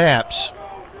 2 snaps.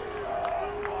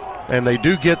 And they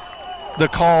do get the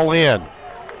call in.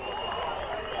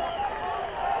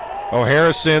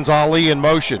 O'Hara sends Ali in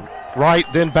motion. Right,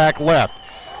 then back left.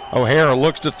 O'Hara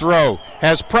looks to throw.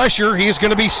 Has pressure. He's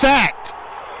going to be sacked.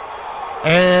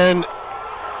 And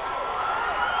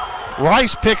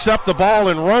Rice picks up the ball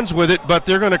and runs with it, but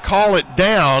they're going to call it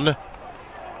down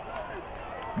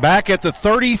back at the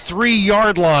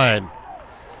 33-yard line.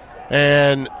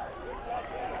 And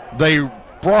they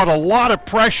brought a lot of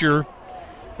pressure,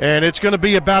 and it's going to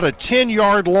be about a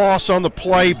 10-yard loss on the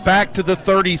play back to the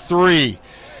 33.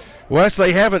 Wes,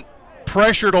 they haven't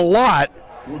pressured a lot,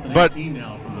 but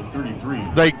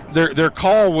their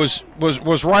call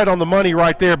was right on the money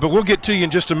right there. But we'll get to you in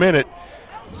just a minute,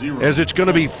 as it's going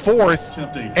to be 4th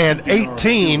and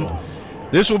 18.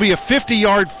 This will be a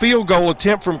 50-yard field goal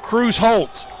attempt from Cruz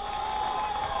Holt.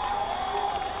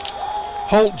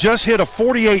 Holt just hit a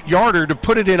 48-yarder to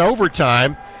put it in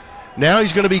overtime. Now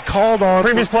he's going to be called on.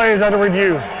 Previous play is under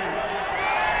review.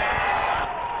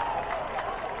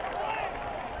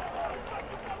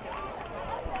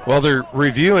 Well, they're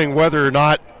reviewing whether or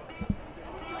not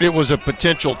it was a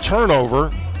potential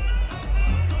turnover.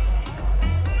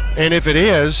 And if it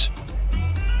is,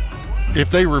 if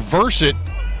they reverse it,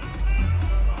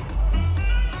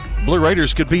 Blue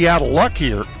Raiders could be out of luck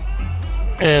here.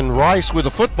 And Rice with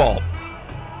the football.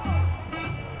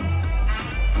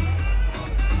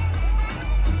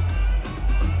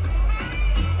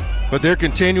 But they're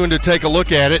continuing to take a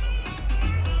look at it,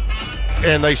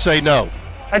 and they say no.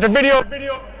 At the video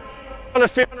on the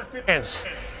field, hands.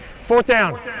 4th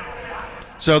down.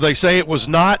 So they say it was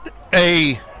not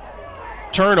a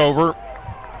turnover,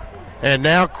 and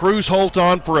now Cruz Holt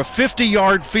on for a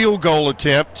 50-yard field goal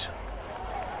attempt.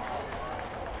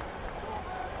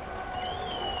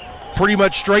 Pretty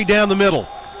much straight down the middle.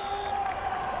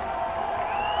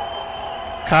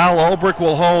 Kyle Ulbrich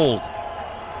will hold.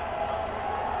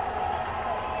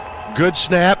 Good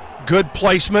snap, good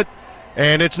placement,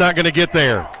 and it's not going to get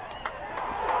there.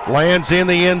 Lands in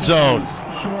the end zone.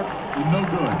 Short, no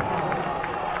good.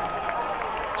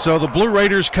 So the Blue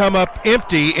Raiders come up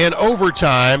empty in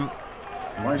overtime.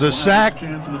 The sack.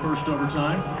 Chance in the first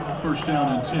overtime. First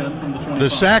down and 10 from the 25. The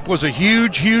sack was a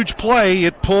huge, huge play.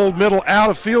 It pulled Middle out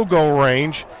of field goal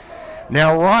range.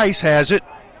 Now Rice has it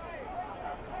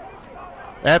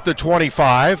at the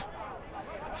 25.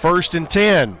 1st and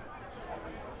 10.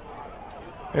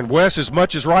 And Wes, as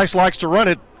much as Rice likes to run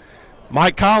it,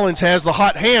 Mike Collins has the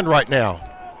hot hand right now.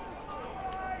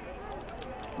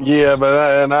 Yeah,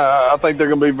 but I think they're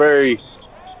going to be very,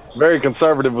 very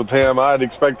conservative with him. I'd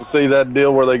expect to see that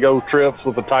deal where they go trips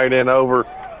with the tight end over,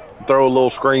 throw a little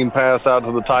screen pass out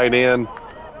to the tight end.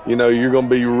 You know, you're going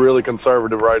to be really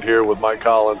conservative right here with Mike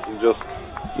Collins and just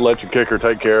let your kicker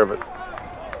take care of it.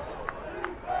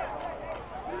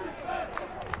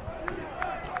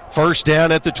 First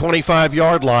down at the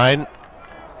 25-yard line.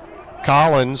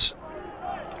 Collins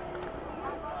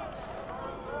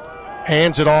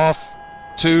hands it off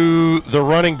to the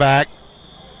running back,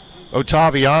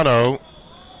 Ottaviano.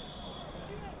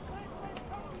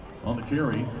 On the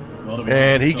carry.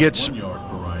 And he gets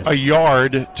a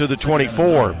yard to the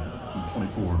 24.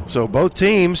 So both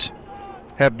teams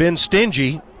have been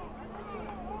stingy.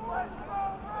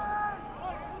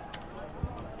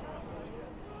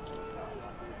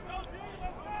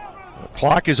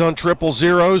 Clock is on triple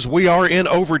zeros. We are in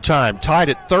overtime, tied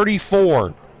at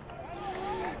 34.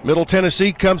 Middle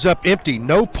Tennessee comes up empty.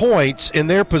 No points in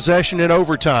their possession in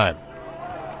overtime.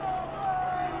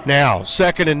 Now,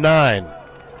 2nd and 9.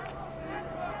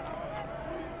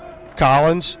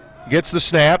 Collins gets the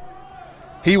snap.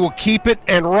 He will keep it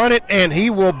and run it, and he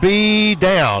will be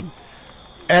down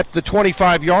at the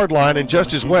 25-yard line. And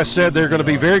just as Wes said, they're going to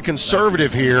be very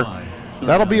conservative here.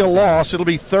 That'll be a loss. It'll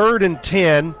be 3rd and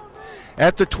 10.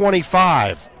 At the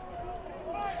 25.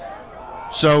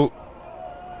 So,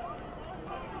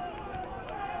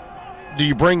 do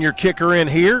you bring your kicker in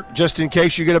here just in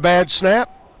case you get a bad snap?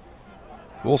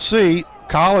 We'll see.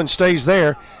 Collins stays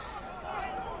there.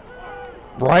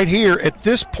 Right here at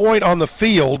this point on the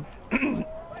field,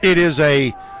 it is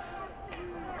a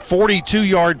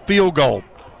 42-yard field goal.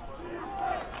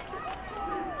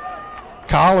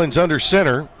 Collins under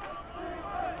center.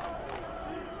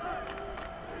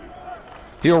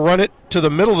 He'll run it to the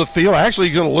middle of the field. Actually,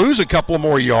 he's going to lose a couple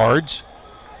more yards.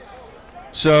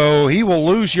 So he will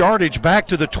lose yardage back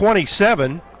to the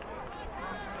 27.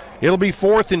 It'll be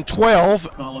 4th and 12.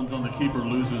 Collins on the keeper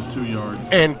loses 2 yards.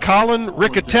 And Colin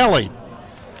Riccatelli,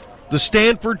 the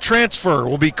Stanford transfer,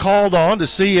 will be called on to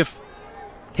see if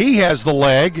he has the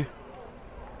leg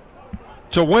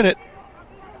to win it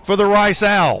for the Rice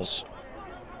Owls.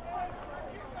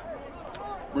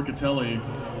 Riccatelli.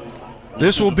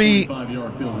 This will be a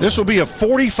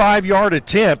 45-yard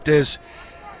attempt as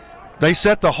they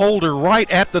set the holder right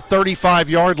at the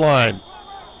 35-yard line.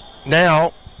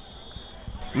 Now,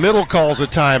 Middle calls a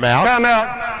timeout.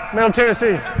 Timeout, Middle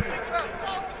Tennessee.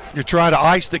 You try to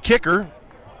ice the kicker.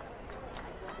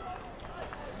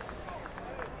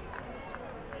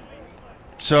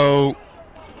 So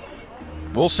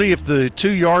we'll see if the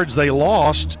 2 yards they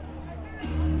lost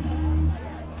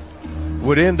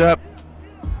would end up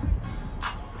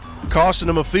costing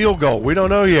them a field goal. We don't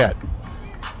know yet.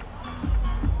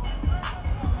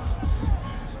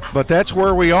 But that's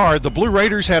where we are. The Blue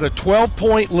Raiders had a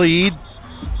 12-point lead.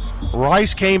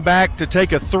 Rice came back to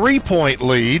take a 3-point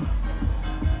lead.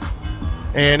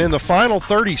 And in the final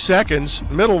 30 seconds,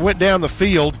 Middle went down the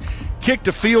field, kicked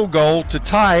a field goal to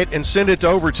tie it and send it to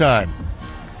overtime.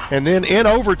 And then in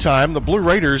overtime, the Blue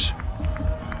Raiders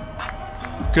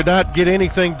could not get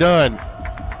anything done.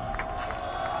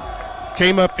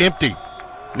 Came up empty.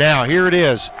 Now here it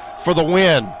is for the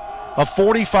win. A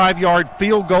 45-yard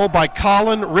field goal by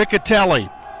Colin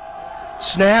Riccatelli.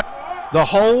 Snap, the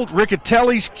hold,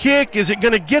 Riccatelli's kick. Is it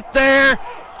going to get there?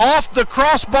 Off the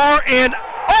crossbar, and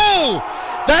oh!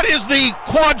 That is the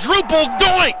quadruple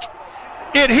doink.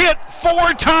 It hit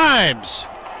 4 times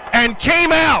and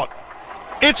came out.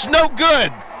 It's no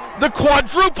good. The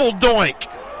quadruple doink.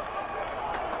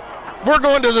 We're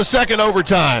going to the second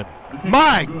overtime.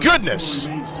 My goodness.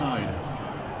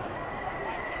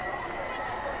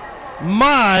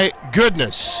 My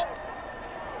goodness.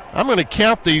 I'm going to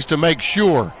count these to make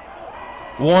sure.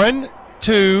 1,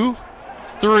 2,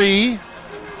 3,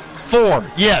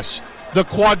 4. Yes, the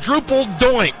quadruple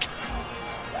doink.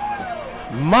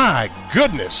 My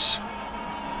goodness.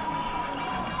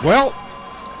 Well,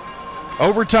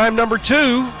 overtime number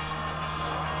 2.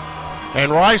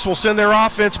 And Rice will send their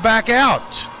offense back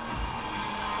out.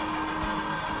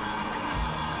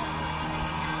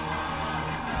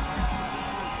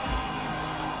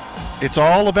 It's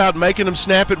all about making them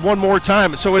snap it one more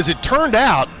time. So as it turned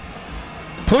out,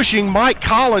 pushing Mike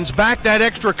Collins back that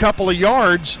extra couple of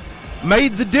yards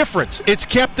made the difference. It's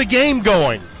kept the game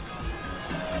going.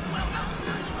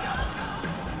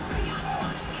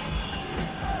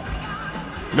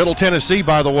 Middle Tennessee,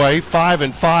 by the way,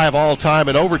 5-5 all-time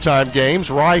in overtime games.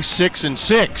 Rice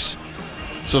 6-6.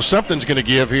 So something's going to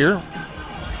give here.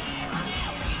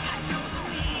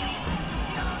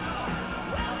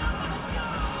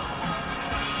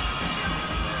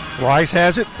 Rice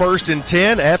has it, 1st and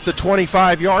 10 at the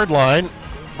 25-yard line.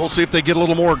 We'll see if they get a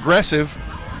little more aggressive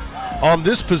on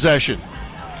this possession.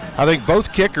 I think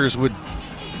both kickers would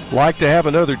like to have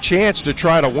another chance to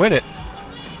try to win it.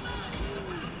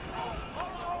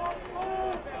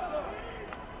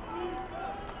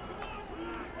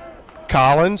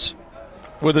 Collins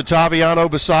with Ottaviano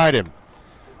beside him.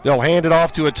 They'll hand it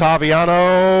off to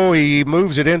Ottaviano. He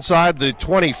moves it inside the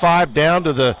 25 down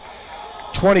to the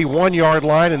 21-yard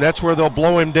line, and that's where they'll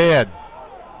blow him dead.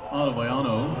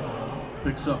 Ottaviano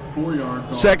picks up 4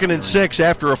 yards. 2nd and 6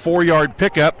 after a 4-yard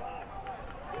pickup.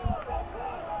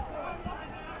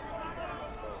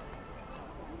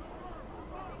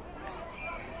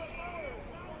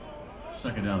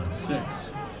 Second down and 6.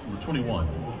 Number 21.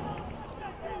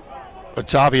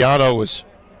 Ottaviano was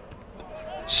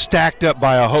stacked up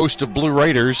by a host of Blue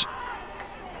Raiders.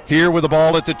 Here with the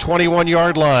ball at the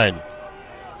 21-yard line.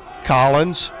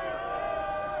 Collins.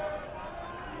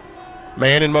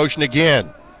 Man in motion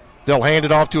again. They'll hand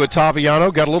it off to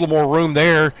Ottaviano. Got a little more room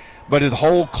there, but the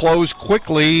hole closed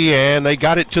quickly, and they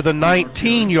got it to the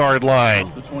 19-yard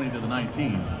line. The 20 to the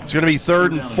 19. It's going to be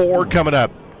 3rd and 4 coming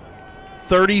up.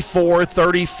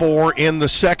 34-34 in the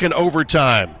second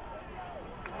overtime.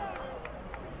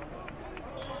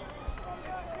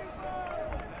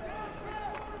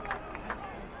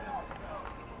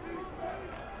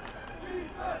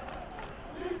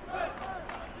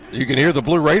 You can hear the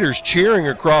Blue Raiders cheering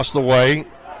across the way,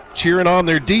 cheering on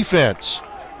their defense.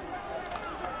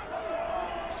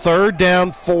 3rd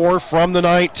down 4 from the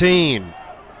 19.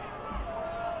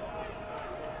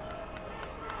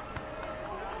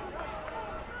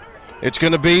 It's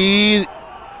going to be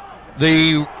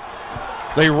they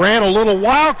ran a little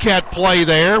wildcat play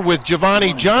there with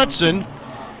Giovanni Johnson,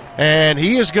 and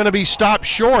he is going to be stopped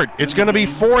short. It's going to be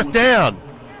 4th down.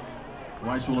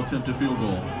 Rice will attempt a field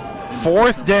goal.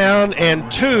 4th down and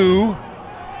 2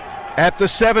 at the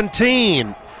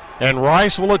 17. And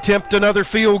Rice will attempt another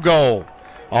field goal.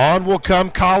 On will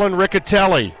come Colin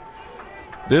Riccatelli.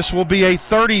 This will be a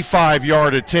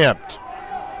 35-yard attempt.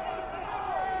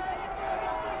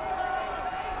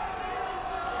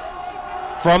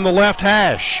 From the left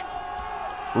hash,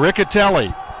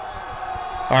 Riccatelli,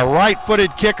 a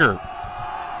right-footed kicker,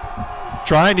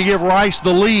 trying to give Rice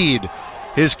the lead.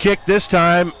 His kick this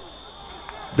time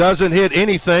doesn't hit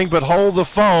anything but hold the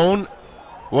phone.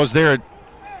 Was there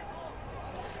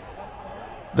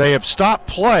they have stopped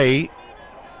play.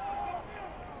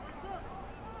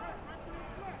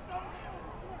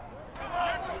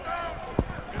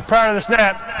 Prior to the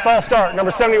snap, false start,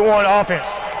 number 71 offense.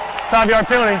 5-yard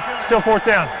penalty, still 4th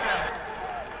down.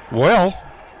 Well,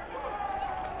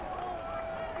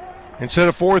 instead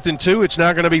of 4th and 2, it's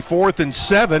now going to be 4th and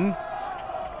 7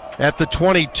 at the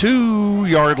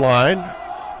 22-yard line.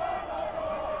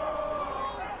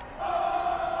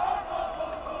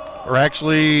 Or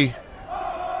actually,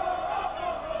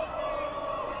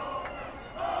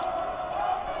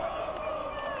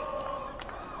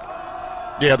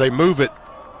 yeah, they move it.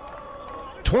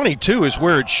 22 is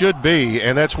where it should be,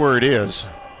 and that's where it is.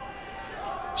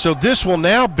 So this will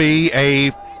now be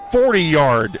a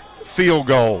 40-yard field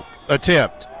goal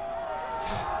attempt.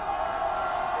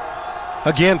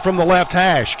 Again from the left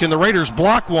hash. Can the Raiders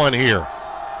block one here?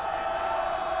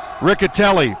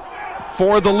 Riccatelli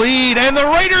for the lead, and the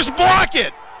Raiders block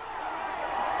it.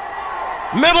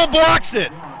 Middle blocks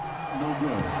it. No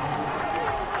good.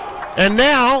 And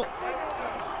now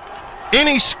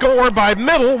Any score by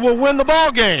Middle will win the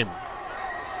ball game.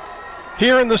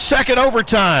 Here in the second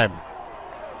overtime.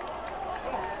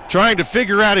 Trying to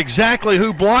figure out exactly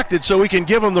who blocked it so we can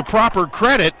give them the proper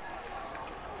credit.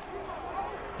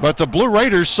 But the Blue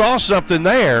Raiders saw something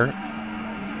there.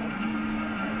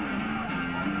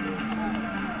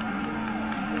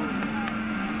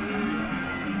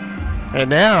 And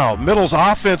now Middle's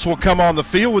offense will come on the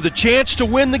field with a chance to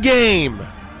win the game.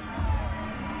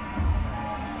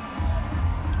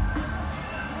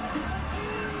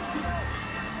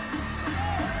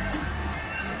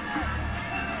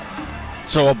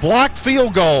 So a blocked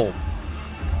field goal.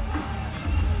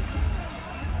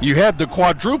 You had the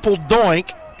quadruple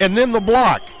doink and then the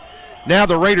block. Now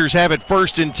the Raiders have it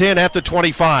 1st and 10 at the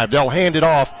 25. They'll hand it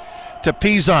off to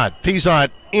Peasant.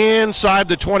 Peasant inside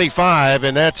the 25,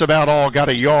 and that's about all. Got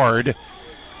a yard.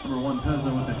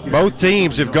 Both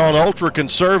teams have gone ultra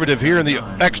conservative here in the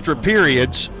extra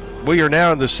periods. We are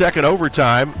now in the second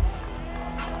overtime.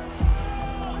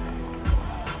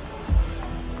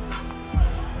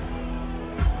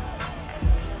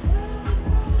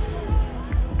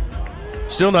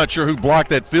 Still not sure who blocked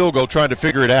that field goal, trying to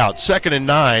figure it out. 2nd and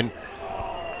 9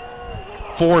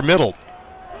 for Middle.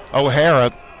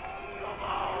 O'Hara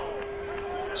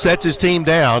sets his team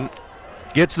down,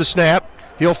 gets the snap.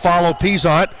 He'll follow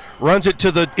Peasant, runs it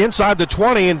to the inside the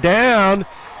 20 and down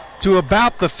to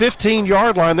about the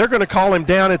 15-yard line. They're going to call him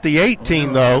down at the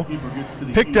 18, though.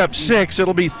 Picked up 6.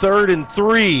 It'll be 3rd and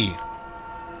 3.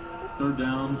 Third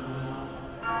down.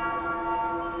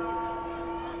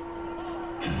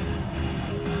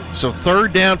 So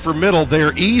 3rd down for Middle.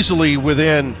 They're easily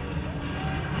within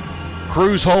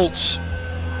Cruz Holt's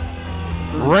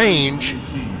range.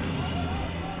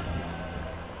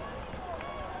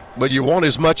 But you want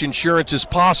as much insurance as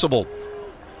possible.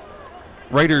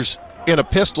 Raiders in a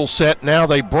pistol set. Now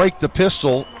they break the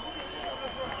pistol.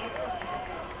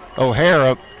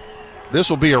 O'Hara. This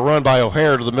will be a run by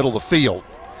O'Hara to the middle of the field.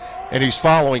 And he's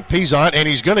following Peasant, and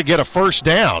he's going to get a first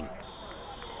down.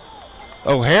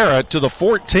 O'Hara to the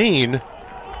 14.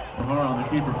 O'Hara, the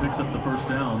keeper, picks up the first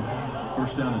down.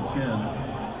 First down and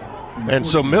 10. And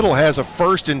so Middle has a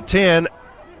 1st and 10.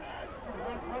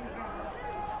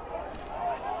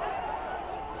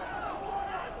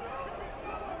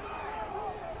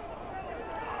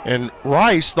 And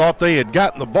Rice thought they had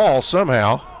gotten the ball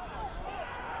somehow.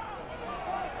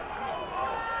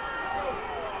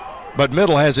 But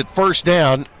Middle has it 1st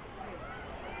down.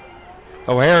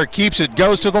 O'Hara keeps it,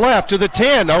 goes to the left, to the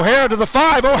 10. O'Hara to the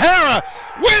 5. O'Hara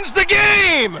wins the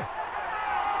game!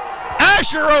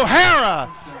 Asher O'Hara,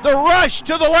 the rush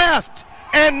to the left,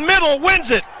 and Middle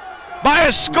wins it by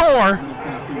a score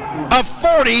of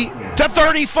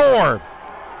 40-34.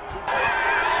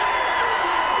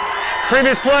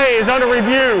 Previous play is under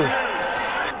review.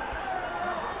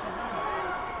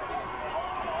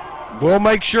 We'll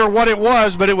make sure what it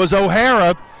was, but it was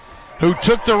O'Hara who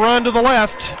took the run to the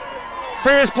left.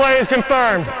 Previous play is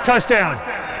confirmed. Touchdown.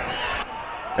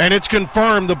 And it's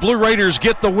confirmed. The Blue Raiders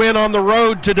get the win on the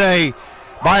road today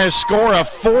by a score of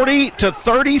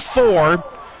 40-34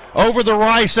 over the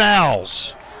Rice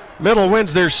Owls. Middle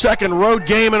wins their 2nd road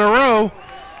game in a row.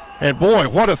 And boy,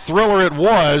 what a thriller it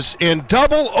was in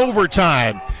double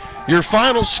overtime. Your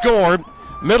final score,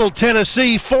 Middle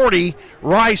Tennessee 40,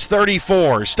 Rice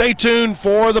 34. Stay tuned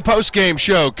for the postgame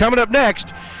show. Coming up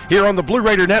next, here on the Blue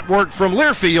Raider Network from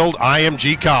Learfield,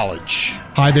 IMG College.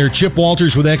 Hi there, Chip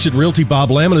Walters with Exit Realty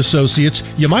Bob Lamb & Associates.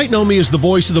 You might know me as the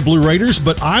voice of the Blue Raiders,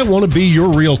 but I want to be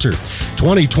your realtor.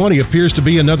 2020 appears to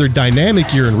be another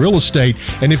dynamic year in real estate,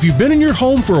 and if you've been in your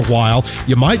home for a while,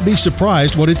 you might be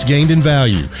surprised what it's gained in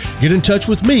value. Get in touch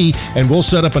with me, and we'll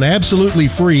set up an absolutely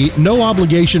free,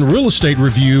 no-obligation real estate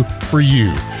review for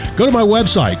you. Go to my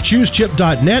website,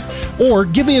 choosechip.net, or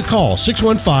give me a call,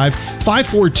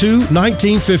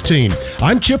 615-542-1915.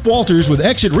 I'm Chip Walters with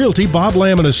Exit Realty Bob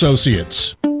Lamb & Associates.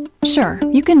 Sure,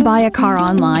 you can buy a car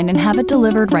online and have it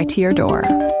delivered right to your door.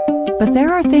 But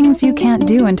there are things you can't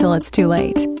do until it's too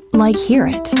late. Like hear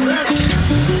it.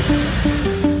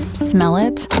 Smell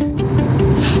it.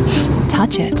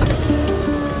 Touch it.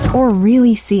 Or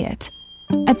really see it.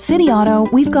 At City Auto,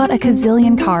 we've got a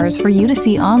gazillion cars for you to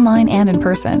see online and in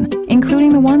person,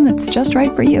 including the one that's just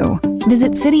right for you.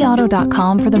 Visit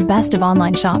cityauto.com for the best of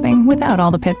online shopping without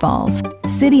all the pitfalls.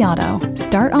 City Auto.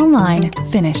 Start online,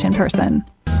 finish in person.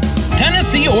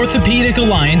 Tennessee Orthopedic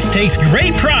Alliance takes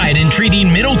great pride in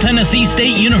treating Middle Tennessee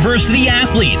State University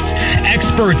athletes.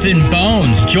 Experts in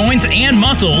bones, joints, and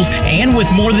muscles, and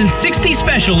with more than 60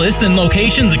 specialists in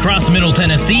locations across Middle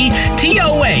Tennessee,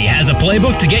 TOA has a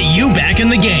playbook to get you back in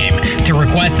the game. To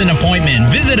request an appointment,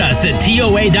 visit us at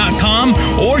TOA.com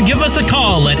or give us a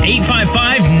call at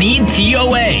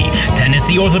 855-NEED-TOA.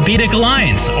 Tennessee Orthopedic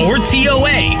Alliance, or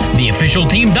TOA, the official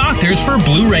team doctors for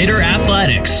Blue Raider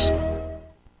Athletics.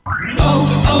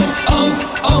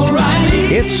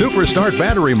 O'Reilly. It's Super Start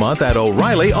Battery Month at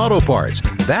O'Reilly Auto Parts.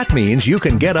 That means you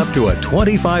can get up to a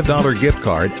 $25 gift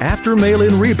card after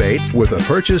mail-in rebate with the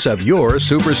purchase of your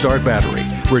Super Start battery.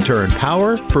 Return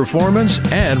power,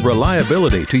 performance, and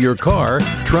reliability to your car,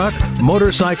 truck,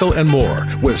 motorcycle, and more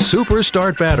with Super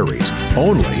Start batteries.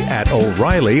 Only at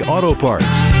O'Reilly Auto Parts.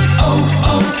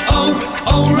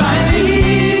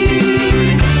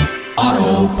 O'Reilly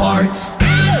Auto Parts.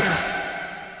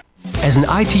 As an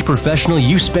IT professional,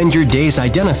 you spend your days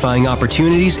identifying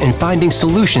opportunities and finding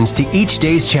solutions to each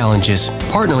day's challenges.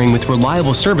 Partnering with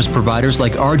reliable service providers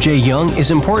like RJ Young is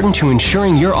important to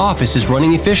ensuring your office is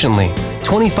running efficiently.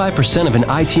 25% of an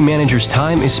IT manager's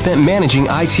time is spent managing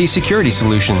IT security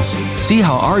solutions. See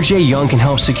how RJ Young can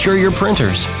help secure your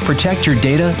printers, protect your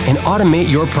data, and automate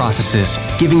your processes,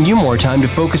 giving you more time to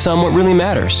focus on what really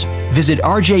matters. Visit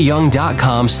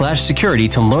rjyoung.com/security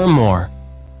to learn more.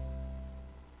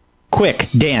 Quick,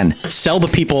 Dan, sell the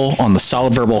people on the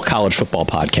Solid Verbal College Football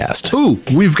Podcast. Ooh,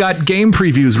 we've got game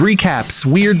previews, recaps,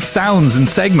 weird sounds, and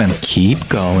segments. Keep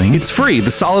going. It's free.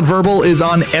 The Solid Verbal is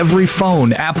on every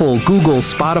phone, Apple, Google,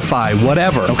 Spotify,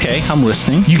 whatever. Okay, I'm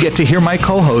listening. You get to hear my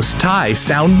co-host, Ty,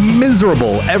 sound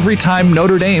miserable every time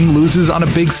Notre Dame loses on a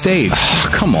big stage.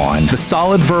 Come on. The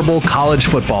Solid Verbal College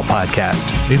Football Podcast.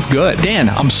 It's good. Dan,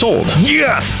 I'm sold.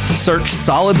 Yes! Search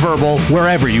Solid Verbal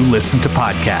wherever you listen to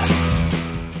podcasts.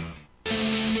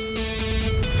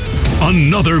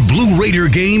 Another Blue Raider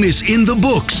game is in the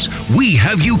books. We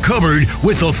have you covered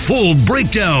with a full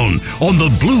breakdown on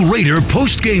the Blue Raider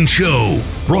postgame show.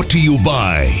 Brought to you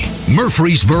by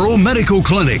Murfreesboro Medical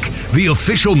Clinic, the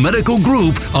official medical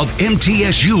group of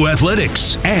MTSU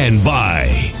Athletics. And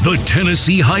by the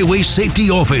Tennessee Highway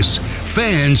Safety Office.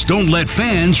 Fans don't let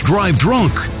fans drive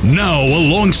drunk. Now,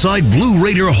 alongside Blue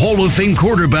Raider Hall of Fame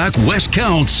quarterback Wes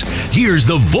Counts, here's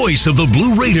the voice of the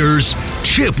Blue Raiders,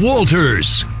 Chip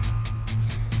Walters.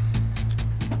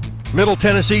 Middle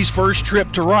Tennessee's first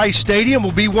trip to Rice Stadium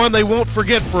will be one they won't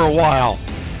forget for a while.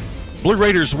 Blue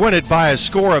Raiders win it by a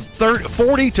score of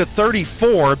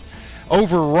 40-34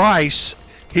 over Rice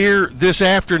here this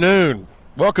afternoon.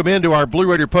 Welcome into our Blue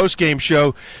Raider postgame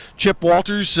show. Chip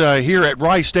Walters here at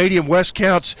Rice Stadium. Wes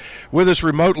Counts with us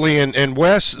remotely. And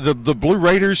Wes, the Blue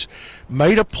Raiders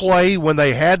made a play when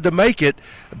they had to make it,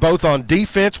 both on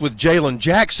defense with Jalen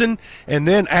Jackson, and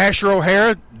then Asher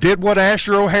O'Hara did what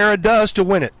Asher O'Hara does to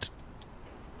win it.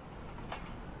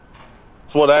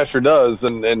 That's what Asher does,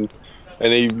 and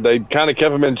they kind of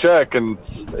kept him in check, and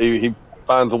he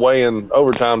finds a way in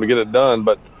overtime to get it done.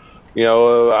 But you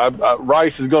know,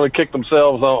 Rice is going to kick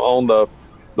themselves on the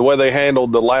way they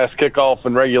handled the last kickoff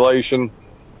in regulation,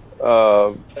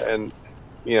 and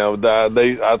you know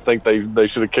I think they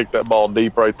should have kicked that ball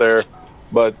deep right there.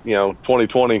 But you know,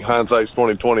 2020 hindsight's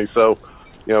 2020. So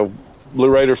you know, Blue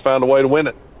Raiders found a way to win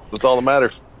it. That's all that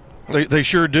matters. They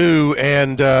sure do,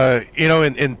 and you know,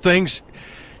 and things.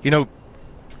 You know,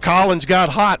 Collins got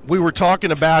hot. We were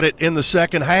talking about it in the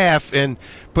second half and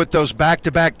put those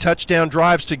back-to-back touchdown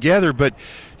drives together. But,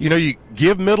 you know, you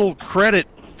give Middle credit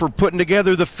for putting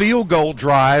together the field goal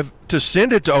drive to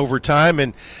send it to overtime.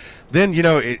 And then, you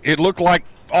know, it looked like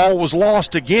all was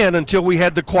lost again until we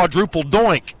had the quadruple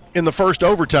doink in the first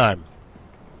overtime.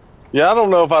 Yeah, I don't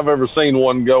know if I've ever seen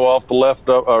one go off the left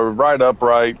up or right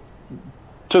upright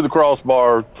to the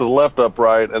crossbar, to the left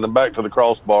upright, and then back to the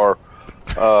crossbar.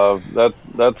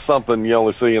 That's something you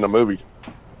only see in a movie.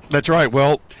 That's right.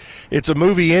 Well, it's a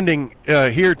movie ending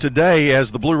here today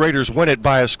as the Blue Raiders win it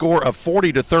by a score of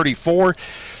 40-34.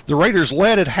 The Raiders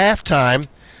led at halftime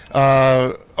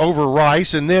over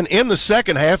Rice, and then in the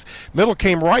second half, Middle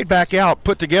came right back out,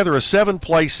 put together a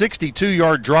 7-play,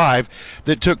 62-yard drive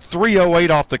that took 3:08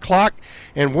 off the clock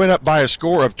and went up by a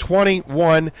score of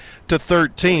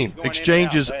 21-13.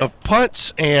 Exchanges of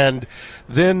punts, and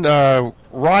then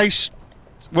Rice.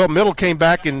 Well, Middle came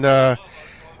back and it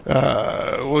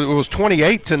was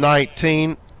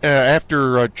 28-19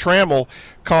 after Trammell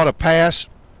caught a pass.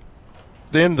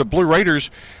 Then the Blue Raiders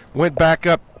went back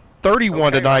up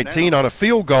 31-19 on a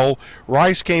field goal.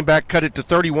 Rice came back, cut it to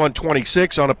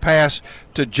 31-26 on a pass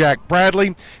to Jack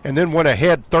Bradley, and then went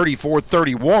ahead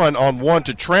 34-31 on one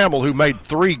to Trammell, who made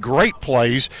three great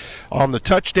plays on the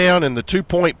touchdown and the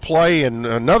two-point play and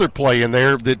another play in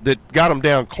there that got them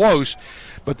down close.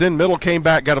 But then Middle came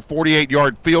back, got a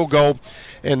 48-yard field goal,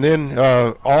 and then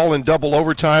all in double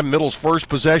overtime. Middle's first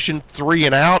possession, 3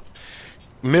 and out.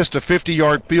 missed a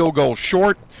 50-yard field goal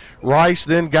short. Rice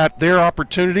then got their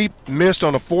opportunity, missed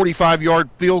on a 45-yard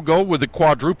field goal with a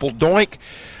quadruple doink.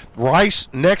 Rice,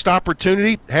 next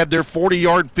opportunity, had their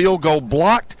 40-yard field goal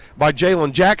blocked by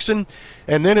Jalen Jackson,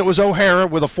 and then it was O'Hara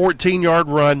with a 14-yard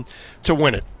run to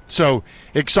win it. So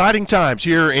exciting times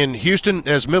here in Houston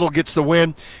as Middle gets the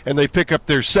win, and they pick up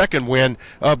their second win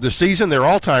of the season. Their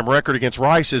all-time record against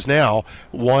Rice is now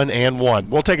 1-1.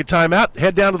 We'll take a timeout,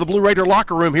 head down to the Blue Raider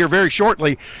locker room here very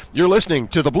shortly. You're listening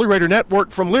to the Blue Raider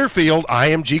Network from Learfield,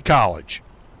 IMG College.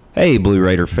 Hey, Blue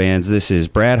Raider fans, this is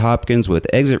Brad Hopkins with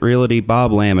Exit Realty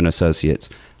Bob Lamb & Associates.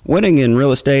 Winning in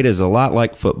real estate is a lot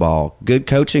like football. Good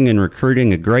coaching and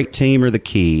recruiting a great team are the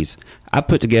keys. I've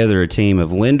put together a team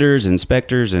of lenders,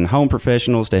 inspectors, and home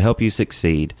professionals to help you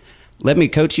succeed. Let me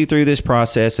coach you through this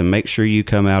process and make sure you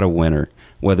come out a winner.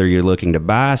 Whether you're looking to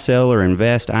buy, sell, or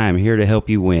invest, I am here to help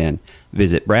you win.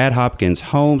 Visit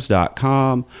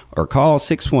BradHopkinsHomes.com or call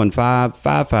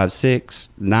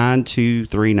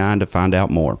 615-556-9239 to find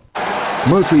out more.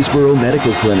 Murfreesboro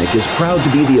Medical Clinic is proud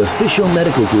to be the official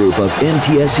medical group of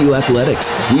MTSU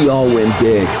Athletics. We all win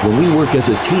big when we work as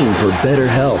a team for better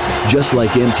health. Just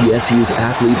like MTSU's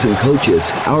athletes and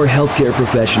coaches, our healthcare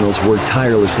professionals work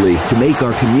tirelessly to make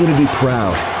our community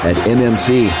proud. At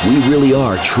MMC, we really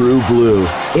are true blue.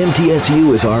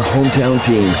 MTSU is our hometown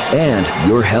team, and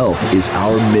your health is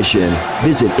our mission.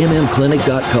 Visit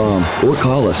mmclinic.com or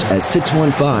call us at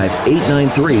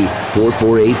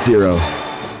 615-893-4480.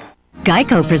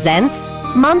 Geico presents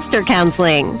Monster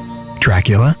Counseling.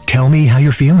 Dracula, tell me how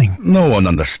you're feeling. No one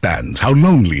understands how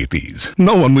lonely it is.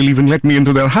 No one will even let me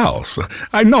into their house.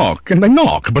 I knock and I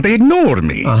knock, but they ignore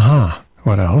me. Uh-huh.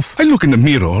 What else? I look in the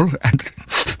mirror and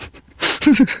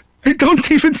I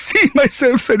don't even see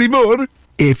myself anymore.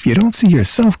 If you don't see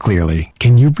yourself clearly,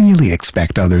 can you really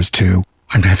expect others to?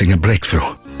 I'm having a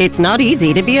breakthrough. It's not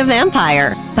easy to be a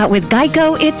vampire, but with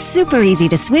Geico, it's super easy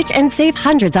to switch and save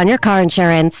hundreds on your car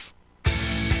insurance.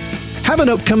 Have an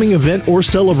upcoming event or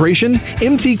celebration?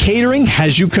 MT Catering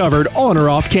has you covered on or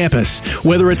off campus.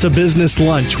 Whether it's a business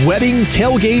lunch, wedding,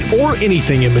 tailgate, or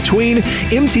anything in between,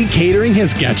 MT Catering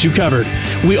has got you covered.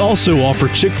 We also offer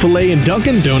Chick-fil-A and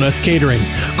Dunkin' Donuts catering.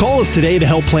 Call us today to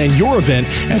help plan your event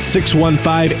at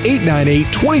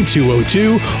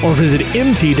 615-898-2202 or visit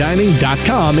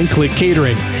mtdining.com and click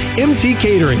catering. MT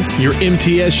Catering, your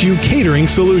MTSU catering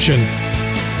solution.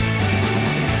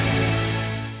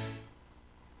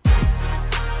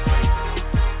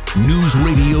 News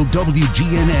Radio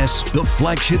WGNS, the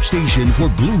flagship station for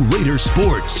Blue Raider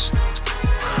sports.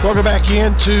 Welcome back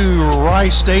into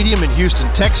Rice Stadium in Houston,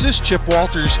 Texas. Chip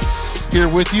Walters here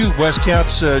with you. Wes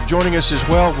Counts joining us as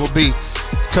well. We'll be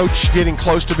Coach getting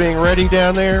close to being ready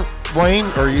down there. Wayne,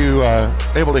 are you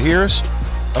able to hear us?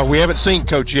 We haven't seen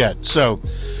Coach yet. So,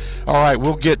 all right,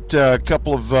 we'll get a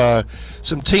couple of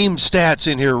some team stats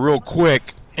in here real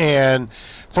quick. And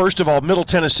first of all, Middle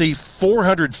Tennessee,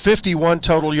 451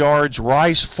 total yards,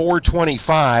 Rice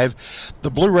 425.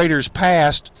 The Blue Raiders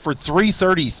passed for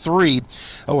 333.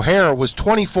 O'Hara was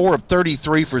 24 of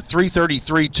 33 for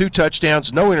 333, 2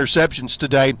 touchdowns, no interceptions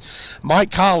today.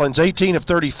 Mike Collins, 18 of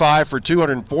 35 for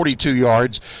 242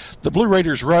 yards. The Blue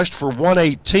Raiders rushed for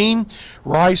 118.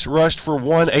 Rice rushed for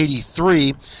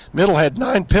 183. Middle had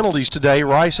 9 penalties today.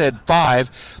 Rice had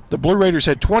 5. The Blue Raiders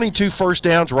had 22 first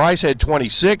downs. Rice had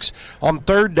 26. On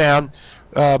third down,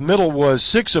 Middle was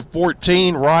 6 of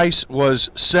 14. Rice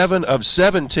was 7 of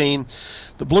 17.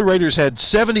 The Blue Raiders had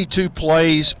 72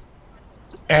 plays,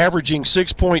 averaging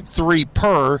 6.3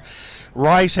 per.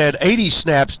 Rice had 80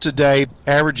 snaps today,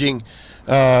 averaging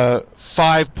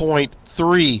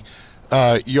 5.3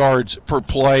 yards per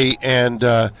play. And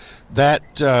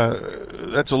that's a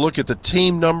look at the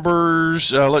team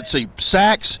numbers. Let's see,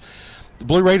 sacks. The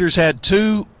Blue Raiders had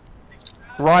 2.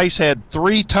 Rice had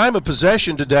 3. Time of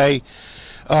possession today,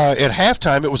 at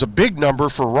halftime, it was a big number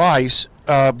for Rice,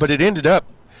 but it ended up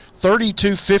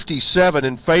 32-57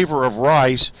 in favor of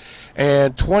Rice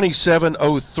and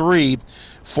 27-03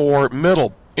 for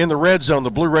Middle. In the red zone,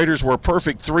 the Blue Raiders were a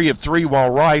perfect 3 of 3,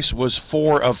 while Rice was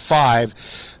 4 of 5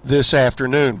 this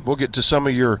afternoon. We'll get to some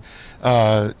of your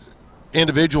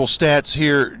individual stats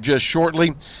here just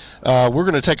shortly. We're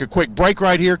going to take a quick break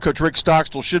right here. Coach Rick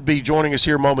Stockstill should be joining us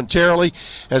here momentarily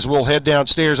as we'll head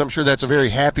downstairs. I'm sure that's a very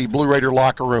happy Blue Raider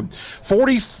locker room.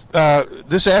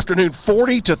 This afternoon,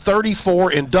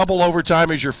 40-34 in double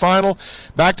overtime is your final.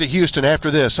 Back to Houston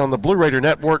after this on the Blue Raider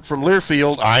Network from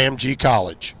Learfield, IMG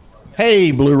College.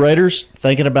 Hey, Blue Raiders,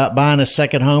 thinking about buying a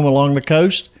second home along the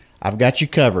coast? I've got you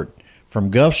covered.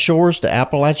 From Gulf Shores to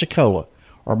Apalachicola,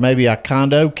 or maybe a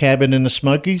condo cabin in the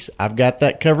Smokies, I've got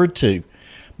that covered too.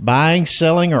 Buying,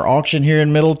 selling, or auction here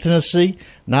in Middle Tennessee?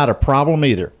 Not a problem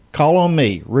either. Call on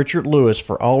me, Richard Lewis,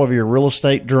 for all of your real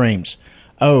estate dreams.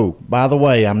 Oh, by the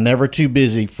way, I'm never too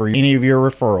busy for any of your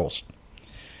referrals.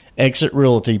 Exit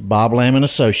Realty, Bob Lamb and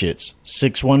Associates,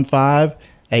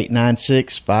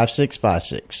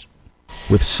 615-896-5656.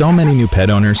 With so many new pet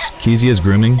owners, Kezia's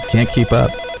Grooming can't keep up.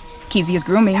 Kezia's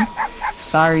Grooming?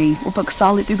 Sorry, we're booked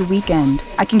solid through the weekend.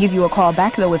 I can give you a call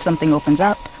back, though, if something opens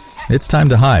up. It's time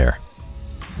to hire.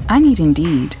 I need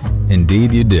Indeed.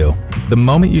 Indeed you do. The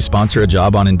moment you sponsor a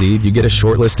job on Indeed, you get a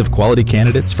short list of quality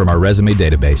candidates from our resume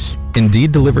database.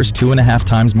 Indeed delivers 2.5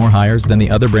 times more hires than the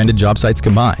other branded job sites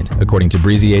combined, according to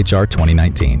Breezy HR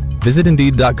 2019. Visit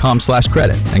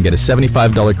Indeed.com/credit and get a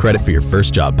 $75 credit for your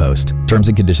first job post. Terms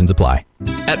and conditions apply.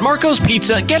 At Marco's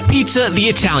Pizza, get pizza the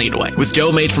Italian way, with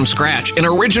dough made from scratch, an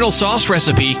original sauce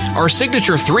recipe, our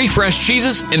signature 3 fresh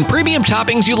cheeses, and premium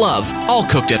toppings you love, all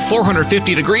cooked at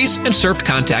 450 degrees and served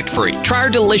contact-free. Try our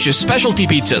delicious specialty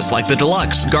pizzas like the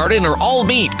deluxe, garden, or all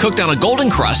meat cooked on a golden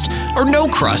crust or no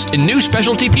crust in new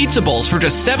specialty pizza bowls for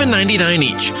just $7.99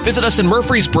 each. Visit us in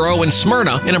Murfreesboro and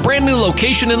Smyrna in a brand new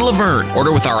location in Laverne.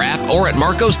 Order with our app or at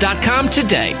marcos.com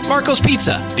today. Marco's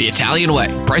Pizza, the Italian way.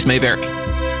 Price may vary.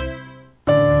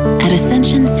 At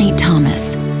Ascension St.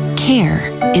 Thomas,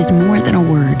 care is more than a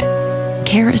word.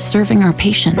 Care is serving our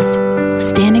patients,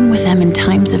 standing with them in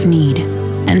times of need,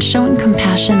 and showing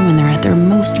compassion when they're at their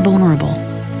most vulnerable.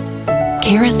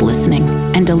 Care is listening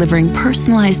and delivering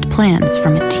personalized plans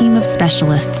from a team of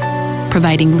specialists,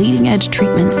 providing leading-edge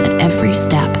treatments at every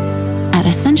step. At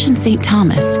Ascension St.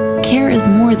 Thomas, care is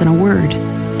more than a word.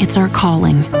 It's our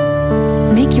calling.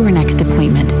 Make your next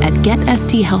appointment at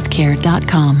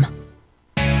getsthealthcare.com.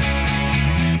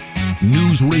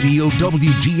 News Radio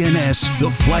WGNS,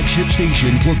 the flagship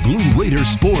station for Blue Raider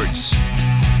sports.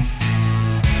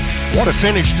 What a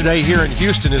finish today here in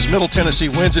Houston as Middle Tennessee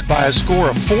wins it by a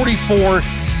score of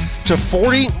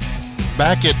 44-40.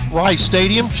 Back at Rice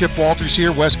Stadium, Chip Walters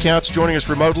here, Wes Counts joining us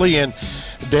remotely, and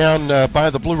down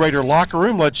by the Blue Raider locker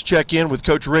room, let's check in with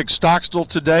Coach Rick Stockstill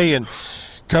today. And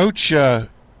Coach,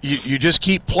 you just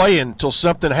keep playing until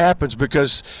something happens,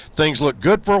 because things look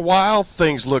good for a while,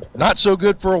 things look not so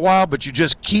good for a while, but you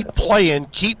just keep playing,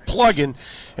 keep plugging,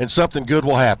 and something good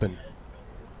will happen.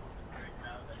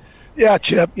 Yeah,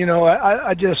 Chip,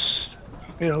 I just,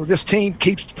 this team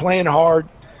keeps playing hard.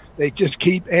 They just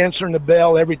keep answering the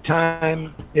bell every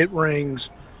time it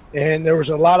rings. And there was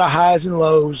a lot of highs and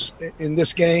lows in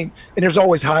this game, and there's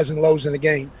always highs and lows in the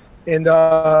game. And,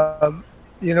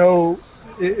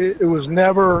 it was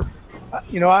never,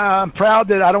 I'm proud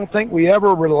that I don't think we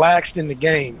ever relaxed in the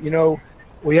game.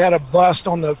 We had a bust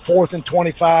on the 4th and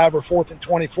 25 or 4th and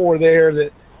 24 there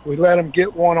that we let them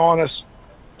get one on us.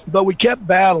 But we kept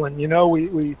battling,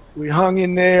 we hung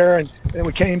in there, and then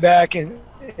we came back and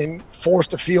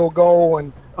forced a field goal,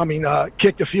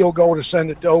 kicked a field goal to send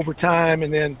it to overtime.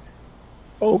 And then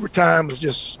overtime was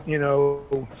just,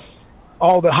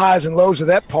 all the highs and lows of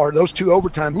that part, those 2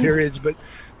 overtime periods. But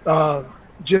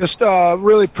just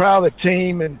really proud of the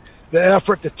team and the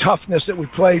effort, the toughness that we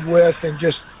played with, and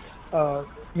just,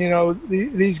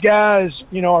 these guys,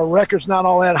 our record's not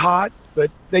all that hot, but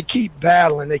they keep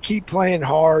battling, they keep playing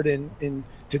hard, and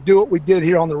to do what we did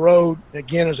here on the road,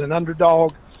 again, as an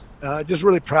underdog, just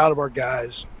really proud of our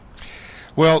guys.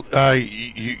 Well,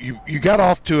 you got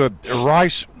off to a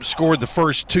Rice scored the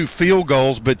first 2 field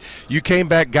goals, but you came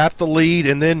back, got the lead,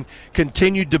 and then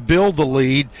continued to build the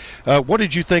lead. What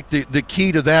did you think the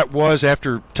key to that was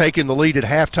after taking the lead at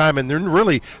halftime, and then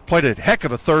really played a heck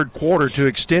of a third quarter to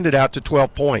extend it out to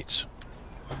 12 points?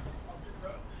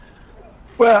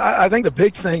 Well, I think the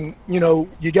big thing, you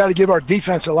got to give our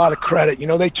defense a lot of credit.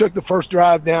 They took the first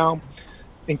drive down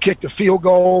and kicked a field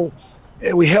goal.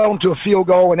 We held them to a field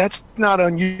goal, and that's not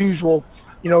unusual,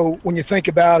 when you think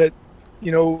about it.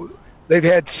 They've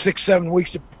had 6-7 weeks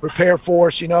to prepare for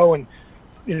us, and,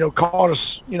 caught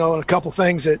us, in a couple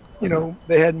things that,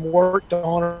 they hadn't worked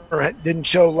on or didn't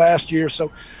show last year.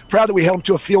 So proud that we held them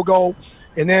to a field goal.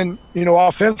 And then,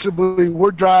 offensively, we're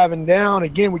driving down.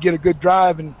 Again, we get a good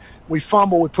drive, and we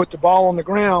fumble. We put the ball on the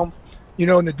ground,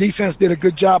 and the defense did a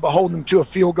good job of holding them to a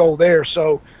field goal there.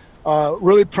 So,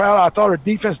 really proud. I thought our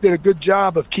defense did a good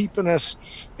job of keeping us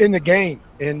in the game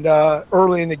and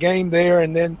early in the game there.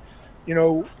 And then,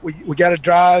 we got a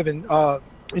drive and,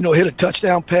 hit a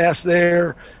touchdown pass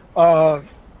there. I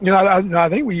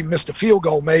think we missed a field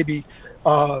goal maybe,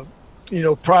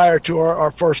 prior to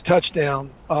our first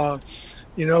touchdown. Early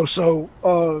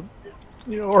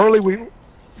we,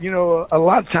 a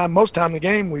lot of time, most time in the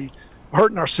game, we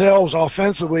hurting ourselves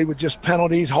offensively with just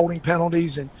penalties, holding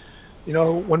penalties. And, you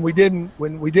know, when we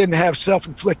didn't have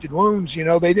self-inflicted wounds, you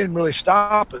know, they didn't really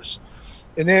stop us.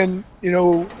 And then, you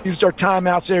know, used our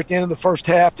timeouts there at the end of the first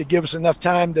half to give us enough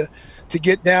time to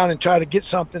get down and try to get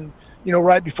something, you know,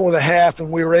 right before the half,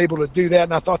 and we were able to do that.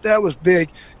 And I thought that was big.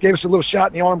 Gave us a little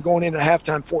shot in the arm going into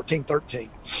halftime, 14-13.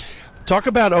 Talk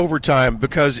about overtime,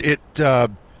 because it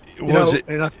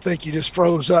and I think you just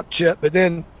froze up, Chip. But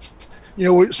then, you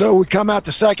know, so we come out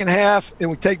the second half and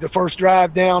we take the first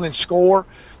drive down and score,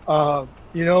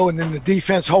 you know, and then the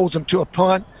defense holds them to a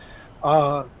punt,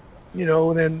 you know,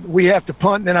 and then we have to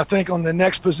punt. And then I think on the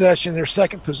next possession, their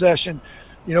second possession,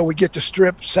 you know, we get the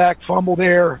strip sack fumble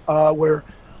there where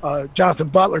Jonathan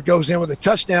Butler goes in with a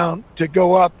touchdown to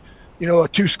go up, you know, a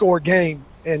 2-score game.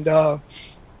 And,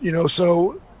 you know,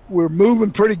 so we're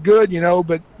moving pretty good, you know,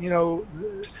 but, you know,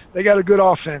 they got a good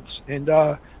offense. And,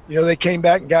 you know, they came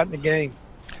back and got in the game.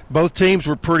 Both teams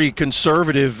were pretty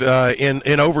conservative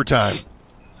in overtime.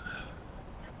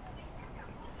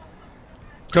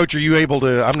 Coach, are you able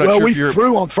to – I'm not sure if you're – Well, we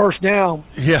threw on first down.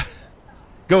 Yeah.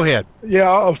 Go ahead.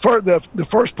 Yeah, the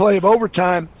first play of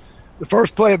overtime,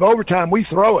 we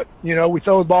throw it. You know, we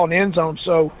throw the ball in the end zone.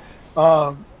 So,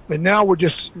 and now we're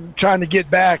just trying to get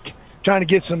back, trying to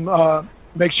get some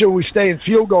make sure we stay in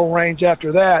field goal range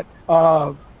after that.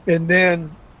 And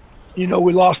then, you know,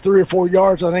 we lost 3 or 4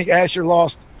 yards. I think Asher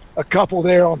lost a couple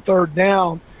there on third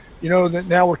down. You know, that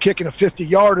now we're kicking a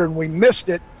 50-yarder and we missed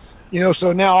it. You know,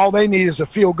 so now all they need is a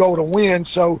field goal to win.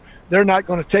 So they're not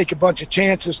going to take a bunch of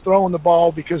chances throwing the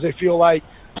ball because they feel like,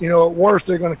 you know, at worst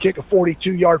they're going to kick a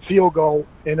 42-yard field goal.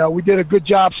 And we did a good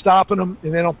job stopping them.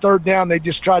 And then on third down, they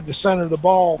just tried to center the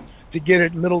ball to get it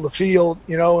in the middle of the field,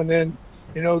 you know, and then,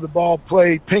 you know, the ball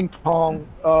played ping pong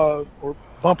or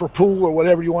bumper pool or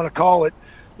whatever you want to call it,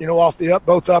 you know, off the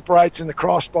both uprights and the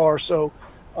crossbar. So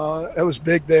it was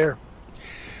big there.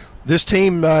 This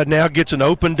team now gets an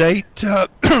open date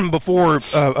before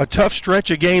a tough stretch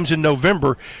of games in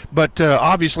November, but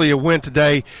obviously a win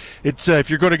today. It's if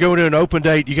you're going to go to an open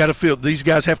date, you got to feel these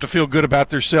guys have to feel good about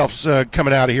themselves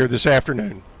coming out of here this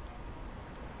afternoon.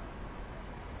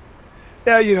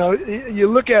 Yeah, you know, you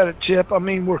look at it, Chip. I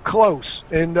mean, we're close,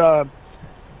 and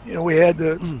you know, we had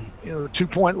the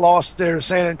 2-point loss there to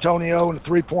San Antonio and a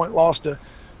 3-point loss to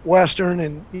Western,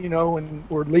 and you know, and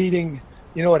we're leading,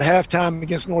 you know, at halftime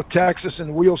against North Texas, and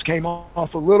the wheels came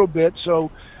off a little bit. So,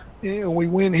 you know, we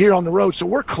win here on the road. So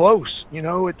we're close. You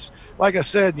know, it's like I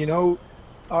said, you know,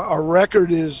 our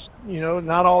record is, you know,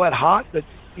 not all that hot, but,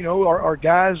 you know, our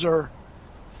guys are,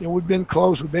 you know, we've been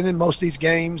close. We've been in most of these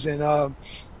games and,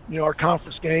 you know, our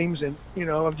conference games. And, you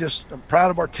know, I'm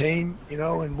proud of our team, you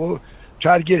know, and we'll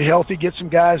try to get healthy, get some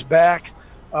guys back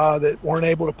that weren't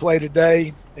able to play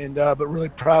today. And, but really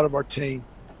proud of our team.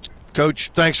 Coach,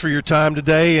 thanks for your time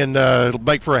today, and it'll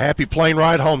make for a happy plane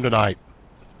ride home tonight.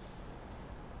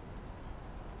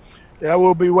 Yeah,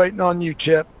 we'll be waiting on you,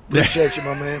 Chip. Appreciate you,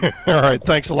 my man. All right,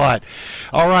 thanks a lot.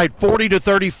 All right,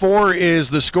 40-34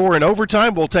 is the score in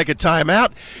overtime. We'll take a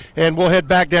timeout, and we'll head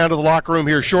back down to the locker room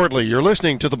here shortly. You're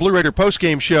listening to the Blue Raider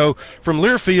postgame show from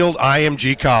Learfield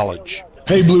IMG College.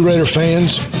 Hey, Blue Raider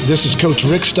fans, this is Coach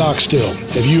Rick Stockstill.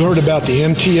 Have you heard about the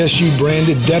MTSU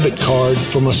branded debit card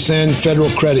from Ascend Federal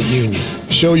Credit Union?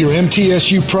 Show your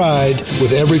MTSU pride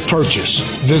with every purchase.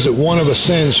 Visit one of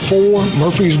Ascend's 4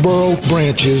 Murfreesboro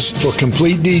branches for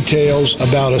complete details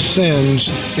about Ascend's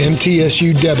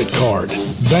MTSU debit card.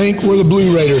 Bank where the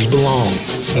Blue Raiders belong.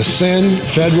 Ascend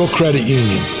Federal Credit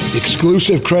Union,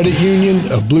 exclusive credit union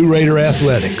of Blue Raider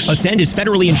Athletics. Ascend is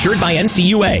federally insured by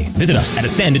NCUA. Visit us at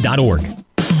ascend.org.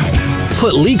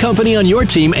 Put Lee Company on your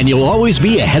team and you'll always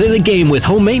be ahead of the game with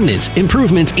home maintenance,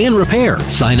 improvements, and repair.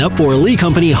 Sign up for a Lee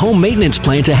Company home maintenance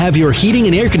plan to have your heating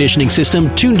and air conditioning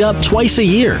system tuned up twice a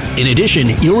year. In addition,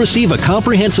 you'll receive a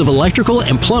comprehensive electrical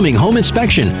and plumbing home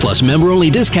inspection, plus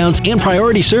member-only discounts and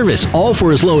priority service, all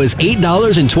for as low as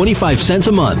 $8.25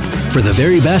 a month. For the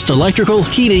very best electrical,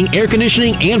 heating, air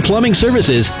conditioning, and plumbing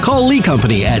services, call Lee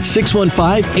Company at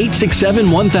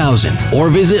 615-867-1000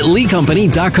 or visit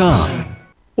leecompany.com.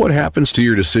 What happens to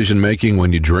your decision-making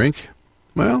when you drink?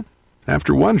 Well,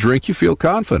 after one drink, you feel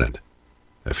confident.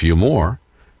 A few more,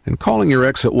 and calling your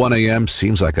ex at 1 a.m.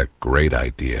 seems like a great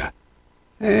idea.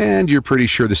 And you're pretty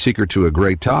sure the secret to a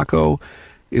great taco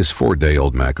is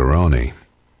 4-day-old macaroni.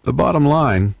 The bottom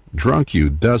line, drunk you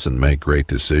doesn't make great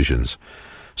decisions.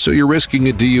 So you're risking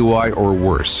a DUI or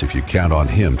worse if you count on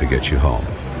him to get you home.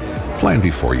 Plan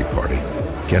before you party.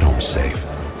 Get home safe.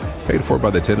 Paid for by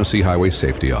the Tennessee Highway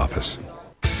Safety Office.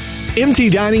 MT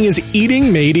Dining is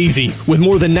eating made easy. With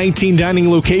more than 19 dining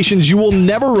locations, you will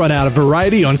never run out of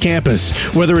variety on campus.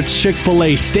 Whether it's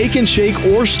Chick-fil-A, Steak and Shake,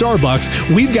 or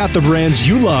Starbucks, we've got the brands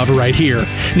you love right here.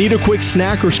 Need a quick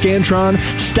snack or Scantron?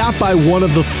 Stop by one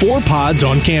of the 4 pods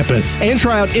on campus. And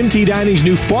try out MT Dining's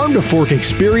new Farm to Fork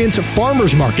Experience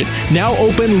Farmers Market, now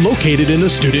open, located in the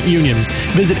Student Union.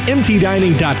 Visit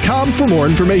mtdining.com for more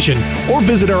information, or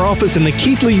visit our office in the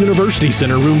Keithley University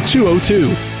Center, room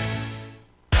 202.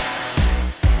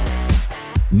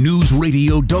 News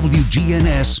Radio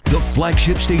WGNS, the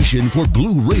flagship station for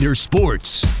Blue Raider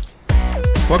sports.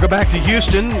 Welcome back to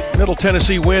Houston. Middle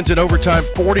Tennessee wins in overtime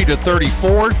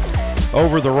 40-34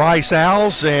 over the Rice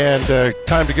Owls. And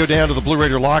time to go down to the Blue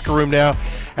Raider locker room now.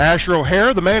 Asher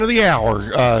O'Hara, the man of the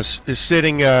hour, is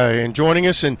sitting and joining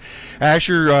us. And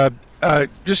Asher,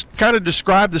 just kind of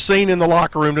describe the scene in the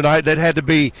locker room tonight. That had to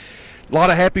be a lot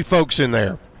of happy folks in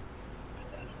there.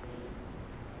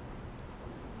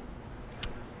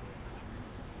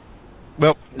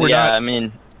 Well, I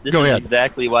mean, this is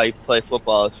exactly why you play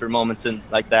football, is for moments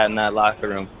like that in that locker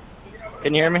room.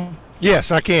 Can you hear me?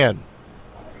 Yes, I can.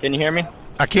 Can you hear me?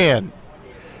 I can.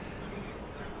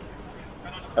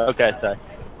 Okay, sorry.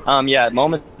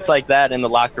 Moments like that in the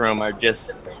locker room are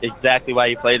just exactly why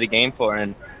you play the game for,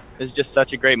 and it was just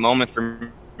such a great moment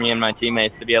for me and my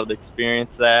teammates to be able to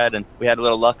experience that, and we had a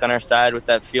little luck on our side with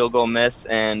that field goal miss,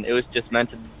 and it was just meant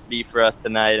to be for us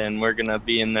tonight, and we're going to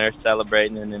be in there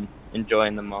celebrating and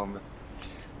enjoying the moment.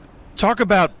 Talk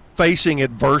about facing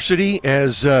adversity,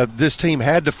 as this team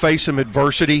had to face some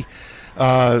adversity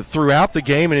throughout the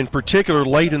game, and in particular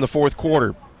late in the fourth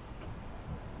quarter.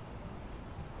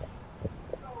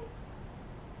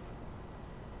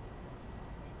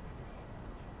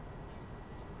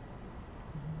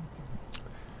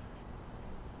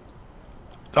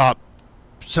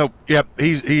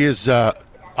 He is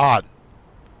odd.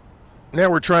 Now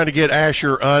we're trying to get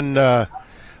Asher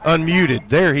unmuted.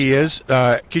 There he is.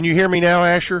 Can you hear me now,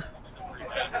 Asher?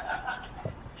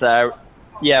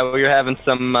 We're having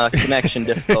some connection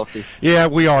difficulties. Yeah,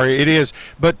 we are. It is.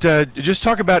 But just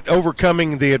talk about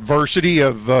overcoming the adversity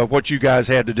of what you guys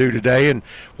had to do today and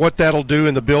what that'll do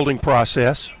in the building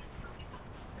process.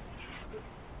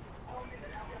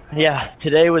 Yeah,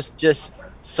 today was just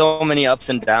so many ups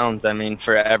and downs. I mean,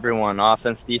 for everyone,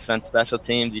 offense, defense, special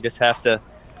teams, you just have to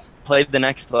play the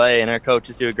next play, and our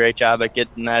coaches do a great job at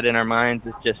getting that in our minds.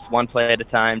 It's just one play at a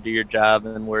time, do your job,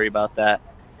 and worry about that.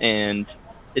 And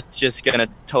it's just going to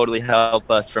totally help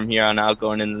us from here on out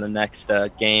going into the next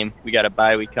game. We got a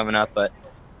bye week coming up, but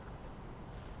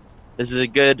this is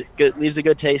leaves a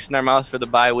good taste in our mouth for the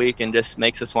bye week and just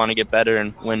makes us want to get better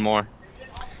and win more.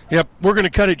 Yep, we're going to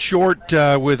cut it short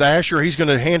with Asher. He's going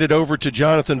to hand it over to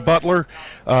Jonathan Butler.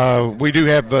 We do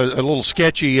have a little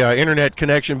sketchy internet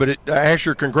connection, but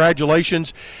Asher,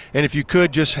 congratulations. And if you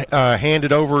could just hand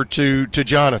it over to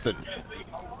Jonathan.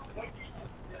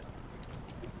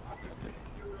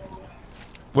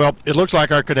 Well, it looks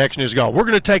like our connection is gone. We're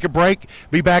going to take a break,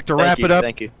 be back to wrap it up.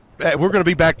 Thank you. We're going to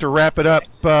be back to wrap it up.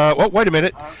 Wait a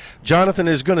minute. Jonathan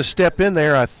is going to step in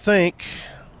there, I think.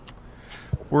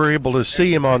 We're able to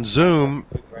see him on Zoom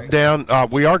down.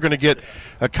 We are going to get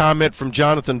a comment from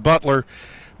Jonathan Butler.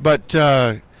 But,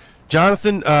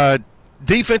 Jonathan,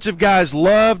 defensive guys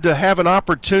love to have an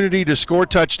opportunity to score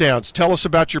touchdowns. Tell us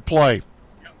about your play.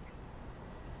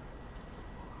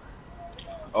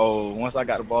 Once I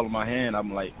got the ball in my hand,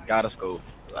 I'm like, gotta score.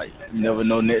 Like, you never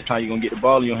know next time you're going to get the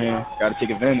ball in your hand. Got to take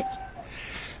advantage.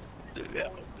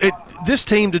 This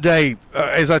team today,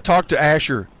 as I talked to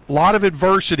Asher, a lot of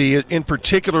adversity, in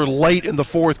particular late in the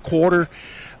fourth quarter.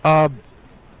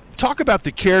 Talk about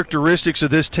the characteristics of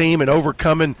this team and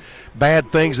overcoming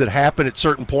bad things that happen at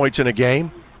certain points in a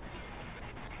game.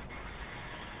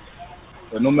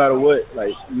 But no matter what,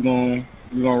 like, you're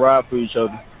gonna ride for each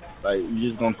other. Like, you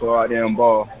just gonna go out there and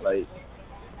ball. Like,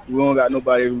 we don't got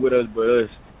nobody with us but us.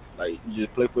 Like, you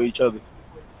just play for each other.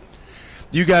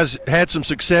 You guys had some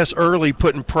success early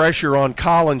putting pressure on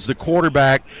Collins, the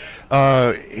quarterback.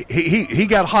 He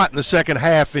got hot in the second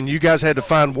half, and you guys had to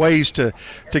find ways to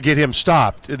get him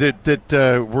stopped that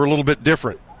were a little bit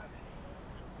different.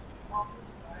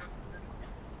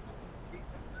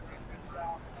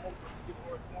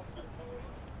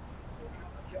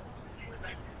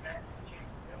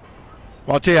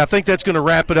 Well, I'll tell you, I think that's going to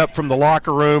wrap it up from the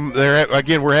locker room.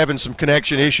 Again, we're having some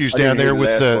connection issues down there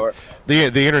with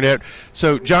the internet.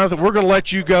 So, Jonathan, we're going to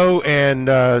let you go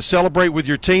and celebrate with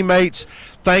your teammates.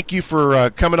 Thank you for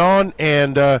coming on,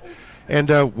 and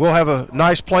we'll have a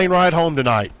nice plane ride home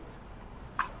tonight.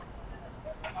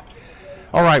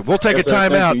 All right, we'll take a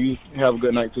timeout. You have a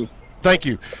good night, too. Thank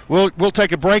you. We'll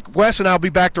take a break. Wes and I'll be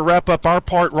back to wrap up our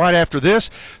part right after this.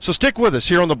 So stick with us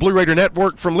here on the Blue Raider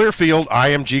Network from Learfield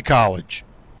IMG College.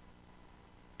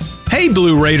 Hey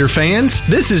Blue Raider fans,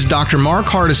 this is Dr. Mark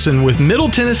Hardison with Middle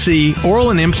Tennessee Oral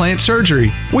and Implant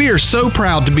Surgery. We are so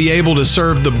proud to be able to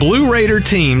serve the Blue Raider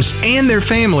teams and their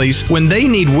families when they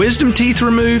need wisdom teeth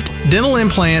removed, dental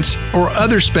implants, or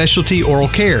other specialty oral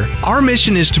care. Our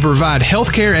mission is to provide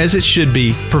health care as it should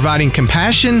be, providing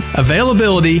compassion,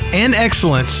 availability, and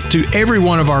excellence to every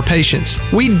one of our patients.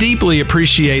 We deeply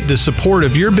appreciate the support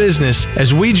of your business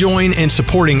as we join in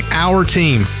supporting our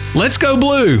team. Let's go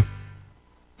Blue!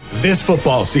 This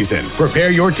football season,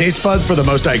 prepare your taste buds for the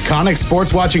most iconic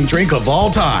sports-watching drink of all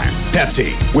time,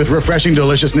 Pepsi. With refreshing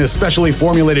deliciousness specially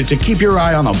formulated to keep your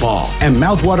eye on the ball and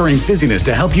mouth-watering fizziness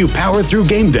to help you power through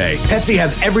game day, Pepsi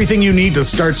has everything you need to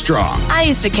start strong. I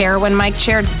used to care when Mike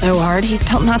cheered so hard he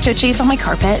spilled nacho cheese on my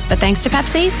carpet, but thanks to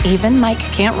Pepsi, even Mike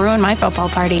can't ruin my football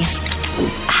party.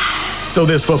 So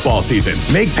this football season,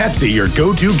 make Pepsi your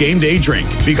go-to game day drink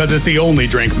because it's the only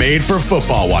drink made for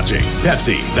football watching.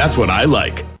 Pepsi, that's what I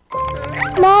like.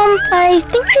 Mom, I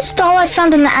think this doll I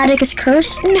found in the attic is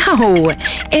cursed. No,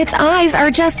 its eyes are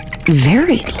just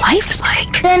very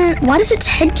lifelike. Then why does its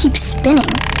head keep spinning?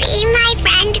 Be my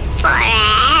friend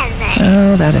forever.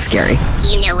 Oh, that is scary.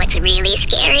 You know what's really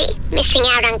scary? Missing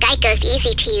out on Geico's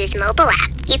easy-to-use mobile app.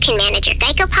 You can manage your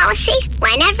Geico policy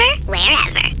whenever,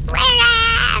 wherever.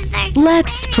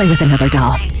 Let's play with another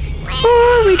doll.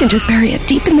 Or we can just bury it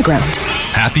deep in the ground.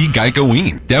 Happy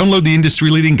Geico-ween. Download the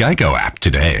industry-leading Geico app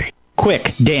today.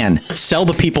 Quick, Dan, sell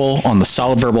the people on the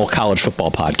Solid Verbal College Football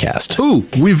Podcast. Ooh,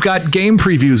 we've got game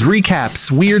previews,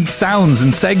 recaps, weird sounds,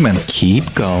 and segments.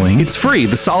 Keep going. It's free.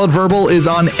 The Solid Verbal is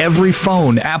on every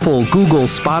phone, Apple, Google,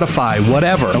 Spotify,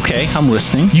 whatever. Okay, I'm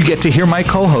listening. You get to hear my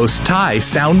co-host, Ty,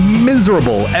 sound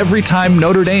miserable every time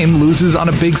Notre Dame loses on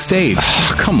a big stage.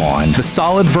 Come on. The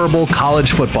Solid Verbal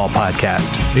College Football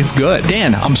Podcast. It's good.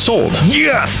 Dan, I'm sold.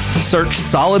 Yes! Search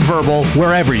Solid Verbal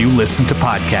wherever you listen to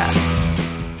podcasts.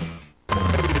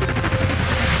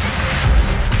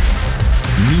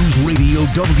 News Radio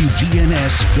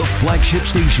WGNS, the flagship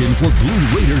station for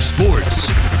Blue Raider sports.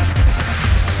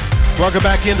 Welcome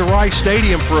back into Rice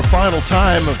Stadium for a final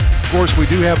time. Of course, we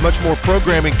do have much more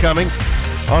programming coming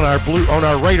on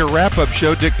our Raider wrap-up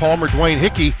show. Dick Palmer, Dwayne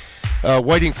Hickey,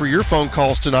 waiting for your phone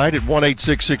calls tonight at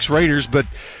 1-866-Raiders. But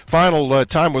final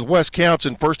time with Wes Counts.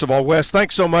 And first of all, Wes,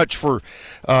 thanks so much for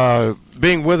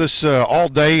being with us all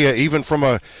day, even from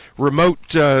a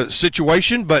remote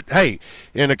situation. But, hey,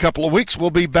 in a couple of weeks, we'll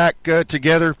be back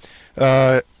together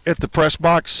at the press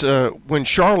box when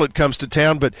Charlotte comes to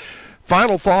town. But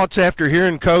final thoughts after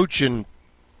hearing Coach and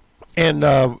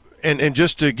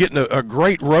just getting a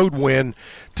great road win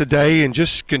today and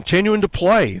just continuing to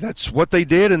play. That's what they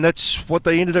did, and that's what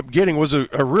they ended up getting was a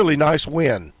really nice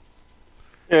win.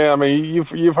 Yeah, I mean,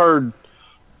 you've heard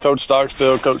Coach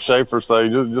Stockstill, Coach Schaefer say,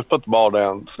 just put the ball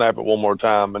down, snap it one more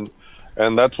time, and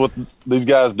that's what these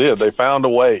guys did. They found a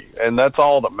way, and that's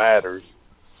all that matters.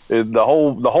 The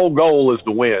whole goal is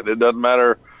to win. It doesn't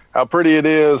matter how pretty it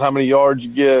is, how many yards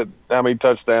you get, how many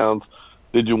touchdowns.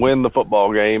 Did you win the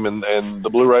football game? And the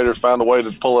Blue Raiders found a way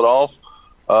to pull it off,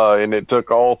 and it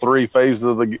took all three phases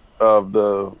of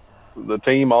the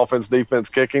team, offense, defense,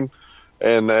 kicking,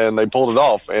 and they pulled it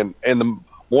off. And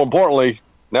more importantly,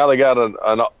 now they got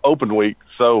an open week,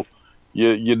 so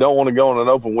you don't want to go in an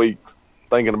open week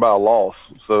thinking about a loss.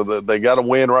 So that they got to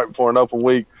win right before an open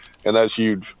week, and that's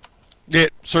huge.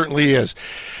 It certainly is.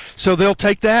 So they'll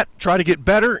take that, try to get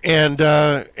better, and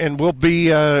we'll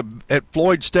be at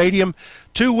Floyd Stadium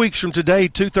 2 weeks from today,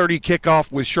 2:30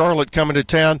 kickoff with Charlotte coming to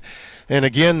town. And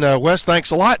again, Wes, thanks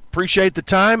a lot. Appreciate the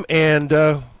time, and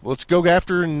let's go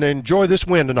after and enjoy this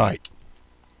win tonight.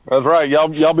 That's right.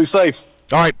 Y'all be safe.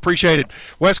 All right, appreciate it.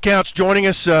 Wes Counts joining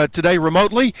us today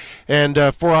remotely, and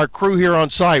for our crew here on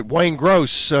site, Wayne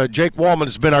Gross, Jake Wallman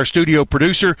has been our studio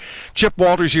producer. Chip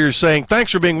Walters here saying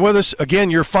thanks for being with us.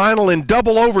 Again, your final in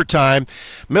double overtime,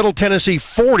 Middle Tennessee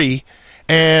 40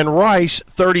 and Rice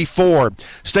 34.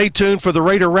 Stay tuned for the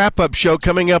Raider wrap-up show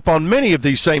coming up on many of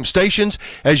these same stations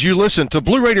as you listen to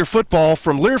Blue Raider football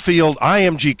from Learfield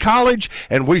IMG College,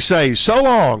 and we say so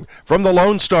long from the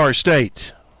Lone Star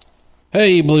State.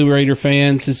 Hey, Blue Raider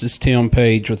fans, this is Tim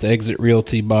Page with Exit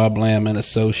Realty Bob Lamb and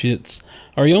Associates.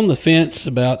 Are you on the fence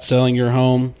about selling your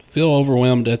home? Feel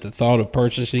overwhelmed at the thought of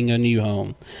purchasing a new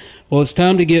home? Well, it's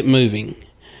time to get moving.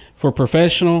 For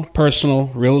professional,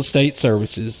 personal real estate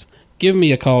services, give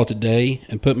me a call today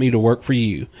and put me to work for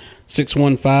you.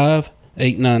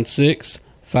 615-896-5600.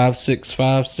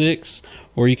 888-866-5656,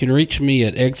 or you can reach me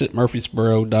at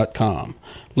exitmurfreesboro.com.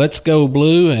 Let's go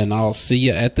Blue, and I'll see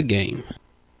you at the game.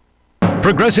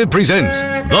 Progressive presents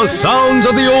The Sounds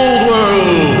of the Old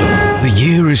World. The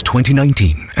year is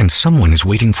 2019, and someone is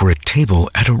waiting for a table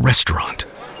at a restaurant.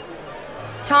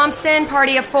 Thompson,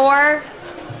 party of 4.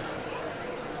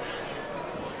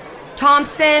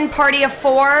 Thompson, party of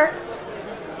 4.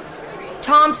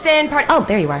 Thompson, party... Oh,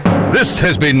 there you are. This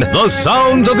has been The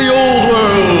Sounds of the Old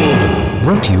World.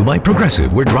 Brought to you by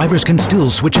Progressive, where drivers can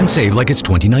still switch and save like it's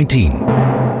 2019.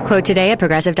 Quote today at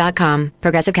Progressive.com.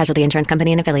 Progressive Casualty Insurance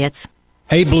Company and Affiliates.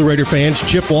 Hey, Blue Raider fans,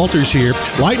 Chip Walters here.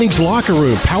 Lightning's Locker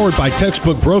Room, powered by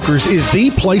Textbook Brokers, is the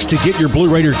place to get your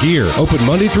Blue Raider gear. Open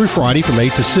Monday through Friday from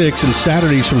 8 to 6 and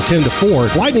Saturdays from 10 to 4.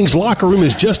 Lightning's Locker Room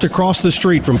is just across the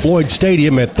street from Floyd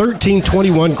Stadium at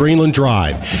 1321 Greenland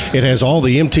Drive. It has all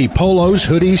the MT polos,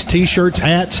 hoodies, t-shirts,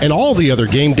 hats, and all the other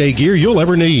game day gear you'll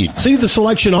ever need. See the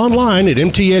selection online at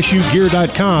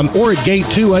mtsugear.com or at Gate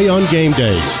 2A on game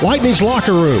days. Lightning's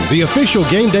Locker Room, the official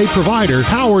game day provider,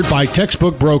 powered by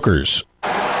Textbook Brokers.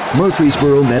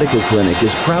 Murfreesboro Medical Clinic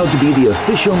is proud to be the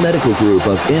official medical group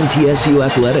of MTSU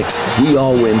Athletics. We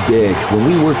all win big when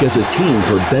we work as a team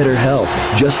for better health.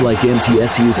 Just like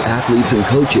MTSU's athletes and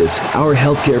coaches, our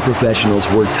healthcare professionals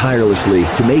work tirelessly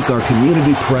to make our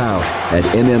community proud. At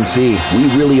MMC, we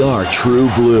really are true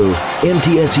blue.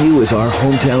 MTSU is our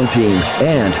hometown team,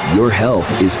 and your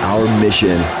health is our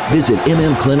mission. Visit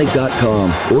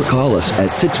mmclinic.com or call us at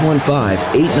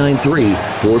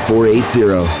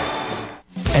 615-893-4480.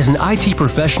 As an IT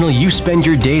professional, you spend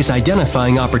your days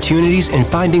identifying opportunities and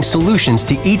finding solutions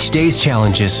to each day's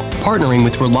challenges. Partnering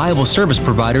with reliable service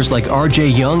providers like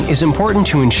RJ Young is important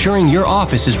to ensuring your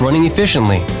office is running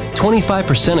efficiently.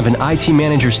 25% of an IT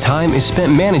manager's time is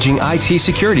spent managing IT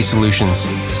security solutions.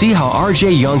 See how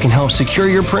RJ Young can help secure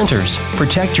your printers,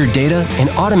 protect your data, and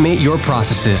automate your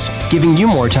processes, giving you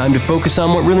more time to focus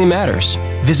on what really matters.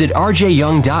 Visit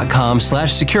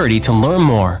rjyoung.com/security to learn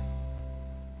more.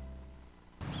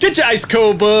 Get your ice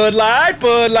cold Bud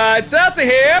Light Seltzer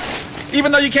here.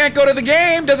 Even though you can't go to the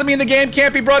game, doesn't mean the game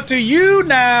can't be brought to you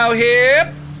now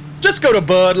here. Just go to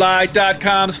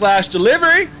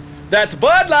budlight.com/delivery. That's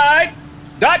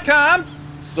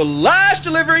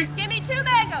budlight.com/delivery. Give me 2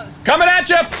 mangoes. Coming at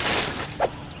you.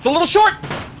 It's a little short.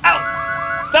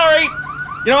 Ow. Sorry.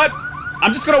 You know what?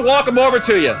 I'm just going to walk them over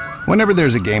to you. Whenever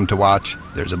there's a game to watch,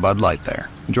 there's a Bud Light there.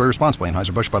 Enjoy responsibly.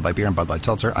 Anheuser-Busch, Bud Light Beer, and Bud Light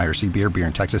Seltzer. IRC Beer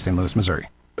in Texas, St. Louis, Missouri.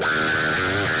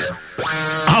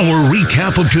 Our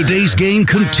recap of today's game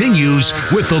continues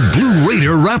with the Blue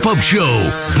Raider Wrap-Up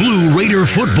Show. Blue Raider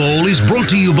football is brought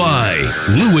to you by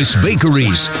Lewis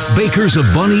Bakeries, bakers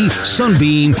of Bunny,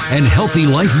 Sunbeam, and Healthy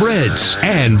Life Breads,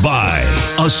 and by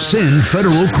Ascend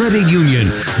Federal Credit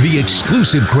Union, the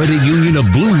exclusive credit union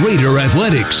of Blue Raider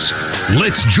Athletics.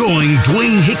 Let's join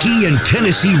Dwayne Hickey and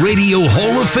Tennessee Radio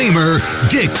Hall of Famer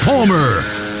Dick Palmer.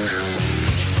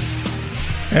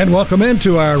 And welcome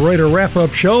into our Raider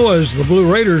Wrap-Up Show as the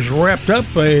Blue Raiders wrapped up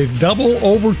a double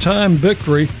overtime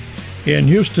victory in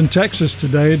Houston, Texas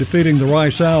today, defeating the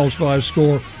Rice Owls by a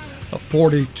score of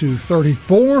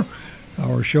 40-34.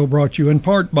 Our show brought you in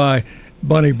part by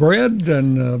Bunny Bread,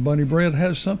 and Bunny Bread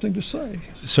has something to say.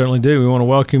 Certainly do. We want to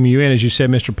welcome you in, as you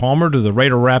said, Mr. Palmer, to the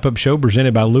Raider Wrap-Up Show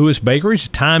presented by Lewis Bakeries.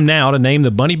 Time now to name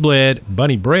the Bunny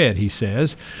Bread, he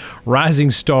says, rising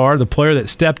star, the player that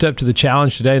stepped up to the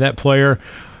challenge today. That player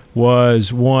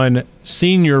was one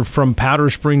senior from Powder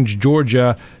Springs,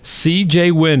 Georgia, C.J.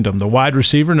 Wyndham, the wide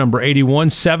receiver, number 81,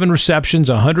 7 receptions,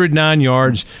 109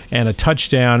 yards, and a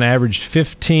touchdown, averaged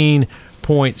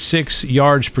 15.6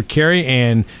 yards per carry,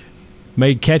 and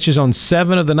made catches on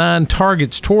 7 of the 9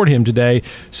 targets toward him today.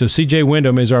 So C.J.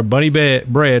 Wyndham is our Bunny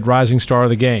Bread rising star of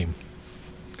the game.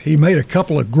 He made a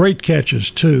couple of great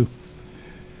catches, too.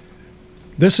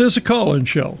 This is a call-in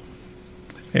show,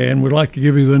 and we'd like to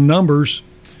give you the numbers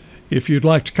if you'd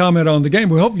like to comment on the game.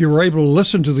 We hope you were able to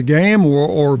listen to the game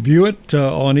or view it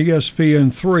on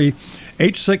ESPN3,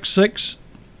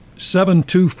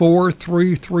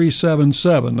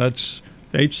 866-724-3377. That's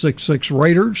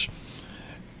 866-Raiders.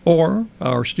 Or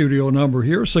our studio number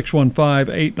here,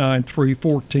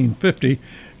 615-893-1450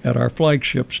 at our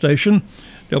flagship station,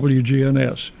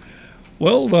 WGNS.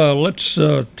 Well, let's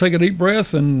take a deep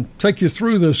breath and take you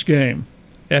through this game.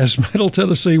 As Middle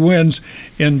Tennessee wins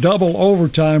in double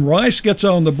overtime, Rice gets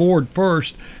on the board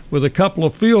first with a couple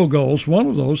of field goals, one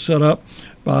of those set up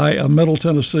by a Middle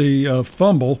Tennessee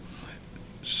fumble.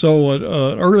 So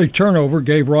an early turnover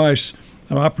gave Rice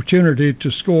an opportunity to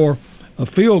score a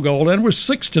field goal, and it was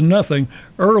 6-0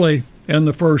 early in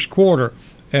the first quarter,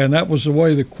 and that was the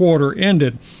way the quarter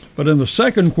ended. But in the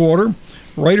second quarter,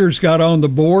 Raiders got on the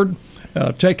board,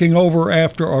 taking over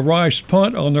after a Rice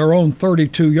punt on their own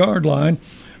 32-yard line.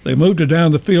 They moved it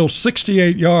down the field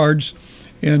 68 yards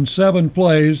in 7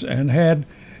 plays and had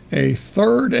a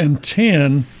 3rd and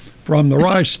 10 from the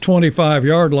Rice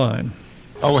 25-yard line.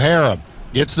 O'Hara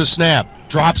gets the snap,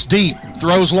 drops deep,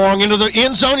 throws long into the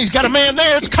end zone. He's got a man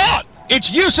there. It's caught. It's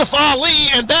Yusuf Ali,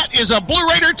 and that is a Blue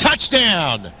Raider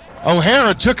touchdown.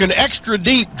 O'Hara took an extra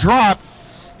deep drop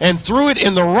and threw it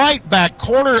in the right back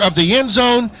corner of the end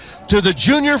zone to the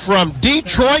junior from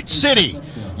Detroit City,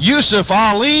 Yusuf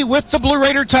Ali, with the Blue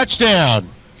Raider touchdown.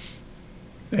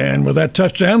 And with that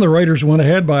touchdown, the Raiders went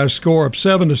ahead by a score of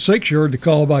 7-6. You heard the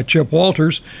call by Chip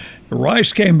Walters.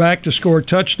 Rice came back to score a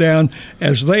touchdown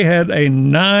as they had a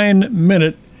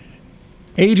 9-minute,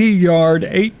 80-yard,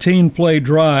 18-play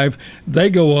drive. They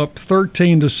go up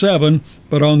 13-7,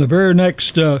 but on the very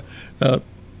next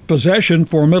possession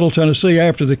for Middle Tennessee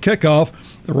after the kickoff,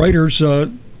 the Raiders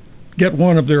get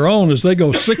one of their own as they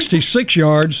go 66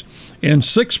 yards in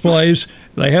 6 plays.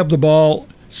 They have the ball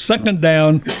second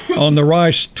down on the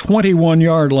Rice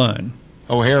 21-yard line.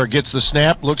 O'Hara gets the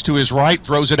snap, looks to his right,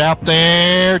 throws it out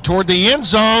there toward the end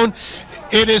zone.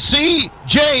 It is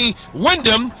C.J.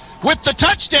 Wyndham with the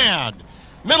touchdown.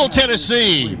 Middle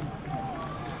Tennessee.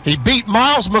 He beat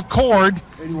Miles McCord,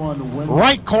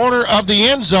 right corner of the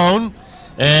end zone,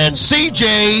 and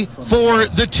C.J. for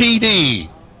the TD.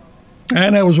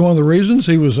 And that was one of the reasons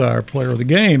he was our player of the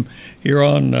game here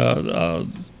on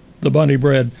the Bunny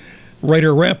Bread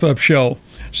Raider wrap-up show.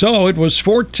 So it was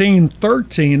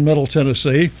 14-13 Middle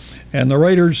Tennessee, and the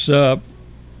Raiders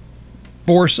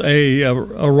force a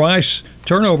Rice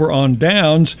turnover on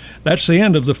downs. That's the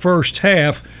end of the first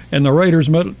half, and the Raiders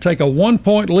take a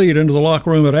 1-point lead into the locker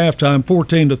room at halftime,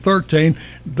 14-13.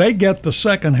 They get the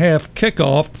second half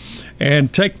kickoff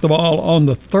and take the ball on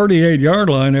the 38-yard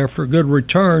line after a good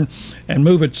return and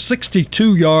move it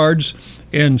 62 yards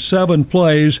in 7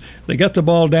 plays. They get the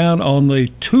ball down on the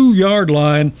 2-yard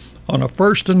line on a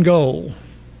 1st and goal.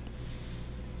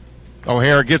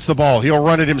 O'Hara gets the ball. He'll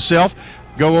run it himself,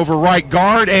 go over right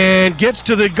guard, and gets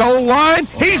to the goal line.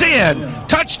 He's in.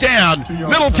 Touchdown,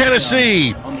 Middle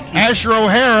Tennessee. Asher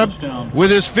O'Hara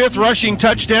with his 5th rushing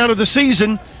touchdown of the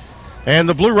season, and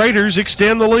the Blue Raiders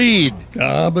extend the lead.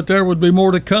 But there would be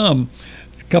more to come.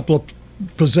 A couple of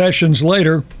possessions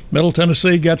later, Middle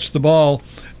Tennessee gets the ball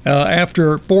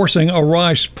after forcing a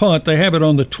Rice punt. They have it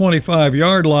on the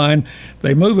 25-yard line.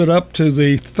 They move it up to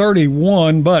the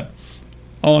 31, but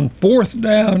on 4th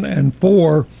down and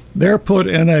 4, they're put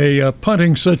in a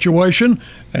punting situation,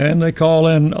 and they call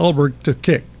in Ulbrich to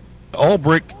kick.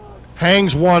 Ulbrich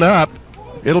hangs one up.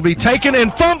 It'll be taken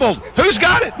and fumbled. Who's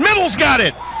got it? Middle's got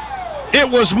it. It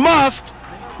was muffed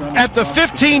at the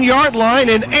 15-yard line,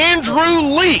 and Andrew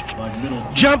Leak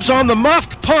jumps on the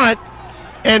muffed punt,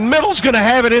 and Middle's going to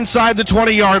have it inside the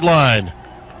 20-yard line.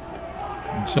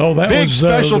 So that big was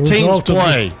special teams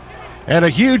play, and a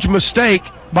huge mistake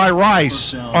by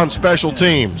Rice on special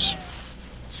teams.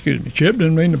 Excuse me, Chip,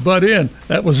 didn't mean to butt in.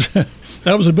 That was a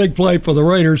big play for the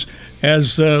Raiders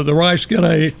as the Raiders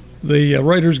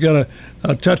got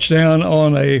a touchdown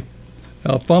on a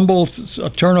fumble,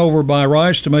 a turnover by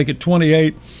Rice to make it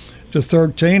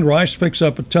 28-13. Rice picks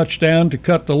up a touchdown to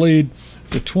cut the lead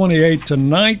to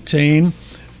 28-19,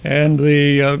 and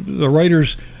the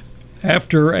Raiders,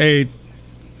 after a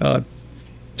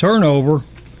turnover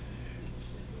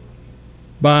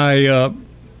by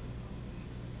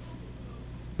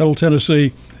Middle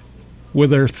Tennessee, with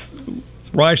their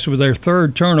Rice with their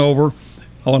 3rd turnover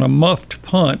on a muffed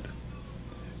punt,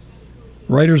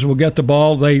 Raiders will get the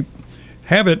ball. They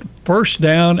have it 1st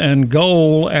down and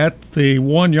goal at the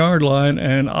 1-yard line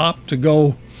and opt to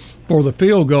go for the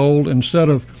field goal instead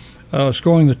of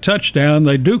scoring the touchdown.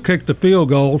 They do kick the field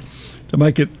goal to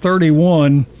make it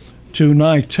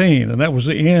 31-19, and that was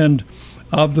the end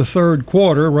of the 3rd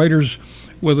quarter. Raiders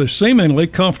with a seemingly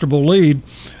comfortable lead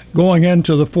going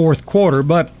into the 4th quarter,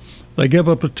 but they give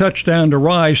up a touchdown to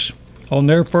Rice on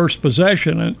their first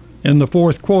possession in the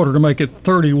 4th quarter to make it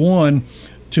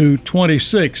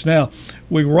 31-26. Now,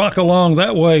 we rock along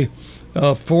that way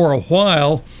for a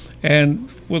while, and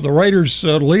with the Raiders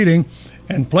leading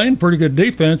and playing pretty good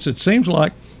defense, it seems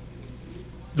like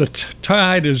the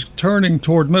tide is turning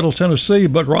toward Middle Tennessee,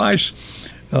 but Rice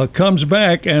comes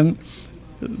back, and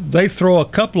they throw a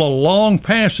couple of long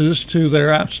passes to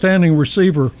their outstanding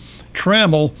receiver,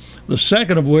 Trammell, the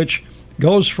second of which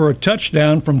goes for a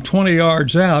touchdown from 20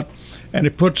 yards out, and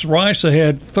it puts Rice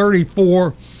ahead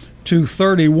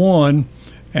 34-31,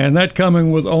 and that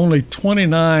coming with only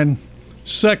 29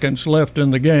 seconds left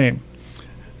in the game.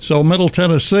 So Middle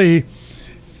Tennessee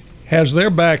has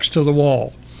their backs to the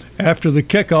wall, After the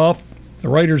kickoff, the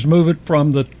Raiders move it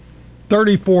from the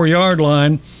 34-yard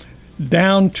line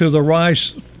down to the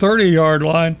Rice 30-yard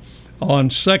line on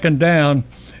second down,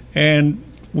 and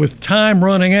with time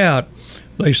running out,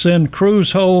 they send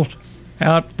Cruz Holt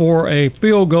out for a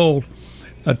field goal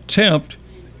attempt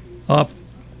of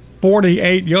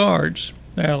 48 yards.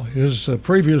 Now, his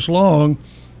previous long,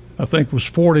 I think, was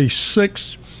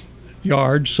 46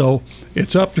 yards, so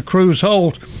it's up to Cruz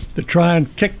Holt to try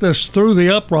and kick this through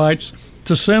the uprights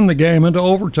to send the game into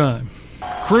overtime.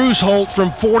 Cruz Holt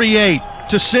from 48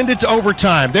 to send it to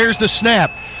overtime. There's the snap.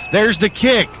 There's the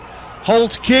kick.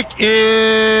 Holt's kick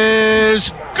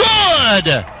is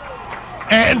good!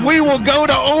 And we will go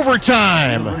to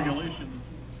overtime.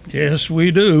 Yes,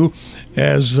 we do,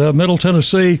 as Middle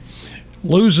Tennessee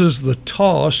loses the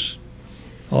toss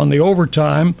on the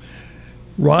overtime.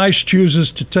 Rice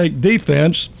chooses to take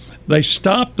defense. They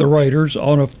stop the Raiders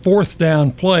on a fourth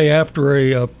down play after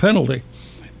a penalty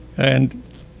and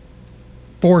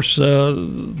force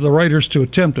the Raiders to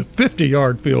attempt a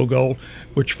 50-yard field goal,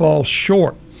 which falls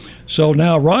short. So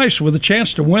now Rice with a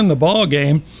chance to win the ball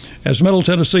game as Middle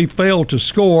Tennessee failed to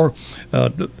score,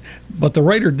 but the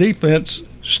Raider defense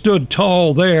stood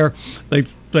tall there.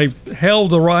 They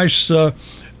held the Rice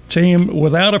team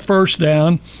without a first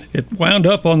down. It wound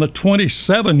up on the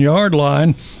 27-yard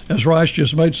line as Rice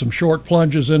just made some short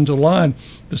plunges into line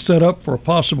to set up for a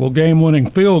possible game-winning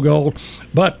field goal.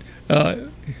 But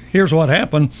here's what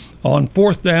happened on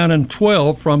fourth down and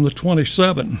 12 from the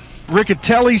 27.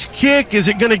 Riccatelli's kick, is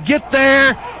it going to get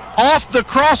there? Off the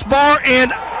crossbar,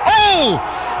 and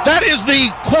that is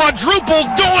the quadruple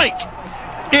doink.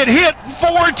 It hit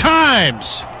 4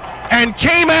 times and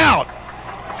came out.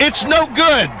 It's no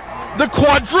good. The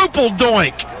quadruple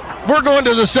doink. We're going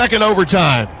to the second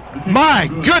overtime. My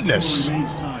goodness.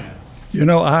 You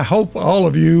know, I hope all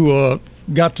of you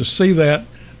got to see that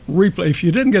replay. If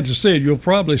you didn't get to see it, you'll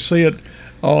probably see it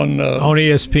on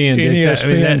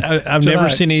ESPN. I've never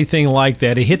seen anything like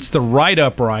that. It hits the right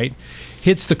upright,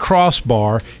 hits the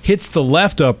crossbar, hits the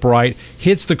left upright,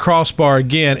 hits the crossbar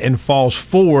again, and falls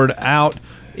forward out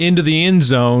into the end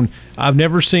zone. I've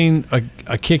never seen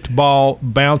a kicked ball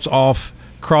bounce off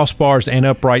crossbars and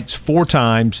uprights 4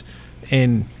 times,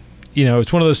 and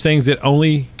it's one of those things that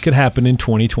only could happen in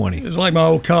 2020. It's like my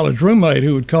old college roommate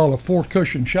who would call a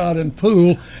 4-cushion shot in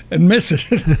pool and miss it.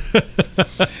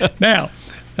 Now,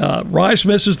 Rice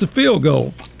misses the field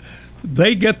goal.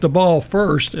 They get the ball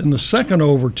first in the second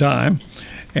overtime,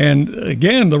 and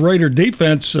again, the Raider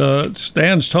defense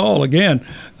stands tall again,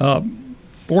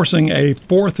 forcing a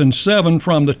 4th and 7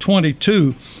 from the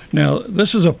 22. Now,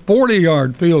 this is a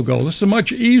 40-yard field goal. This is a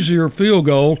much easier field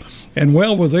goal and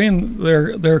well within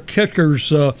their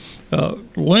kicker's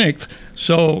length.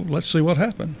 So let's see what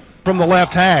happened. From the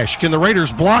left hash, can the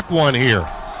Raiders block one here?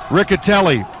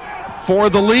 Riccatelli for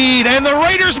the lead, and the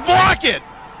Raiders block it.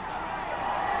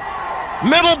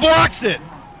 Middle blocks it.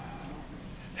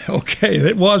 Okay,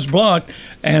 it was blocked,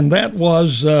 and that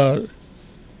was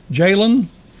Jalen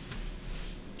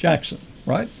Jackson,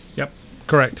 right? Yep,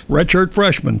 correct. Redshirt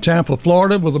freshman, Tampa,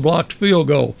 Florida, with a blocked field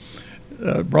goal.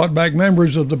 Brought back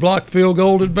memories of the blocked field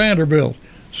goal at Vanderbilt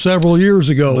several years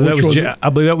ago. I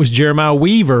believe that was Jeremiah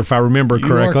Weaver, if I remember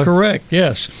correctly. You are correct,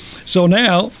 yes. So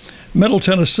now Middle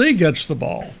Tennessee gets the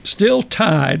ball, still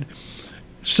tied.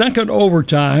 Second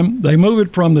overtime, they move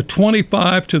it from the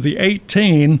 25 to the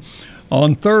 18.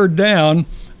 On third down,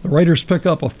 the Raiders pick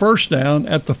up a first down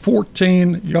at the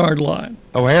 14-yard line.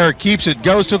 O'Hara keeps it,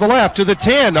 goes to the left, to the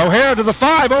 10. O'Hara to the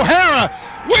 5. O'Hara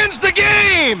wins the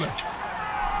game!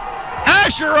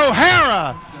 Asher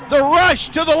O'Hara, the rush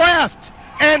to the left,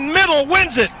 and Middle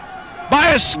wins it by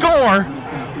a score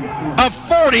of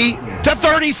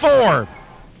 40-34.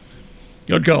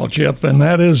 Good call, Chip. And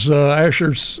that is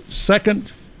Asher's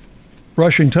second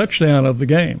rushing touchdown of the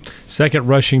game. Second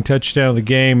rushing touchdown of the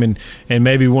game, and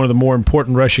maybe one of the more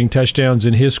important rushing touchdowns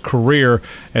in his career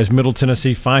as Middle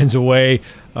Tennessee finds a way.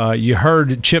 You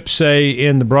heard Chip say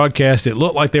in the broadcast it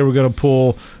looked like they were going to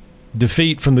pull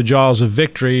defeat from the jaws of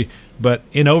victory, but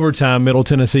in overtime, Middle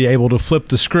Tennessee able to flip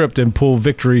the script and pull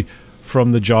victory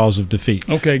from the jaws of defeat.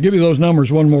 Okay, give me those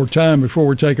numbers one more time before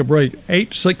we take a break.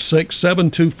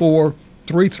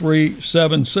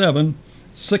 866-724-3377,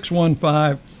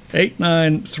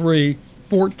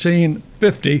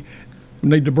 615-893-1450. We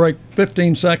need to break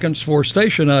 15 seconds for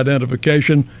station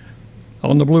identification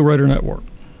on the Blue Raider Network.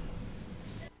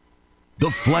 The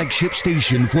flagship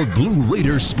station for Blue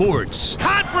Raider sports.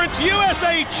 Conference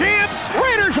USA champs.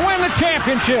 Raiders win the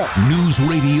championship. News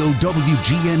Radio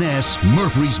WGNS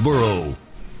Murfreesboro.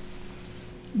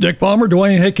 Dick Palmer,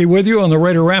 Dwayne Hickey with you on the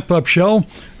Raider Wrap-Up Show.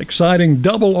 Exciting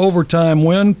double overtime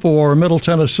win for Middle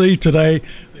Tennessee today,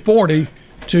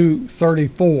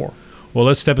 40-34. Well,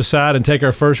 let's step aside and take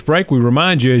our first break. We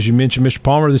remind you, as you mentioned, Mr.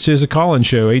 Palmer, this is a call-in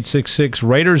show,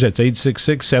 866-RAIDERS. That's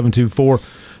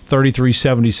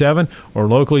 866-724-3377, or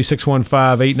locally,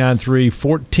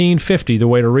 615-893-1450, the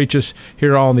way to reach us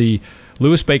here on the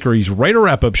Lewis Bakery's Raider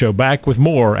Wrap-Up Show. Back with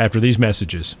more after these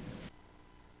messages.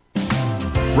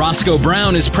 Roscoe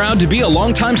Brown is proud to be a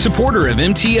longtime supporter of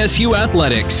MTSU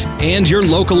Athletics and your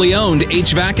locally owned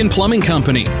HVAC and plumbing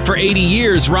company. For 80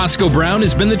 years, Roscoe Brown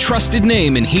has been the trusted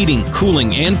name in heating,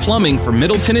 cooling, and plumbing for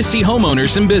Middle Tennessee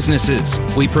homeowners and businesses.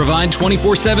 We provide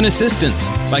 24/7 assistance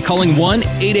by calling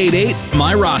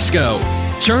 1-888-MY-ROSCOE.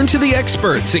 Turn to the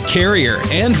experts at Carrier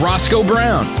and Roscoe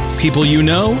Brown. People you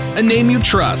know, a name you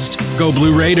trust. Go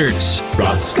Blue Raiders.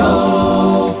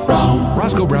 Roscoe Brown.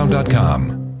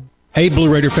 RoscoeBrown.com. Hey,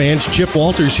 Blue Raider fans, Chip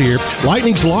Walters here.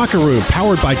 Lightning's Locker Room,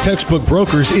 powered by Textbook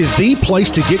Brokers, is the place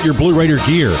to get your Blue Raider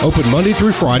gear. Open Monday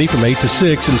through Friday from 8 to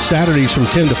 6 and Saturdays from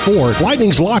 10 to 4.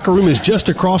 Lightning's Locker Room is just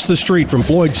across the street from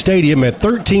Floyd Stadium at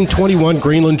 1321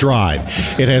 Greenland Drive.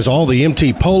 It has all the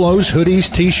MT polos, hoodies,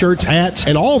 t-shirts, hats,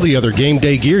 and all the other game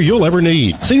day gear you'll ever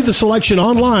need. See the selection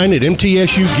online at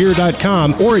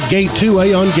mtsugear.com or at Gate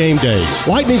 2A on game days.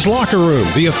 Lightning's Locker Room,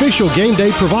 the official game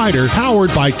day provider,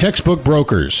 powered by Textbook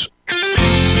Brokers.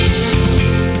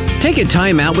 Take a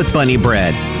time out with Bunny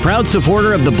Bread, proud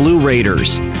supporter of the Blue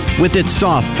Raiders. With its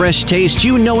soft, fresh taste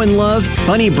you know and love,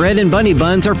 Bunny Bread and Bunny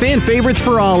Buns are fan favorites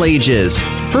for all ages.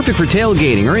 Perfect for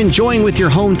tailgating or enjoying with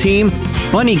your home team,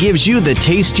 Bunny gives you the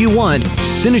taste you want,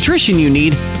 the nutrition you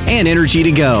need, and energy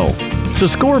to go. So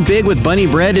score big with Bunny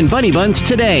Bread and Bunny Buns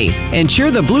today and cheer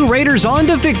the Blue Raiders on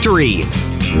to victory.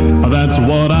 That's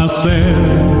what I said.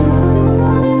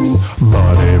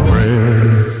 Bunny Bread.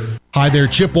 Hi there,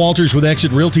 Chip Walters with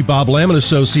Exit Realty Bob Lamb &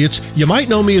 Associates. You might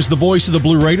know me as the voice of the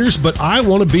Blue Raiders, but I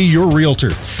want to be your realtor.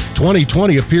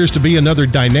 2020 appears to be another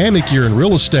dynamic year in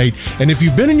real estate, and if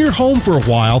you've been in your home for a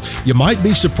while, you might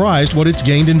be surprised what it's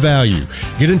gained in value.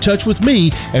 Get in touch with me,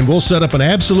 and we'll set up an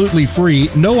absolutely free,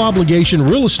 no-obligation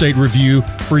real estate review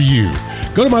for you.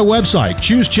 Go to my website,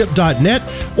 choosechip.net,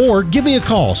 or give me a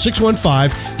call,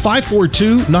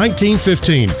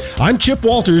 615-542-1915. I'm Chip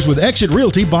Walters with Exit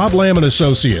Realty Bob Lamb &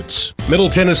 Associates. Middle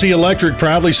Tennessee Electric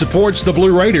proudly supports the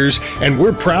Blue Raiders, and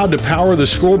we're proud to power the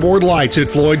scoreboard lights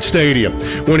at Floyd Stadium.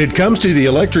 When it comes to the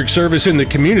electric service in the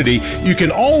community, you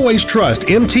can always trust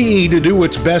MTE to do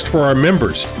what's best for our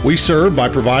members. We serve by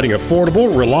providing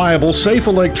affordable, reliable, safe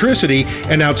electricity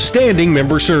and outstanding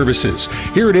member services.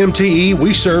 Here at MTE,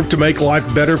 we serve to make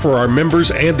life better for our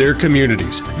members and their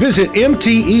communities. Visit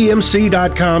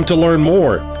MTEMC.com to learn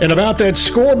more. And about that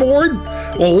scoreboard,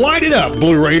 well, light it up,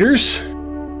 Blue Raiders.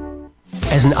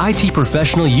 As an IT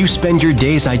professional, you spend your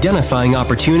days identifying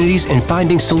opportunities and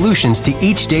finding solutions to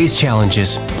each day's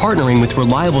challenges. Partnering with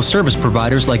reliable service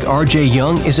providers like RJ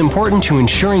Young is important to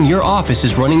ensuring your office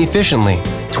is running efficiently.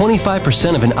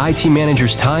 25% of an IT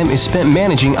manager's time is spent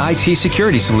managing IT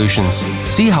security solutions.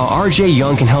 See how RJ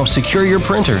Young can help secure your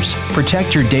printers,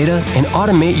 protect your data, and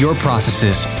automate your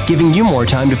processes, giving you more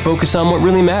time to focus on what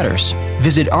really matters.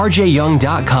 Visit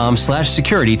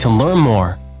rjyoung.com/security to learn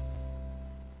more.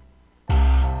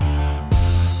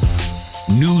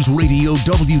 News Radio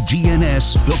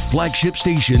WGNS, the flagship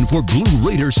station for Blue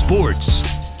Raider sports.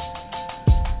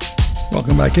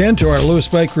 Welcome back into our Lewis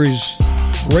Bakery's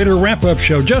Raider Wrap-Up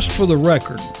Show. Just for the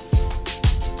record,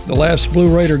 the last Blue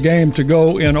Raider game to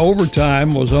go in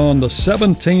overtime was on the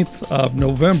 17th of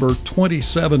November,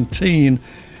 2017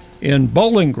 in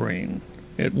Bowling Green.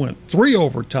 It went 3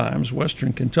 overtimes,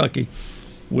 Western Kentucky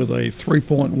with a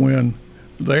 3-point win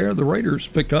there. The Raiders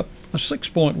pick up a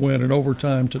 6-point win in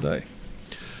overtime today.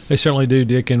 They certainly do,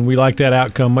 Dick, and we like that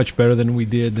outcome much better than we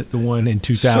did the one in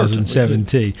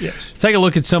 2017. Yes. Take a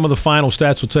look at some of the final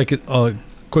stats. We'll take a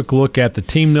quick look at the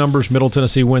team numbers. Middle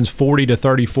Tennessee wins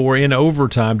 40-34 in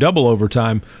overtime, double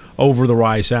overtime, over the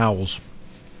Rice Owls.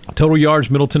 Total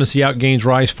yards, Middle Tennessee outgains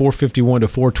Rice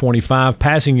 451-425.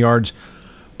 Passing yards,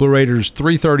 Blue Raiders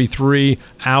 333,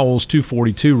 Owls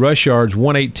 242. Rush yards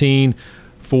 118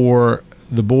 for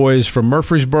the boys from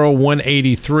Murfreesboro,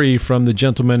 183 from the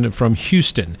gentleman from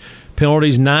Houston.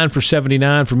 Penalties, 9 for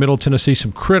 79 for Middle Tennessee.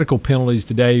 Some critical penalties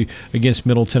today against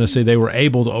Middle Tennessee. They were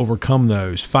able to overcome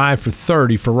those. 5 for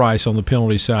 30 for Rice on the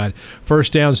penalty side.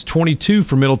 First downs, 22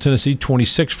 for Middle Tennessee,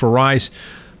 26 for Rice.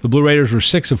 The Blue Raiders were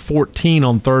 6 of 14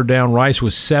 on third down. Rice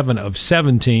was 7 of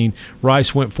 17.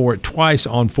 Rice went for it twice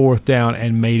on fourth down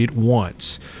and made it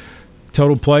once.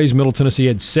 Total plays, Middle Tennessee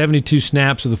had 72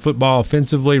 snaps of the football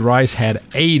offensively. Rice had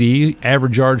 80.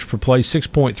 Average yards per play,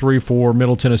 6.3 for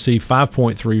Middle Tennessee,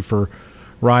 5.3 for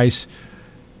Rice.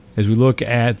 As we look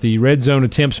at the red zone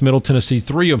attempts, Middle Tennessee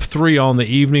 3 of 3 on the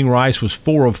evening. Rice was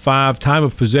 4 of 5. Time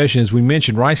of possession, as we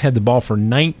mentioned, Rice had the ball for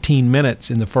 19 minutes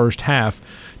in the first half.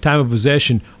 Time of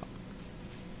possession,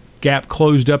 gap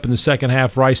closed up in the second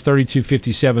half. Rice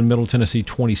 32-57, Middle Tennessee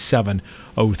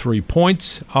 27-03.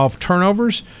 Points off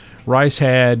turnovers. Rice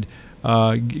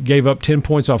gave up 10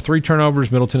 points off 3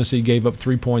 turnovers. Middle Tennessee gave up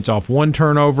 3 points off 1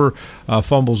 turnover.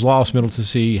 Fumbles lost. Middle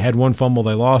Tennessee had 1 fumble.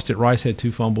 They lost it. Rice had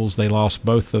 2 fumbles. They lost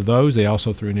both of those. They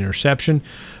also threw an interception.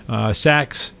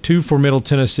 Sacks, 2 for Middle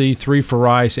Tennessee, 3 for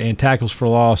Rice, and tackles for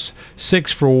loss,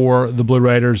 6 for the Blue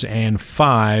Raiders and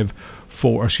 5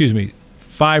 for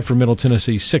Middle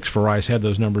Tennessee, 6 for Rice. Had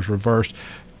those numbers reversed.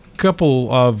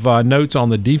 Couple of notes on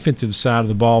the defensive side of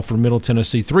the ball for Middle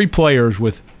Tennessee. 3 players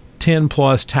with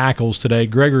 10-plus tackles today.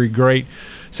 Gregory Great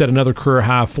set another career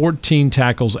high, 14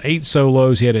 tackles, 8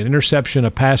 solos. He had an interception, a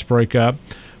pass breakup.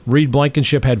 Reed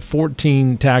Blankenship had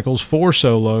 14 tackles, 4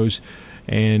 solos.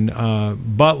 And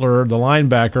Butler, the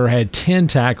linebacker, had 10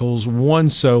 tackles, 1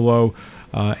 solo.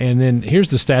 And then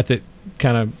here's the stat that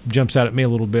kind of jumps out at me a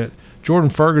little bit. Jordan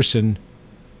Ferguson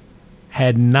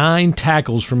had 9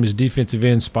 tackles from his defensive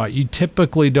end spot. You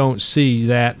typically don't see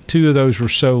that. 2 of those were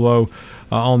solo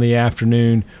on the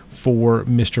afternoon for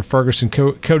Mr. Ferguson.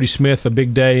 Cody Smith, a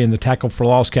big day in the tackle for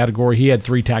loss category. He had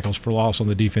 3 tackles for loss on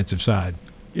the defensive side.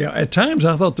 Yeah, at times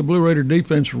I thought the Blue Raider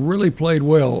defense really played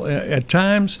well. At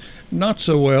times, not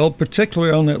so well,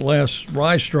 particularly on that last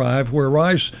Rice drive where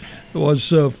Rice was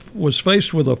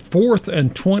faced with a 4th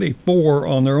and 24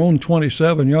 on their own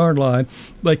 27-yard line.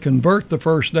 They convert the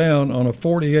first down on a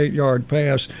 48-yard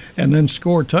pass and then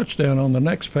score a touchdown on the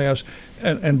next pass.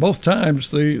 And both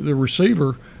times the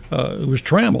receiver was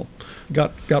Trammell,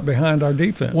 got behind our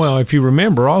defense. Well, if you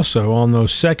remember also on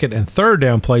those 2nd and 3rd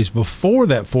down plays before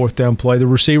that 4th down play, the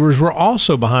receivers were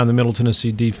also behind the Middle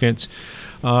Tennessee defense.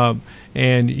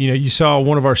 And you saw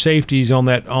one of our safeties on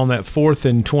that 4th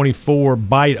and 24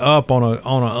 bite up on an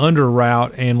under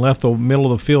route and left the middle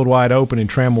of the field wide open, and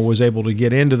Trammell was able to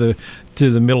get into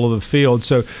the middle of the field.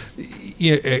 So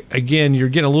again, you're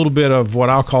getting a little bit of what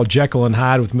I'll call Jekyll and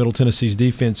Hyde with Middle Tennessee's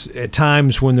defense. At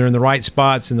times when they're in the right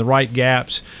spots, in the right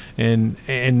gaps, and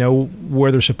know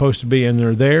where they're supposed to be, and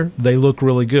they're there, they look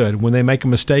really good. When they make a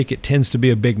mistake, it tends to be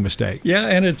a big mistake. Yeah,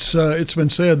 and it's been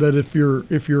said that if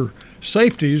your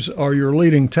safeties are your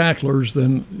leading tacklers,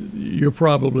 then you're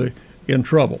probably in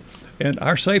trouble. And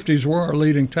our safeties were our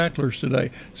leading tacklers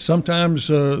today. Sometimes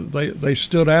they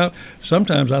stood out.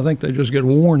 Sometimes I think they just get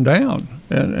worn down,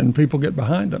 and people get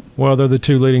behind them. Well, they're the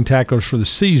 2 leading tacklers for the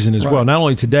season as well. Not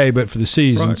only today, but for the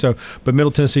season. Right. But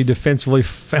Middle Tennessee defensively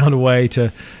found a way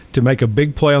to make a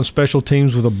big play on special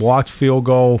teams with a blocked field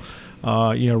goal.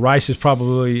 Rice is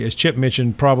probably, as Chip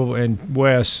mentioned, and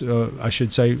Wes, I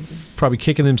should say, probably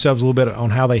kicking themselves a little bit on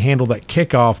how they handled that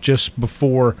kickoff just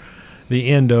before the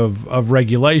end of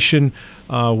regulation,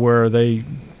 where they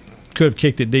could have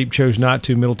kicked it deep, chose not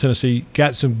to. Middle Tennessee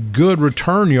got some good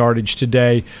return yardage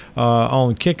today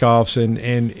on kickoffs,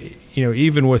 and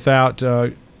even without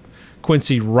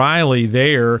Quincy Riley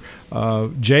there,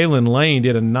 Jalen Lane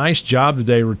did a nice job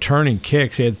today returning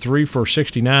kicks. He had 3 for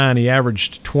 69. He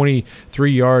averaged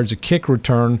 23 yards a kick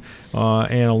return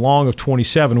and a long of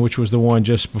 27, which was the one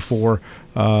just before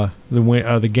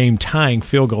the game-tying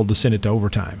field goal to send it to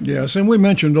overtime. Yes, and we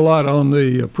mentioned a lot on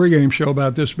the pregame show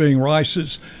about this being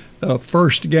Rice's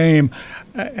first game,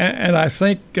 and I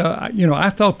think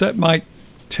I thought that might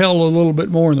tell a little bit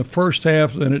more in the first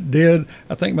half than it did.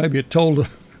 I think maybe it told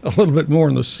a little bit more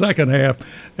in the second half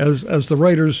as the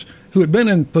Raiders, who had been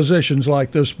in positions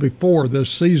like this before this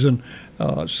season,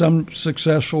 some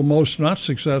successful, most not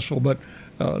successful, but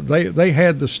they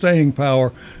had the staying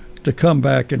power to come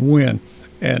back and win.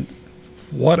 And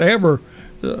whatever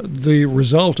the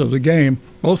result of the game,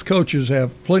 both coaches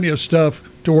have plenty of stuff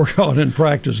to work on in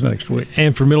practice next week.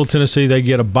 And for Middle Tennessee, they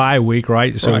get a bye week,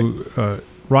 right? So right.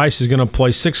 Rice is going to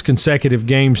play 6 consecutive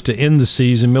games to end the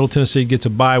season. Middle Tennessee gets a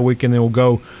bye week, and they will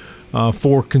go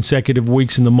 4 consecutive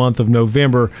weeks in the month of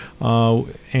November.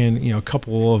 And a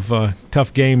couple of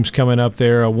tough games coming up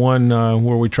there. One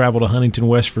where we travel to Huntington,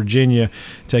 West Virginia,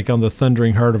 take on the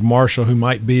Thundering Herd of Marshall, who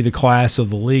might be the class of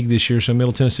the league this year. So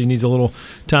Middle Tennessee needs a little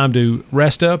time to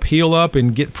rest up, heal up,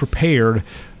 and get prepared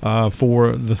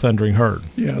for the Thundering Herd.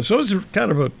 Yeah, so it's kind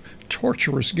of a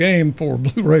torturous game for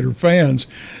Blue Raider fans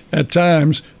at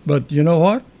times, but you know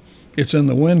what? It's in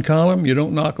the win column. You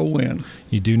don't knock a win.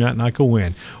 You do not knock a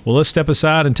win. Well, let's step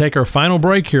aside and take our final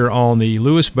break here on the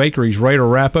Lewis Bakery's Raider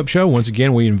Wrap-Up Show. Once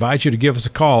again, we invite you to give us a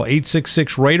call,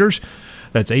 866-RAIDERS.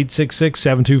 That's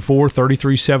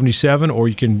 866-724-3377, or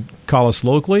you can call us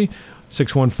locally,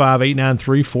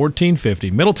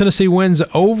 615-893-1450. Middle Tennessee wins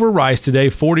over Rice today,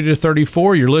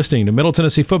 40-34. You're listening to Middle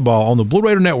Tennessee football on the Blue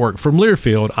Raider Network from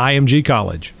Learfield IMG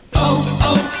College.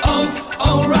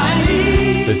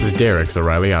 O'Reilly. This is Derek's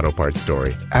O'Reilly Auto Parts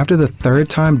story. After the third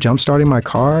time jump-starting my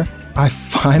car, I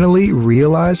finally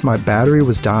realized my battery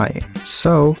was dying.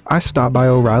 So I stopped by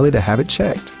O'Reilly to have it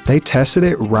checked. They tested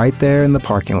it right there in the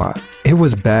parking lot. It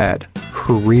was bad,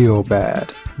 real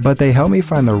bad. But they helped me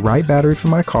find the right battery for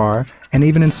my car and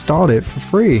even installed it for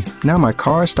free. Now my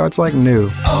car starts like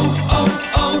new.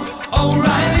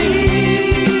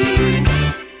 O'Reilly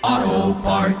Auto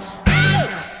Parts.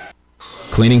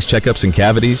 Cleanings, checkups, and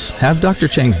cavities? Have Dr.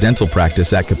 Chang's dental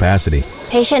practice at capacity.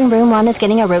 Patient in room 1 is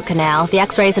getting a root canal. The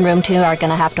x-rays in room 2 are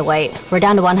going to have to wait. We're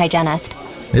down to 1 hygienist.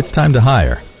 It's time to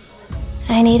hire.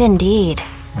 I need Indeed.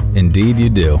 Indeed you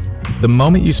do. The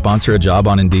moment you sponsor a job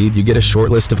on Indeed, you get a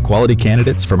short list of quality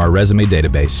candidates from our resume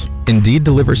database. Indeed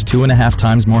delivers 2.5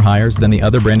 times more hires than the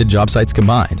other branded job sites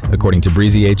combined, according to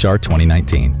Breezy HR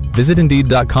 2019. Visit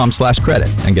Indeed.com/credit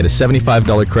and get a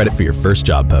 $75 credit for your first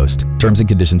job post. Terms and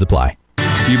conditions apply.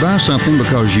 You buy something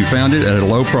because you found it at a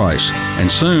low price, and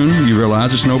soon you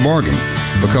realize it's no bargain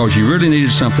because you really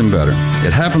needed something better.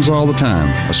 It happens all the time,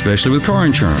 especially with car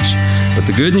insurance. But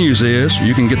the good news is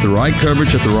you can get the right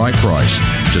coverage at the right price.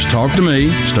 Just talk to me,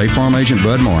 State Farm Agent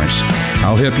Bud Morris.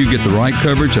 I'll help you get the right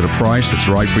coverage at a price that's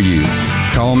right for you.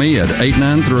 Call me at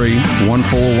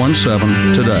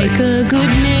 893-1417 today. Like a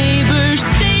good neighbor,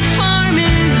 State Farm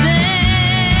is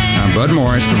there. I'm Bud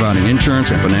Morris, providing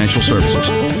insurance and financial services.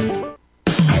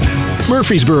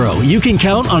 Murfreesboro, you can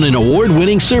count on an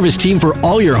award-winning service team for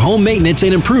all your home maintenance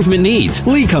and improvement needs.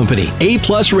 Lee Company, A+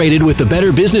 rated with the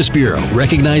Better Business Bureau,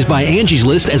 recognized by Angie's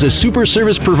List as a super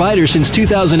service provider since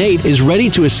 2008, is ready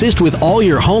to assist with all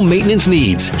your home maintenance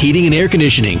needs. Heating and air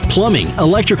conditioning, plumbing,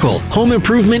 electrical, home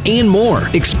improvement, and more.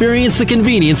 Experience the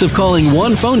convenience of calling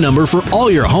one phone number for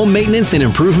all your home maintenance and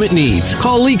improvement needs.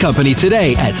 Call Lee Company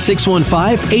today at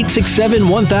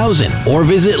 615-867-1000 or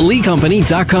visit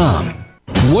leecompany.com.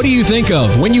 What do you think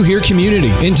of when you hear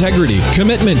community, integrity,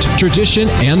 commitment, tradition,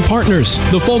 and partners?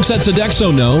 The folks at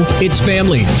Sodexo know it's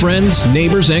family, friends,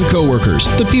 neighbors, and coworkers.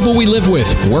 The people we live with,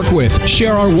 work with,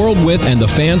 share our world with, and the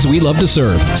fans we love to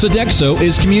serve. Sodexo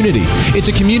is community. It's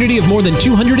a community of more than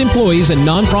 200 employees and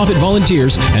nonprofit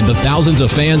volunteers and the thousands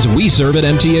of fans we serve at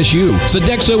MTSU.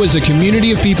 Sodexo is a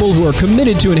community of people who are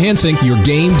committed to enhancing your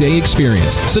game day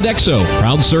experience. Sodexo,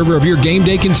 proud server of your game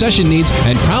day concession needs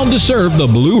and proud to serve the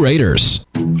Blue Raiders.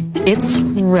 It's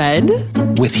red.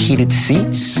 With heated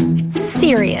seats.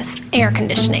 Serious air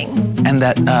conditioning. And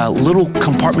that little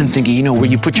compartment thingy, you know, where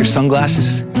you put your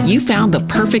sunglasses. You found the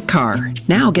perfect car.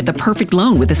 Now get the perfect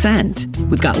loan with Ascend.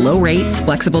 We've got low rates,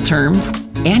 flexible terms,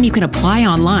 and you can apply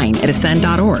online at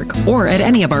ascend.org or at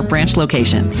any of our branch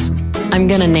locations. I'm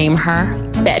going to name her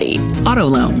Betty. Auto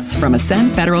loans from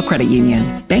Ascend Federal Credit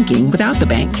Union. Banking without the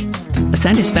bank.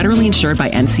 Ascend is federally insured by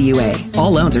NCUA.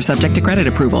 All loans are subject to credit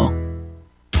approval.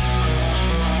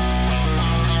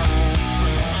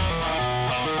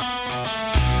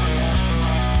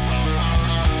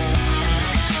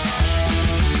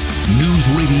 News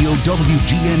Radio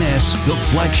WGNS, the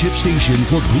flagship station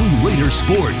for Blue Raider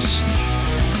sports.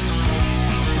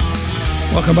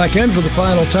 Welcome back in for the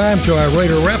final time to our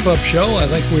Raider wrap-up show. I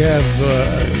think we have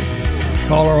a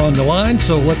caller on the line,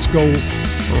 so let's go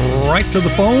right to the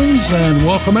phones and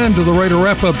welcome into the Raider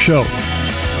wrap-up show.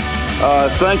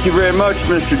 Thank you very much,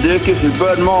 Mr. Dickus. It's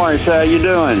Bud Morris. How you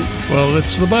doing? Well,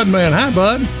 it's the Bud Man. Hi,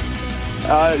 Bud.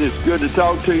 It's good to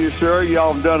talk to you, sir.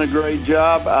 Y'all have done a great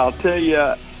job. I'll tell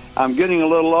you, I'm getting a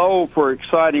little old for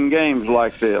exciting games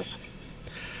like this.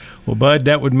 Well, Bud,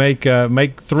 that would make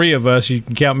three of us. You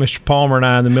can count Mr. Palmer and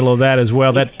I in the middle of that as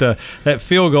well. That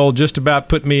field goal just about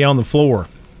put me on the floor.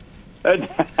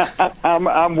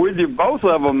 I'm with you. Both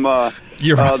of them.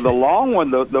 You're right. The long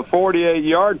one, the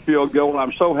 48-yard field goal,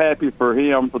 I'm so happy for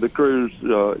him, for the Cruz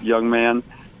young man,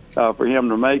 for him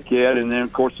to make it. And then,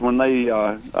 of course, when they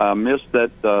missed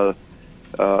that,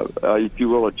 if you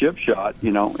will, a chip shot,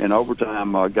 in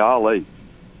overtime, golly.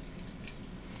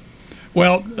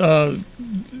 Well,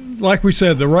 like we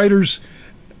said, the Raiders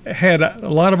had a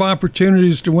lot of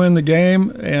opportunities to win the game,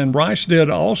 and Rice did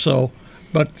also,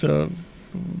 but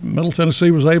Middle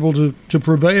Tennessee was able to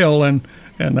prevail, and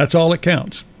that's all that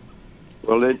counts.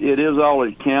 Well, it is all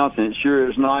that counts, and it sure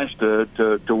is nice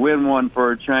to win one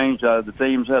for a change. The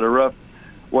team's had a rough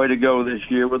way to go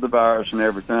this year with the virus and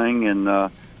everything, and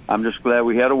I'm just glad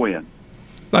we had a win.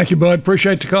 Thank you, Bud.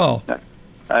 Appreciate the call.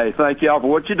 Hey, thank y'all for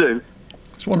what you do.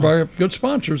 It's one of our good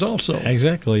sponsors also.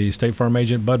 Exactly. State Farm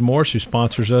agent Bud Morse, who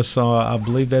sponsors us. I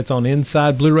believe that's on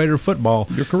Inside Blue Raider Football.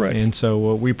 You're correct. And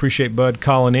so we appreciate Bud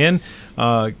calling in.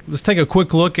 Let's take a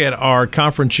quick look at our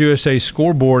Conference USA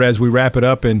scoreboard as we wrap it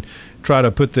up and try to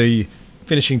put the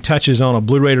finishing touches on a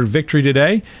Blue Raider victory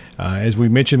today. As we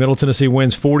mentioned, Middle Tennessee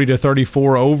wins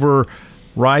 40-34 over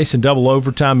Rice in double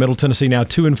overtime. Middle Tennessee now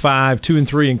 2-5,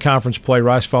 2-3 in conference play.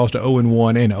 Rice falls to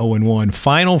 0-1 and 0-1.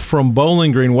 Final from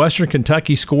Bowling Green. Western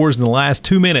Kentucky scores in the last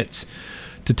 2 minutes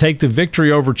to take the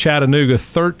victory over Chattanooga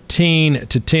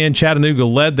 13-10. Chattanooga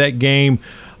led that game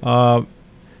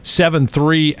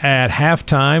 7-3 at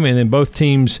halftime, and then both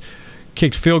teams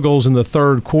kicked field goals in the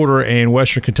third quarter, and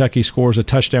Western Kentucky scores a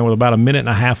touchdown with about a minute and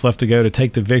a half left to go to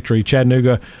take the victory.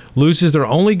 Chattanooga loses their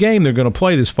only game they're going to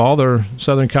play this fall. Their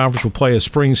Southern Conference will play a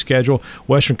spring schedule.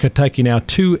 Western Kentucky now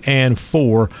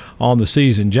 2-4 on the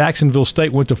season. Jacksonville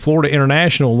State went to Florida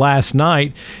International last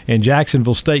night, and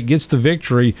Jacksonville State gets the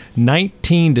victory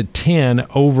 19-10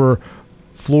 over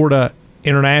Florida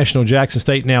International. Jackson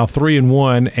State now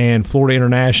 3-1, and Florida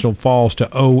International falls to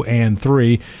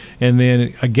 0-3. And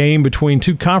then a game between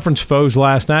two conference foes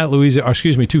last night.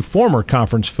 Two former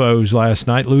conference foes last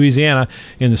night. Louisiana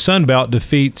in the Sun Belt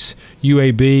defeats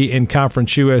UAB in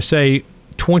Conference USA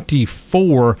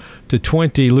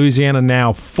 24-20. Louisiana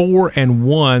now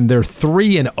 4-1. They're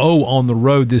 3-0 on the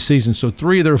road this season. So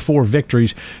 3 of their 4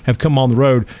 victories have come on the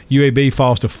road. UAB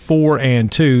falls to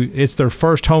 4-2. It's their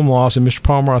first home loss. And Mr.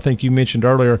 Palmer, I think you mentioned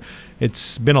earlier,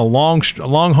 it's been a long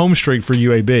home streak for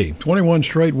UAB. 21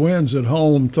 straight wins at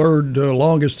home, third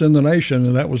longest in the nation,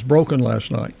 and that was broken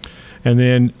last night. And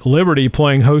then Liberty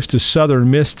playing host to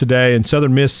Southern Miss today, and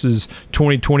Southern Miss's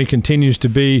 2020 continues to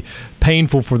be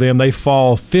painful for them. They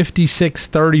fall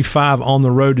 56-35 on the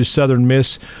road to to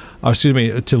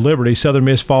Liberty. Southern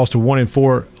Miss falls to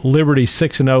 1-4. Liberty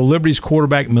 6-0. Liberty's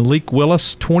quarterback Malik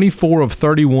Willis, 24 of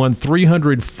 31,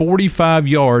 345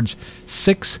 yards,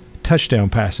 6 touchdown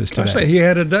passes today. I say he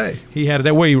had a day. He had a day.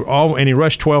 And he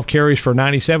rushed 12 carries for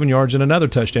 97 yards and another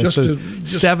touchdown.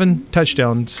 7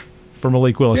 touchdowns for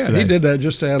Malik Willis today. He did that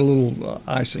just to add a little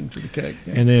icing to the cake.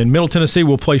 Yeah. And then Middle Tennessee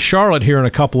will play Charlotte here in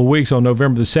a couple of weeks on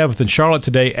November the 7th. And Charlotte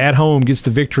today at home gets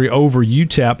the victory over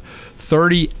UTEP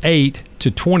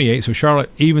 38-28. So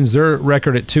Charlotte evens their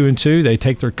record at 2-2. They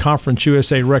take their Conference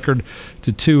USA record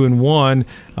to 2-1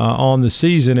 on the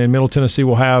season. And Middle Tennessee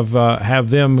will have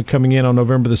them coming in on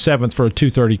November the 7th for a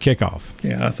 2:30 kickoff.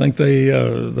 Yeah, I think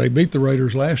they beat the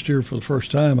Raiders last year for the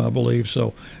first time, I believe.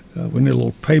 So we need a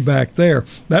little payback there.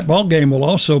 That ball game will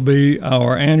also be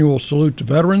our annual Salute to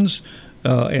Veterans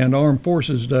and Armed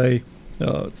Forces Day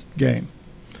game.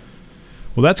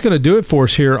 Well, that's going to do it for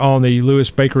us here on the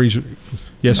Lewis Bakeries.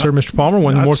 Yes, sir, Mr. Palmer.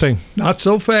 One more thing. Not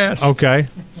so fast. Okay.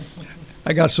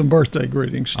 I got some birthday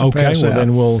greetings to pass out.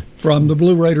 Then we'll from the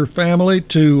Blue Raider family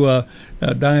to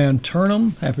Diane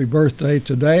Turnham. Happy birthday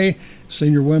today.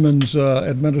 Senior Women's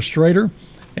Administrator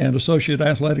and Associate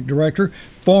Athletic Director.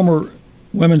 Former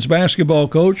women's basketball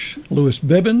coach Lewis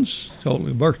Bibbins,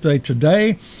 totally birthday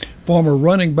today. Former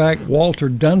running back Walter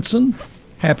Dunson,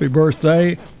 happy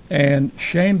birthday. And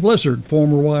Shane Blizzard,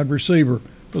 former wide receiver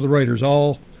for the Raiders,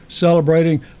 all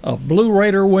celebrating a Blue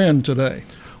Raider win today.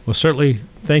 Well, certainly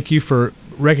thank you for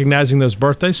recognizing those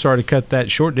birthdays. Sorry to cut that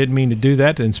short. Didn't mean to do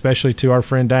that, and especially to our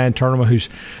friend Diane Turnham, who's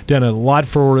done a lot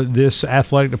for this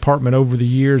athletic department over the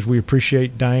years. We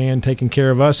appreciate Diane taking care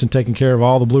of us and taking care of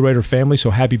all the Blue Raider family,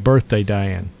 so happy birthday,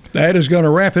 Diane. That is going to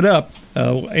wrap it up.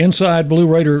 Inside Blue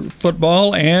Raider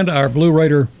football and our Blue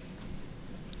Raider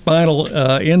final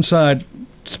Inside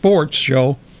Sports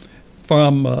show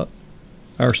from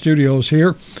our studios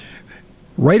here.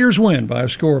 Raiders win by a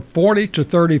score of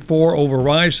 40-34 over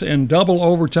Rice in double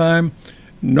overtime.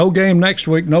 No game next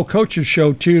week, no coaches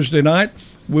show Tuesday night.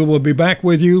 We will be back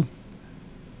with you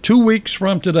 2 weeks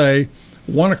from today,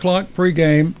 1 o'clock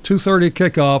pregame, 2:30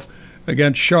 kickoff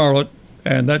against Charlotte,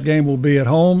 and that game will be at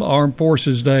home, Armed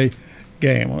Forces Day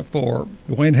game. For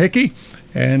Dwayne Hickey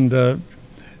and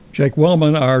Jake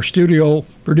Wellman, our studio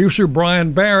producer.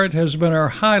 Brian Barrett has been our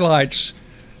highlights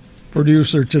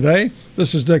producer today.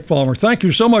 This is Dick Palmer. Thank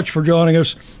you so much for joining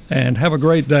us, and have a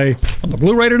great day on the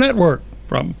Blue Raider Network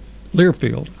from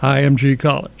Learfield IMG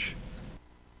College.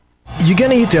 You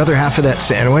gonna eat the other half of that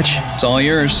sandwich? It's all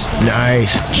yours.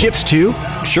 Nice. Chips too?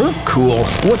 Sure. Cool.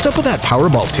 What's up with that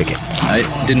Powerball ticket?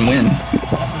 I didn't win.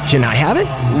 Can I have it?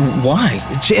 Why?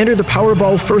 To enter the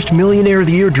Powerball First Millionaire of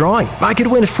the Year drawing. I could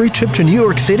win a free trip to New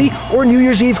York City or New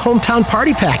Year's Eve hometown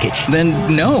party package.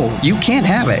 Then no, you can't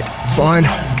have it. Fine.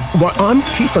 Well, I'm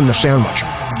keeping the sandwich.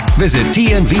 Visit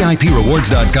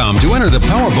TNVIPRewards.com to enter the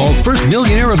Powerball First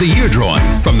Millionaire of the Year drawing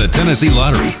from the Tennessee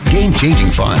Lottery. Game-changing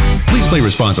fun. Please play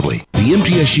responsibly. The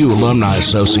MTSU Alumni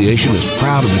Association is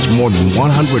proud of its more than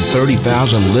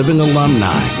 130,000 living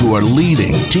alumni who are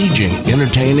leading, teaching,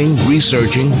 entertaining,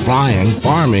 researching, flying,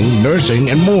 farming, nursing,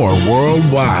 and more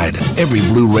worldwide. Every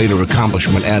Blue Raider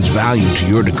accomplishment adds value to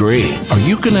your degree. Are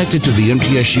you connected to the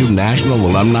MTSU National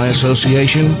Alumni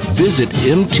Association? Visit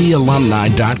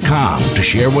mtalumni.com to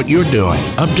share what you're doing,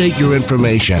 update your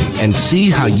information, and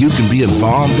see how you can be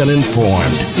involved and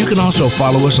informed. You can also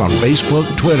follow us on Facebook,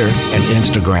 Twitter, and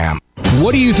Instagram.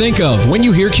 What do you think of when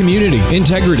you hear community,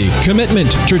 integrity,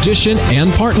 commitment, tradition, and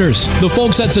partners? The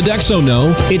folks at Sodexo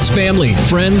know it's family,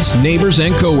 friends, neighbors,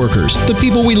 and coworkers. The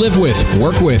people we live with,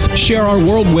 work with, share our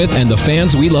world with, and the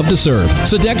fans we love to serve.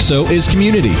 Sodexo is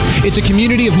community. It's a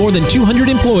community of more than 200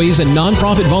 employees and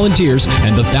nonprofit volunteers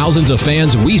and the thousands of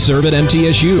fans we serve at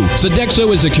MTSU.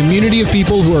 Sodexo is a community of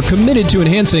people who are committed to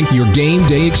enhancing your game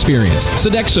day experience.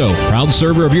 Sodexo, proud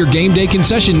server of your game day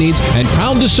concession needs and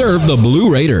proud to serve the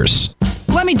Blue Raiders.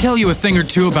 Let me tell you a thing or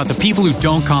two about the people who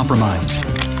don't compromise.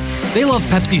 They love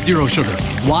Pepsi Zero Sugar.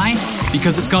 Why?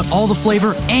 Because it's got all the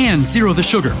flavor and zero the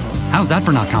sugar. How's that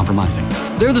for not compromising?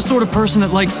 They're the sort of person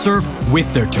that likes surf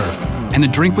with their turf. And the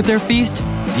drink with their feast?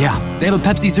 Yeah, they have a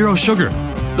Pepsi Zero Sugar.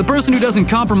 The person who doesn't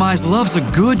compromise loves a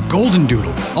good Golden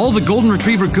Doodle. All the Golden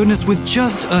Retriever goodness with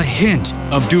just a hint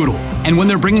of Doodle. And when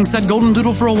they're bringing said Golden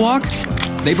Doodle for a walk,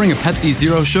 they bring a Pepsi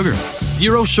Zero Sugar.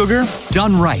 Zero sugar,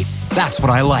 done right. That's what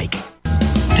I like.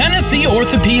 Tennessee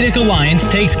Orthopedic Alliance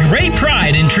takes great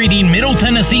pride in treating Middle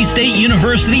Tennessee State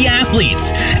University athletes,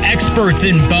 experts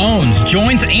in bones,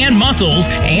 joints, and muscles,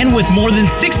 and with more than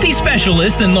 60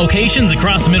 specialists in locations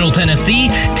across Middle Tennessee,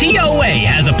 TOA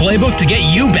has a playbook to get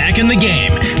you back in the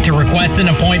game. To request an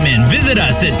appointment, visit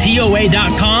us at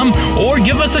TOA.com or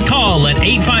give us a call at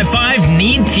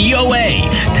 855-NEED-TOA.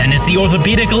 Tennessee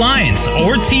Orthopedic Alliance,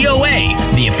 or TOA,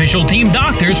 the official team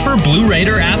doctors for Blue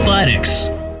Raider Athletics.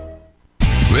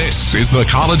 This is the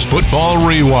College Football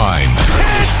Rewind.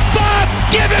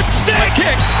 Give it sick. The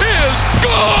kick is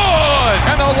good.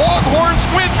 And the Longhorns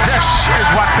win. This is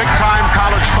what big-time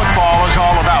college football is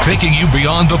all about. Taking you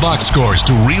beyond the box scores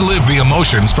to relive the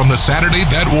emotions from the Saturday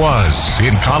that was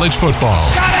in college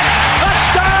football. Got it.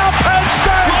 Touchdown, Penn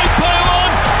State. Right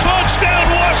pylon.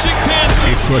 Touchdown, Washington.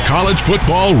 It's the College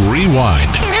Football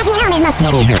Rewind.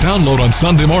 Download on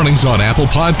Sunday mornings on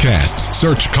Apple Podcasts.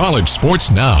 Search College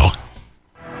Sports Now.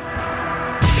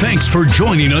 Thanks for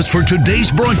joining us for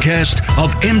today's broadcast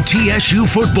of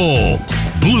MTSU Football.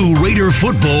 Blue Raider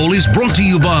Football is brought to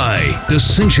you by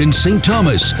Ascension St.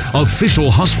 Thomas, official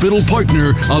hospital partner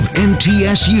of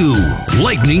MTSU.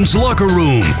 Lightning's Locker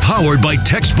Room, powered by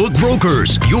Textbook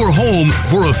Brokers, your home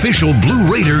for official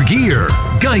Blue Raider gear.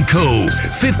 Geico,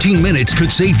 15 minutes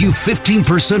could save you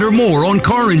 15% or more on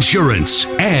car insurance.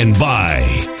 And by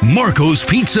Marco's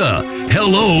Pizza.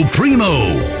 Hello,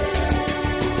 Primo.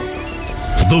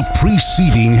 The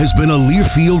preceding has been a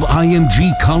Learfield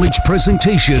IMG College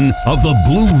presentation of the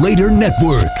Blue Raider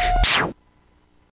Network.